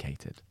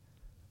dedicated.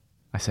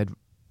 I said,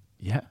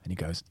 yeah. And he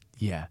goes,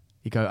 yeah.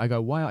 I go,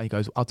 why? He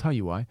goes, I'll tell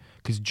you why.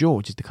 Because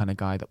George is the kind of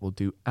guy that will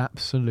do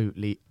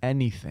absolutely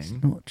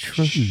anything. Not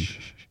true.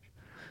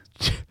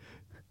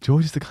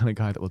 George is the kind of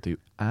guy that will do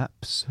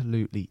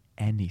absolutely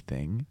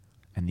anything.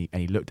 And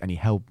he looked and he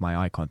held my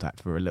eye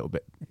contact for a little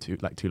bit too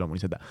long when he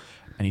said that.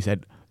 And he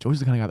said, George is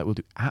the kind of guy that will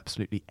do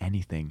absolutely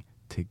anything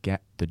to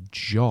get the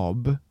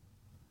job.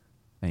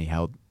 And he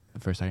held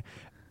for a second.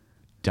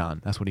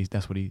 Done. That's what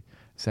he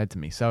said to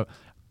me. So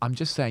I'm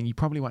just saying you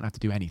probably won't have to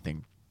do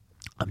anything.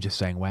 I'm just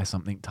saying wear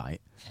something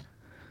tight.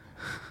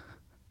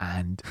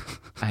 And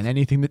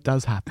anything that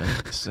does happen,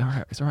 it's all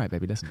right,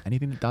 baby. Listen,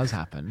 anything that does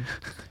happen,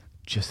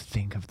 just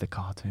think of the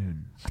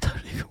cartoon. I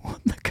don't even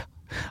want the.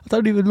 I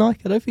don't even like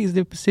it. I don't think it's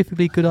a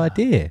specifically good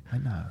idea. I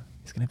know.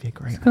 It's going to be a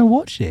great... I'm going to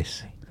watch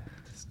this.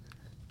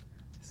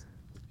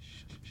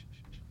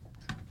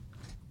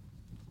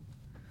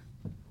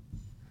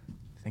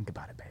 Think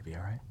about it, baby,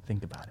 all right?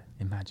 Think about it.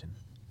 Imagine.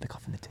 Look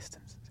off in the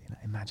distance. You know,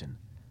 imagine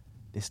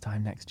this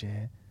time next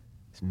year,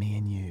 it's me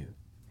and you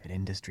at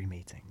industry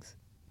meetings.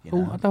 You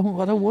know? I don't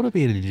want to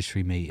be in an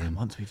industry meeting. And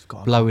once we've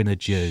got... Blowing a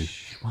Jew.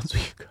 Once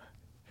we've got...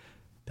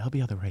 There'll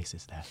be other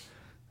races there.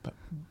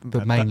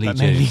 But mainly Jews.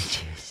 Mainly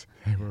Jews.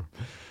 They will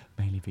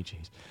mainly be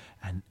Jews.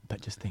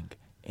 But just think,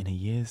 in a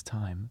year's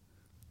time,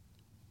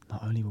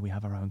 not only will we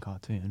have our own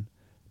cartoon,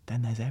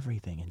 then there's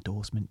everything.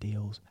 Endorsement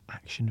deals,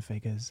 action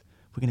figures.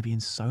 We're going to be in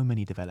so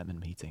many development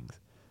meetings.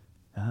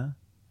 We're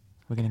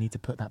going to need to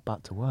put that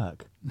butt to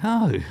work.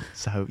 No.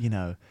 So, you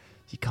know,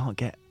 you can't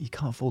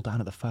fall down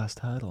at the first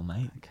hurdle,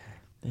 mate. Okay.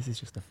 This is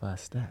just the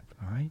first step,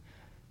 all right?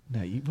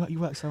 No, you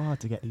worked so hard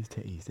to get these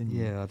titties, didn't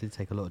you? Yeah, I did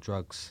take a lot of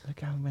drugs. Look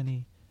how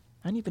many...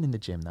 And you've been in the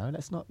gym, though.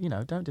 Let's not,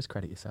 don't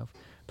discredit yourself.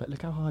 But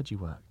look how hard you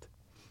worked.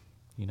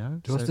 You know?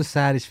 What's the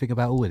saddest thing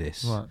about all of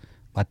this? What?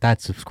 My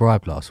dad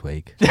subscribed last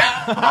week.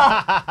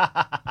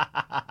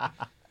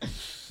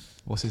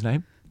 What's his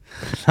name?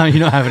 No, you're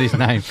not having his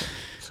name.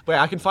 Wait,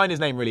 I can find his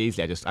name really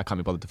easily. I can't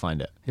be bothered to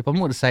find it. If I'm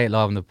not to say it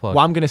live on the pod.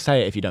 Well, I'm going to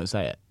say it if you don't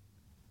say it.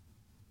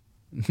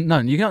 No,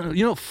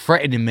 you're not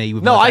threatening me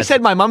with No, my I dad's-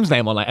 said my mum's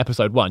name on like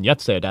episode 1. You have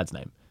to say her dad's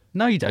name.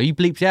 No, you don't. You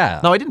bleeped it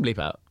out. No, I didn't bleep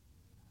out.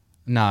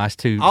 No, that's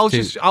too. I'll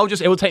too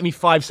just. It will take me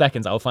 5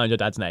 seconds. I'll find your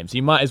dad's name. So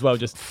you might as well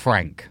just.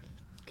 Frank.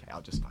 Okay,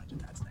 I'll just find your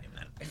dad's name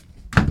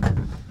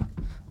then.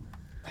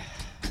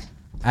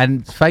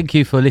 And thank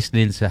you for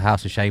listening to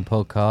House of Shame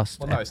podcast.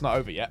 Well, no, it's not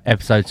over yet.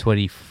 Episode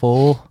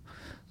 24.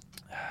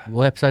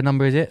 What episode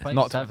number is it?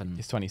 Not 7.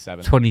 It's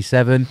 27.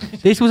 27.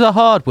 This was a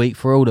hard week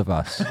for all of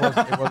us. It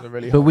wasn't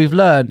really. But we've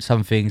learned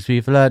some things.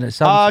 We've learned that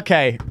some.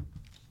 Okay.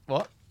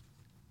 What?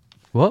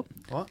 What?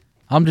 What?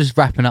 I'm just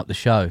wrapping up the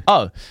show.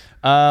 Oh,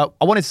 I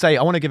want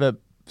to give a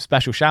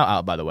special shout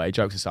out, by the way,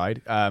 jokes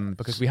aside,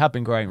 because we have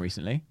been growing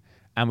recently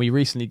and we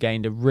recently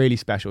gained a really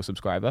special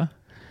subscriber.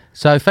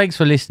 So thanks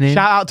for listening.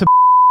 Shout out to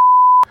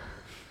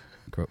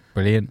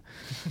Brilliant.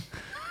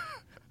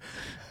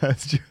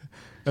 That's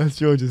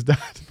George's dad.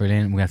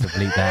 Brilliant. We're going to have to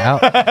bleep that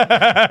out.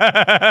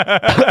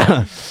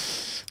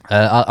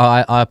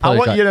 I I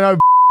apologize. want you to know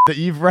that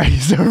you've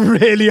raised a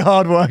really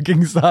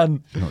hard-working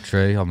son. Not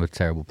true. I'm a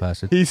terrible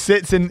person. He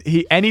sits in.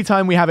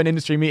 Anytime we have an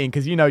industry meeting,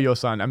 because you know your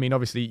son. I mean,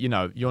 obviously, you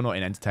know you're not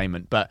in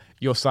entertainment, but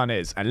your son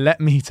is. And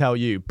let me tell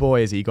you, boy,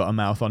 has he got a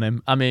mouth on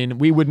him. I mean,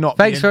 we would not.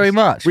 Thanks be in very this-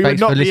 much. We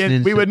Thanks would for not be listening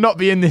in. We to- would not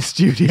be in this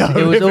studio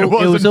It was if all, it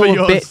wasn't it was for all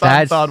your a bit,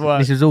 son's Dad. hard work.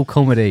 This was all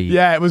comedy.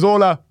 Yeah, it was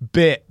all a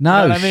bit.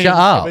 No, You know what I mean? shut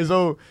up. It was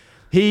all.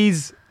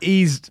 He's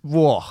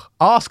whoa.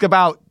 Ask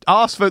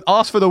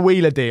for the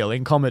Wheeler deal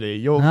in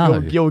comedy. No.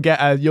 You'll get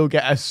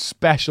a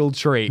special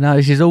treat. No,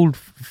 this is all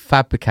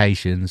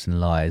fabrications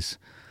and lies.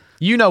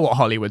 You know what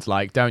Hollywood's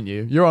like, don't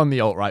you? You're on the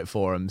alt-right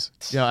forums.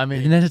 You know what I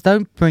mean? And then just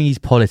don't bring his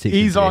politics.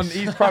 He's into on. this,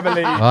 He's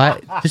probably. right?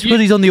 Just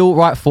because he's on the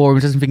alt-right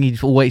forums doesn't think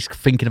he's always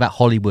thinking about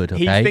Hollywood.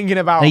 Okay? He's thinking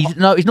about. And it's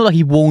not like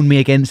he warned me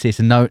against this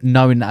and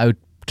knowing that it would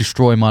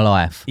destroy my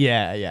life.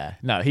 Yeah.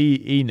 No,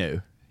 he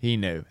knew. He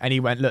knew, and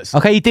he went, look.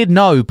 Okay, he did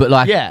know, but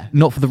like, Yeah.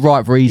 not for the right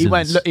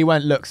reasons. He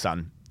went, look,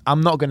 son.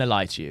 I'm not gonna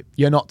lie to you.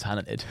 You're not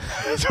talented.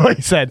 That's what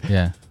he said.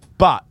 Yeah.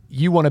 But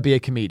you want to be a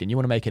comedian. You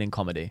want to make it in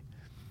comedy.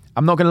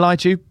 I'm not gonna lie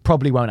to you.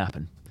 Probably won't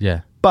happen.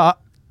 Yeah. But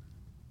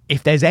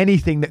if there's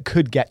anything that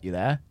could get you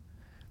there,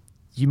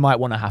 you might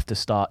want to have to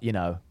start,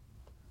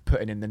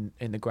 putting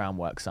in the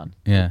groundwork, son.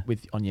 Yeah.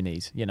 With on your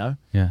knees, Yeah.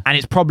 And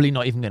it's probably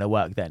not even going to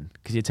work then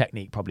because your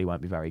technique probably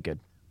won't be very good.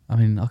 I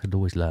mean, I could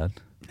always learn.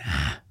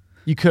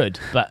 You could,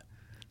 but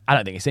I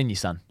don't think it's in you,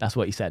 son. That's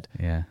what he said.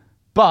 Yeah.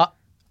 But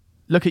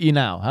look at you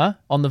now, huh?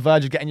 On the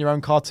verge of getting your own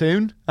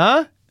cartoon,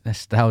 huh?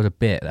 That was a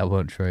bit. That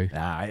weren't true.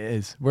 Nah, it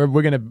is. We're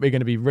gonna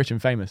be rich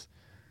and famous.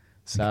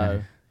 So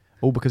Okay.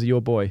 all because of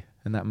your boy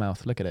and that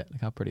mouth. Look at it.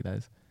 Look how pretty that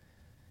is.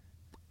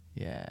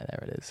 Yeah,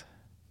 there it is.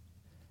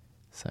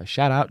 So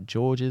shout out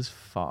George's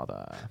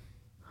father.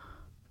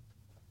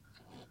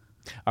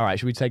 All right,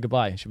 should we say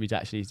goodbye? Should we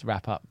actually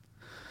wrap up?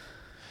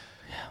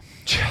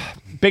 Yeah.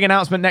 Big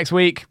announcement next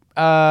week.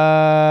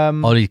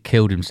 Ollie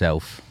killed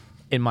himself.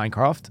 In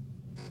Minecraft.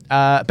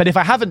 But if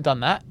I haven't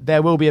done that,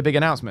 there will be a big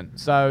announcement.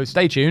 So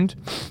stay tuned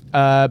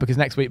because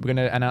next week we're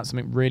going to announce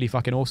something really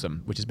fucking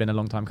awesome, which has been a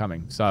long time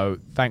coming. So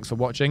thanks for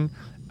watching.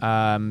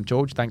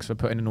 George, thanks for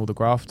putting in all the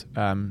graft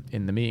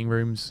in the meeting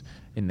rooms,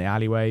 in the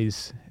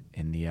alleyways,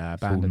 in the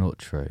It's all not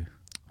true.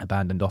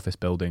 abandoned office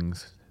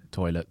buildings,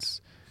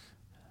 toilets,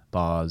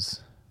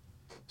 bars,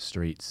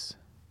 streets,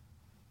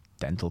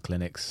 dental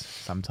clinics.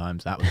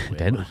 Sometimes that was a weird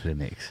Dental one.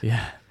 clinics.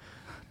 Yeah.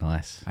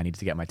 Nice. I need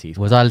to get my teeth.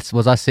 Was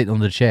I sitting on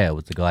the chair?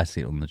 Was the guy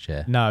sitting on the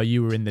chair? No,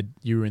 you were in the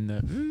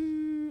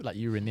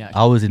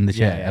actual. I was in the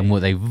chair, Yeah, and yeah. what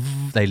they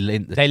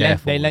lent the They chair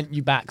lent forward,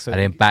 you back, so and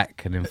then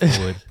back, and then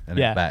forward, and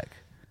Yeah. then back.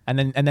 and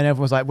then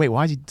everyone was like, "Wait,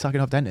 why is he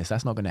sucking off dentist?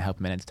 That's not going to help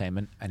him in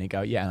entertainment." And he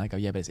go, "Yeah," and I go,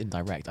 "Yeah, but it's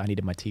indirect. I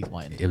needed my teeth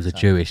whitened." It was a So-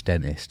 Jewish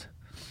dentist.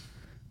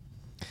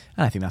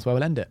 And I think that's where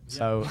we'll end it.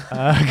 So,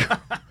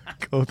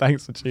 cool.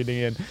 Thanks for tuning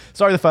in.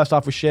 Sorry, the first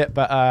half was shit,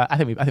 but I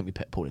think we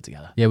pulled it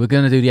together. Yeah, we're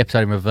gonna do the episode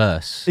in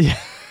reverse. Yeah.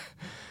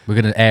 We're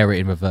gonna air it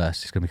in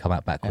reverse. It's gonna come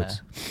out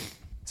backwards.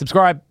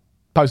 Subscribe,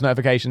 post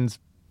notifications,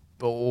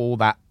 all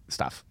that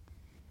stuff,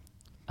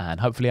 and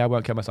hopefully I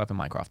won't kill myself in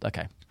Minecraft.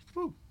 Okay.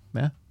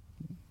 Yeah.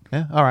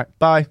 Yeah. All right.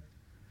 Bye.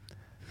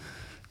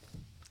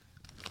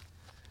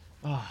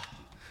 Oh.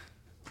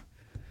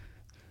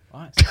 All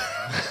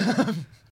right.